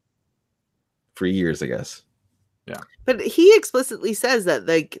years, I guess. Yeah, but he explicitly says that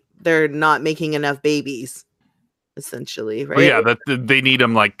they're not making enough babies, essentially, right? Well, yeah, that they need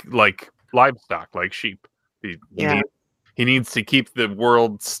them like livestock, like sheep. He needs to keep the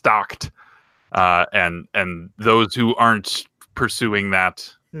world stocked. And those who aren't pursuing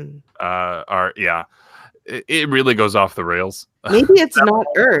that it really goes off the rails. Maybe it's not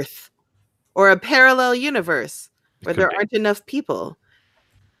Earth or a parallel universe where there aren't enough people.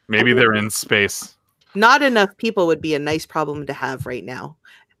 Maybe they're in space. Not enough people would be a nice problem to have right now.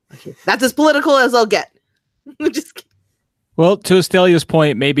 Okay, that's as political as I'll get. Just kidding. Well, to Estelia's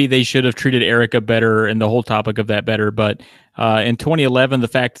point, maybe they should have treated Erica better and the whole topic of that better. But in 2011, the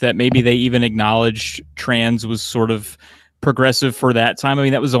fact that maybe they even acknowledged trans was sort of progressive for that time. I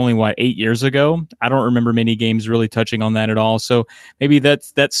mean, that was only, 8 years ago? I don't remember many games really touching on that at all. So maybe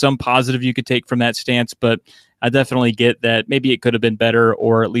that's some positive you could take from that stance. But I definitely get that maybe it could have been better,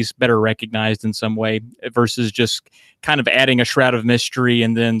 or at least better recognized in some way, versus just kind of adding a shroud of mystery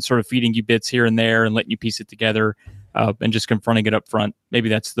and then sort of feeding you bits here and there and letting you piece it together. And just confronting it up front. Maybe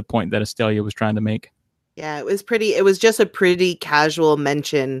that's the point that Estelia was trying to make. Yeah, it was just a pretty casual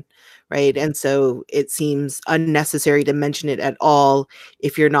mention, right? And so it seems unnecessary to mention it at all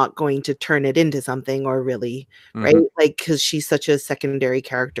if you're not going to turn it into something, or really, right? Because she's such a secondary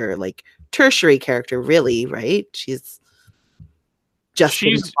character, tertiary character, really, right? She's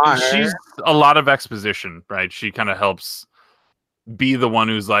a lot of exposition, right? She kind of helps be the one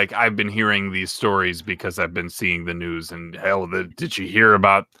who's like, I've been hearing these stories because I've been seeing the news, and hell, did you hear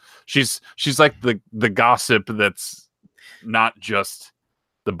about? She's like the gossip that's not just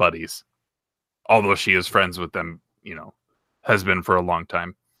the buddies, although she is friends with them, has been for a long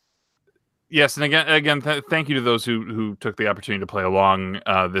time. Yes, and again, thank you to those who took the opportunity to play along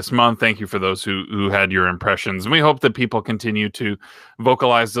this month. Thank you for those who had your impressions, and we hope that people continue to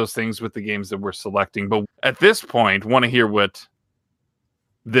vocalize those things with the games that we're selecting. But at this point, want to hear what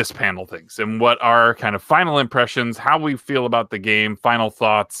this panel thinks and what our kind of final impressions, how we feel about the game, final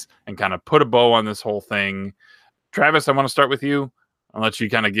thoughts, and kind of put a bow on this whole thing. Travis, I want to start with you. I'll let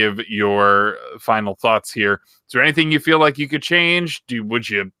you kind of give your final thoughts here. Is there anything you feel like you could change? Would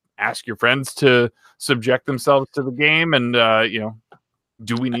you ask your friends to subject themselves to the game? And,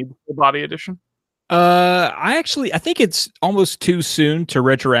 do we need the full body edition? I think it's almost too soon to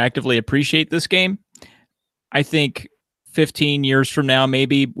retroactively appreciate this game. I think 15 years from now,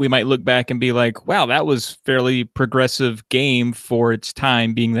 maybe we might look back and be like, wow, that was fairly progressive game for its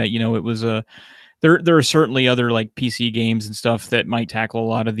time, being that, it was there are certainly other PC games and stuff that might tackle a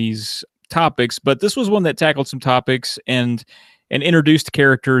lot of these topics, but this was one that tackled some topics and introduced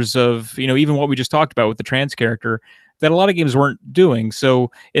characters of, even what we just talked about with the trans character that a lot of games weren't doing. So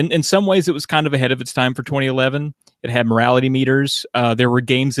in some ways it was kind of ahead of its time for 2011. It had morality meters. There were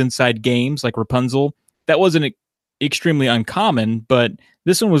games inside games like Rapunzel. That wasn't extremely uncommon, but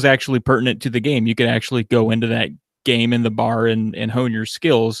this one was actually pertinent to the game. You could actually go into that game in the bar and hone your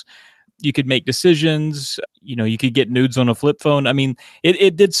skills. You could make decisions, you could get nudes on a flip phone. I mean,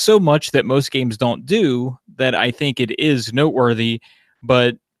 it did so much that most games don't do that I think it is noteworthy,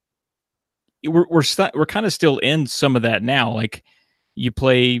 but we're kind of still in some of that now. Like you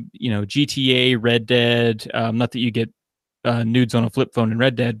play, GTA, Red Dead, not that you get nudes on a flip phone in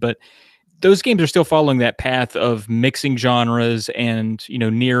Red Dead, but those games are still following that path of mixing genres and,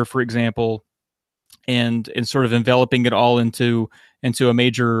 Nier, for example, and sort of enveloping it all into a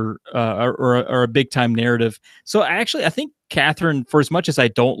major or a big time narrative. So I think Catherine, for as much as I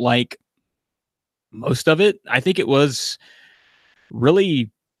don't like most of it, I think it was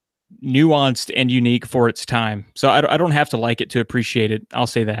really nuanced and unique for its time. So I don't have to like it to appreciate it. I'll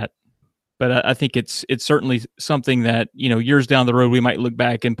say that. But I think it's certainly something that, years down the road, we might look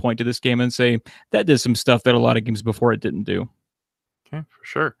back and point to this game and say that did some stuff that a lot of games before it didn't do. Okay, for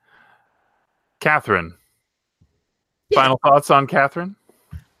sure. Catherine, Yeah. final thoughts on Catherine?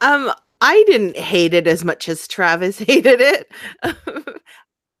 I didn't hate it as much as Travis hated it.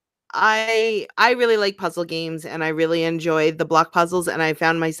 I really like puzzle games, and I really enjoyed the block puzzles, and I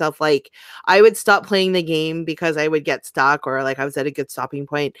found myself like I would stop playing the game because I would get stuck, or like I was at a good stopping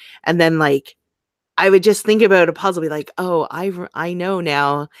point, and then like I would just think about a puzzle, be like, oh, I know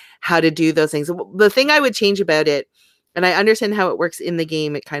now how to do those things. The thing I would change about it, and I understand how it works in the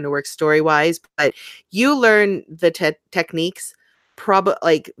game, it kind of works story wise, but you learn the techniques probably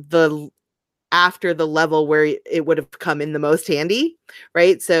like after the level where it would have come in the most handy,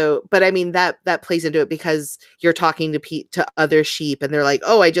 right? So, but I mean that plays into it because you're talking to other sheep, and they're like,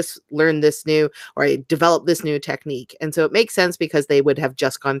 "Oh, I just learned this new, or I developed this new technique," and so it makes sense because they would have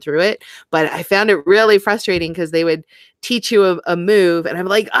just gone through it. But I found it really frustrating because they would teach you a move, and I'm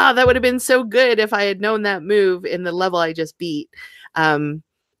like, "Ah, that would have been so good if I had known that move in the level I just beat."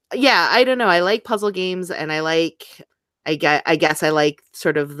 Yeah, I don't know. I like puzzle games, and I guess I like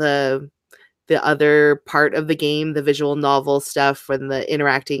sort of the other part of the game, the visual novel stuff and the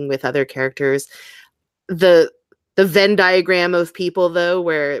interacting with other characters. The Venn diagram of people, though,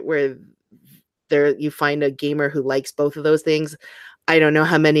 where there you find a gamer who likes both of those things. I don't know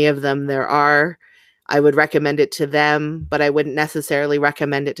how many of them there are. I would recommend it to them, but I wouldn't necessarily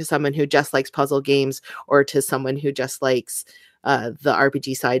recommend it to someone who just likes puzzle games or to someone who just likes the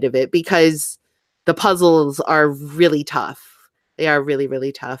RPG side of it, because the puzzles are really tough. They are really,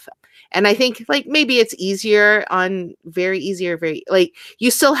 really tough. And I think like maybe it's easier very like you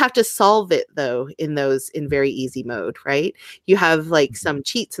still have to solve it though in very easy mode, right? You have like some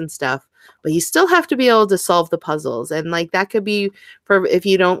cheats and stuff, but you still have to be able to solve the puzzles. And like that could be for if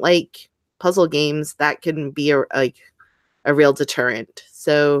you don't like puzzle games, that can be a real deterrent.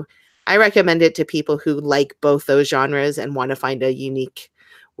 So I recommend it to people who like both those genres and want to find a unique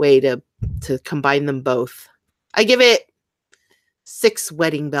way to combine them both. I give it 6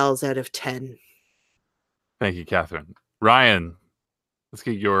 wedding bells out of 10. Thank you, Catherine. Ryan, let's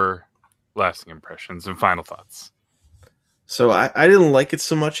get your lasting impressions and final thoughts. So I didn't like it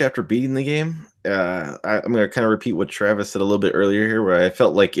so much after beating the game. I'm going to kind of repeat what Travis said a little bit earlier here, where I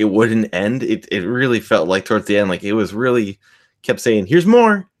felt like it wouldn't end. It really felt like towards the end, like it was really kept saying, here's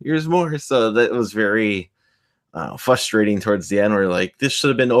more. So that was very frustrating towards the end, where like, this should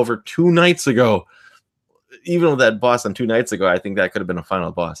have been over 2 nights ago. Even with that boss on 2 nights ago, I think that could have been a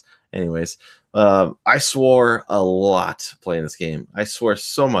final boss. Anyways, I swore a lot playing this game. I swore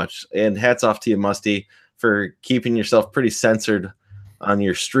so much. And hats off to you, Musty, for keeping yourself pretty censored on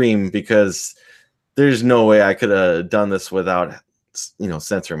your stream, because there's no way I could have done this without,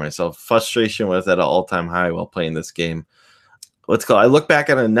 censoring myself. Frustration was at an all-time high while playing this game. I look back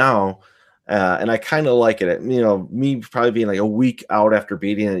at it now, and I kind of like it. Me probably being like a week out after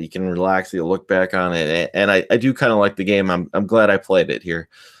beating it, you can relax, you look back on it, and I do kind of like the game. I'm glad I played it here.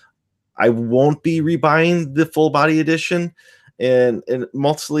 I won't be rebuying the full body edition, and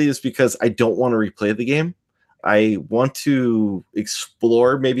mostly is because I don't want to replay the game. I want to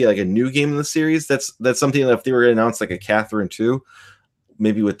explore maybe like a new game in the series. That's something that if they were to announce like a Catherine 2,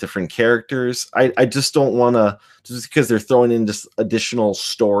 maybe with different characters. I just don't want to, just because they're throwing in just additional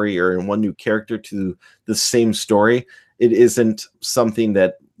story or in one new character to the same story, it isn't something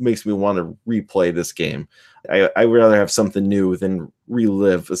that makes me want to replay this game. I would rather have something new than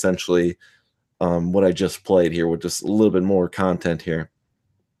relive essentially what I just played here with just a little bit more content here.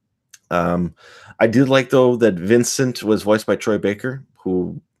 I did like, though, that Vincent was voiced by Troy Baker,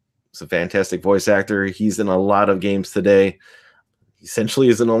 who is a fantastic voice actor. He's in a lot of games today. Essentially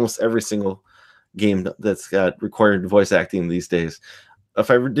is in almost every single game that's got required voice acting these days.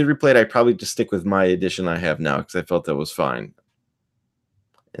 If I did replay it, I'd probably just stick with my edition I have now because I felt that was fine.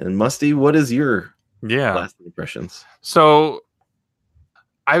 And Musty, what is your last impressions? So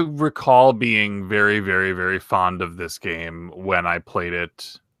I recall being very, very, very fond of this game when I played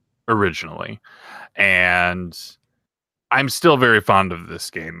it originally. And I'm still very fond of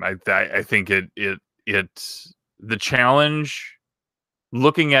this game. I think it the challenge,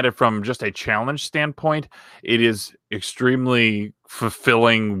 looking at it from just a challenge standpoint, it is extremely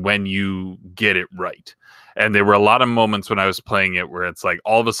fulfilling when you get it right. And there were a lot of moments when I was playing it where it's like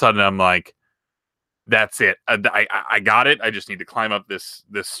all of a sudden I'm like, that's it. I got it. I just need to climb up this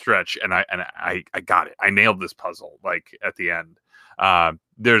stretch, and I got it. I nailed this puzzle. Like at the end,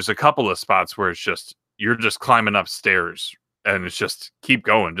 there's a couple of spots where it's just you're just climbing up stairs, and it's just keep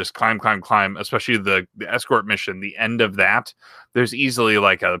going, just climb. Especially the escort mission, the end of that. There's easily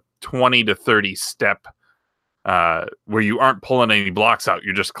like a 20 to 30 step where you aren't pulling any blocks out.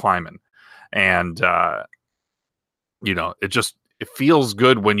 You're just climbing, and it feels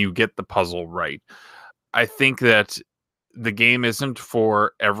good when you get the puzzle right. I think that the game isn't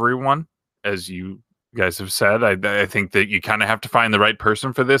for everyone, as you guys have said. I think that you kind of have to find the right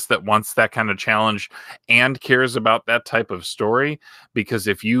person for this that wants that kind of challenge and cares about that type of story. Because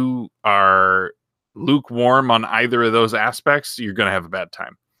if you are lukewarm on either of those aspects, you're going to have a bad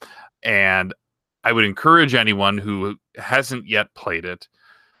time. And I would encourage anyone who hasn't yet played it,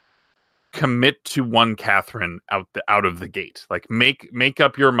 commit to one Catherine out of the gate. Like make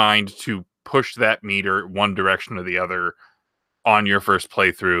up your mind to push that meter one direction or the other on your first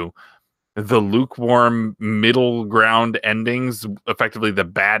playthrough. The lukewarm middle ground endings, effectively the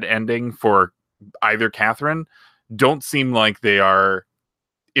bad ending for either Catherine, don't seem like they are.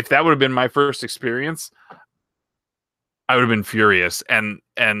 If that would have been my first experience, I would have been furious, and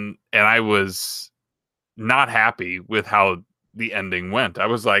I was not happy with how the ending went. I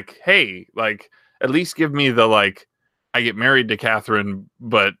was like, hey, like at least give me the like I get married to Catherine,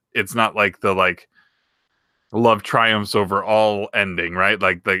 but it's not like the like love triumphs over all ending, right?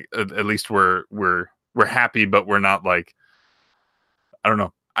 Like at least we're happy, but we're not like, I don't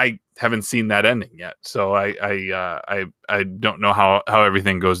know. I haven't seen that ending yet, so I don't know how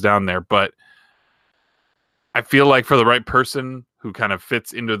everything goes down there, but I feel like for the right person who kind of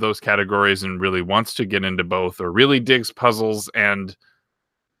fits into those categories and really wants to get into both, or really digs puzzles and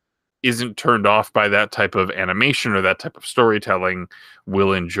isn't turned off by that type of animation or that type of storytelling,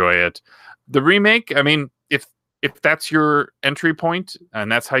 will enjoy it. The remake, I mean, if that's your entry point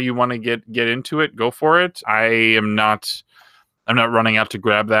and that's how you want to get into it, go for it. I'm not running out to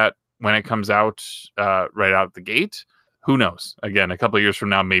grab that when it comes out right out the gate. Who knows? Again, a couple of years from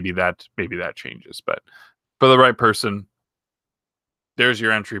now, maybe that changes. But for the right person, there's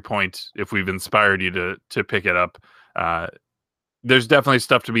your entry point. If we've inspired you to pick it up, there's definitely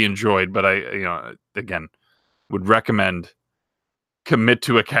stuff to be enjoyed. But I again, would recommend commit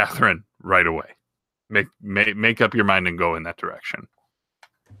to a Catherine right away. Make up your mind and go in that direction.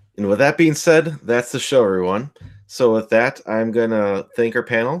 And with that being said, that's the show, everyone. So with that, I'm going to thank our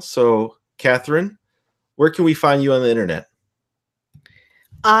panel. So, Catherine, where can we find you on the internet?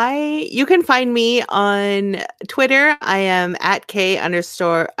 You can find me on Twitter. I am at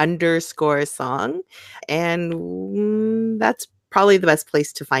K__song. And that's probably the best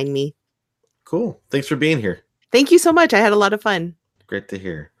place to find me. Cool. Thanks for being here. Thank you so much. I had a lot of fun. Great to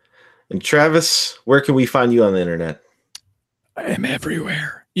hear. And Travis, where can we find you on the internet? I am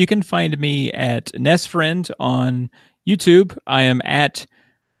everywhere. You can find me at Nestfriend on YouTube. I am at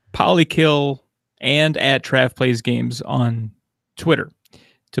Polykill and at Trav Plays Games on Twitter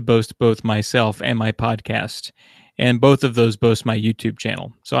to boast both myself and my podcast. And both of those boast my YouTube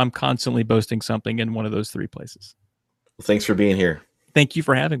channel. So I'm constantly boasting something in one of those three places. Well, thanks for being here. Thank you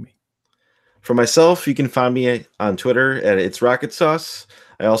for having me. For myself, you can find me on Twitter at It's Rocket Sauce.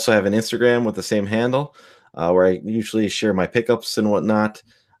 I also have an Instagram with the same handle where I usually share my pickups and whatnot.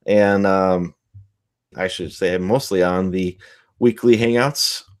 And I should say I'm mostly on the weekly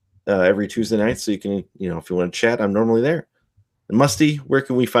hangouts every Tuesday night. So you can, if you want to chat, I'm normally there. And Musty, where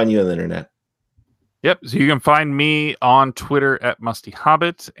can we find you on the internet? Yep. So you can find me on Twitter at Musty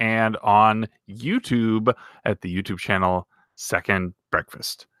Hobbit and on YouTube at the YouTube channel Second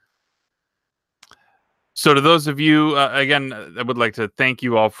Breakfast. So to those of you, again, I would like to thank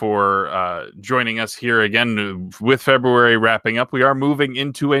you all for joining us here again with February wrapping up. We are moving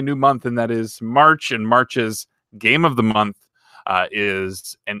into a new month, and that is March. And March's Game of the Month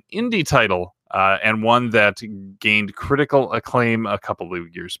is an indie title and one that gained critical acclaim a couple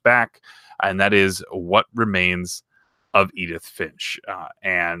of years back, and that is What Remains of Edith Finch.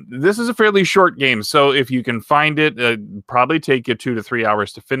 And this is a fairly short game, so if you can find it, probably take you 2 to 3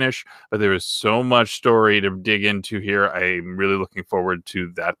 hours to finish, but there is so much story to dig into here. I'm really looking forward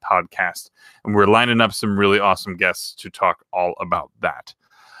to that podcast, and we're lining up some really awesome guests to talk all about that.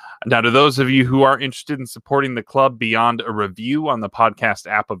 Now, to those of you who are interested in supporting the club beyond a review on the podcast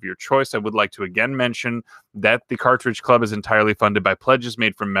app of your choice, I would like to again mention that the Cartridge Club is entirely funded by pledges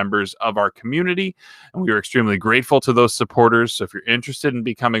made from members of our community, and we are extremely grateful to those supporters. So if you're interested in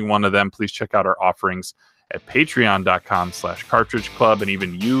becoming one of them, please check out our offerings at patreon.com/Cartridge Club, and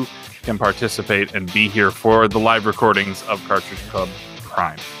even you can participate and be here for the live recordings of Cartridge Club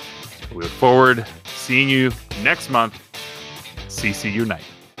Prime. We look forward to seeing you next month. CC Unite.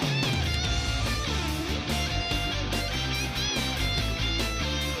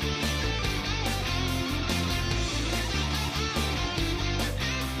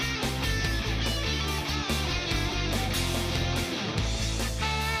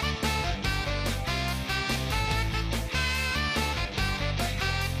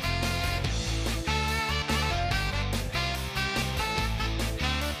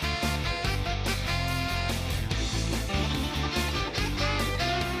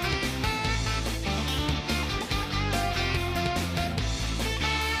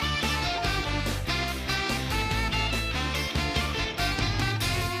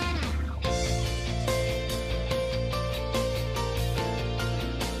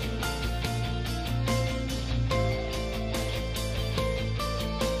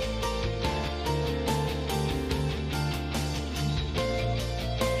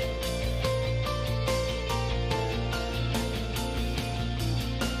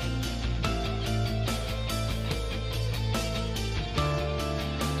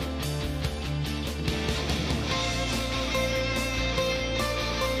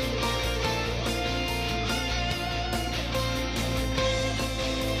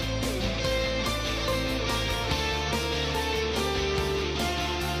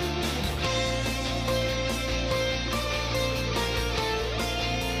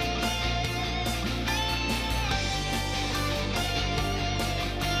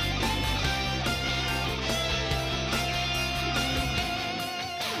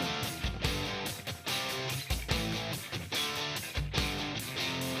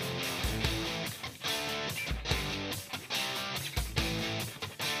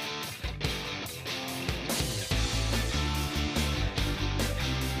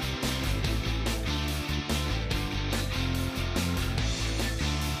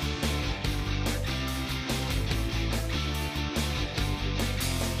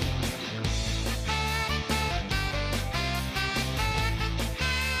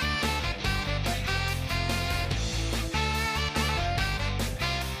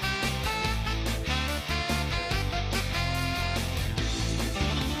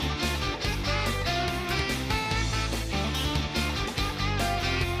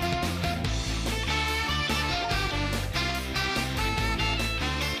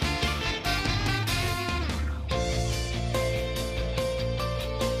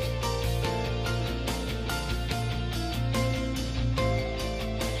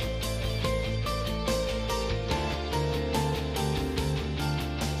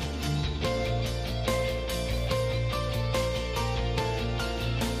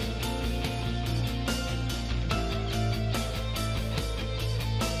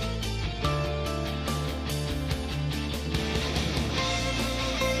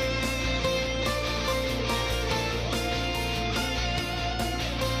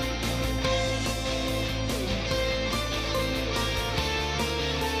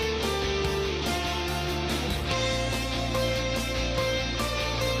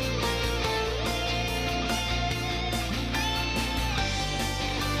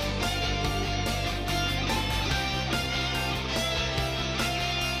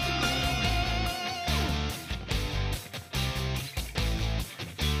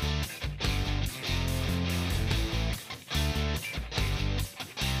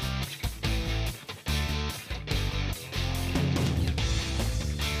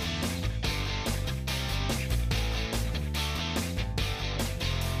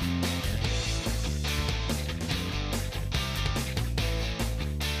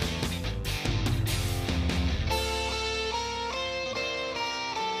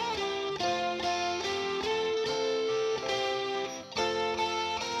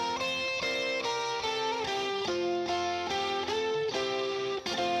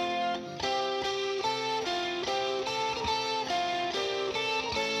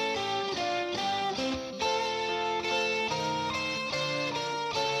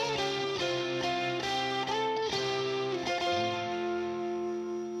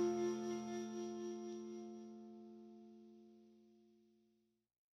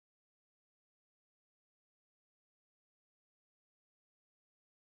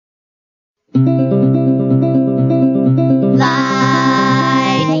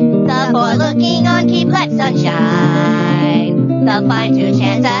 Light the forelooking on, keep let sunshine. The fine to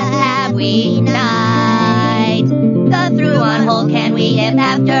chance have we night. The through on hold can we if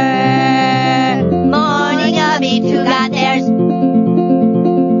after morning of each who got theirs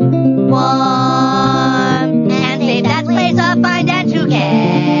warm.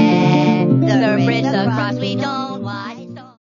 we don't.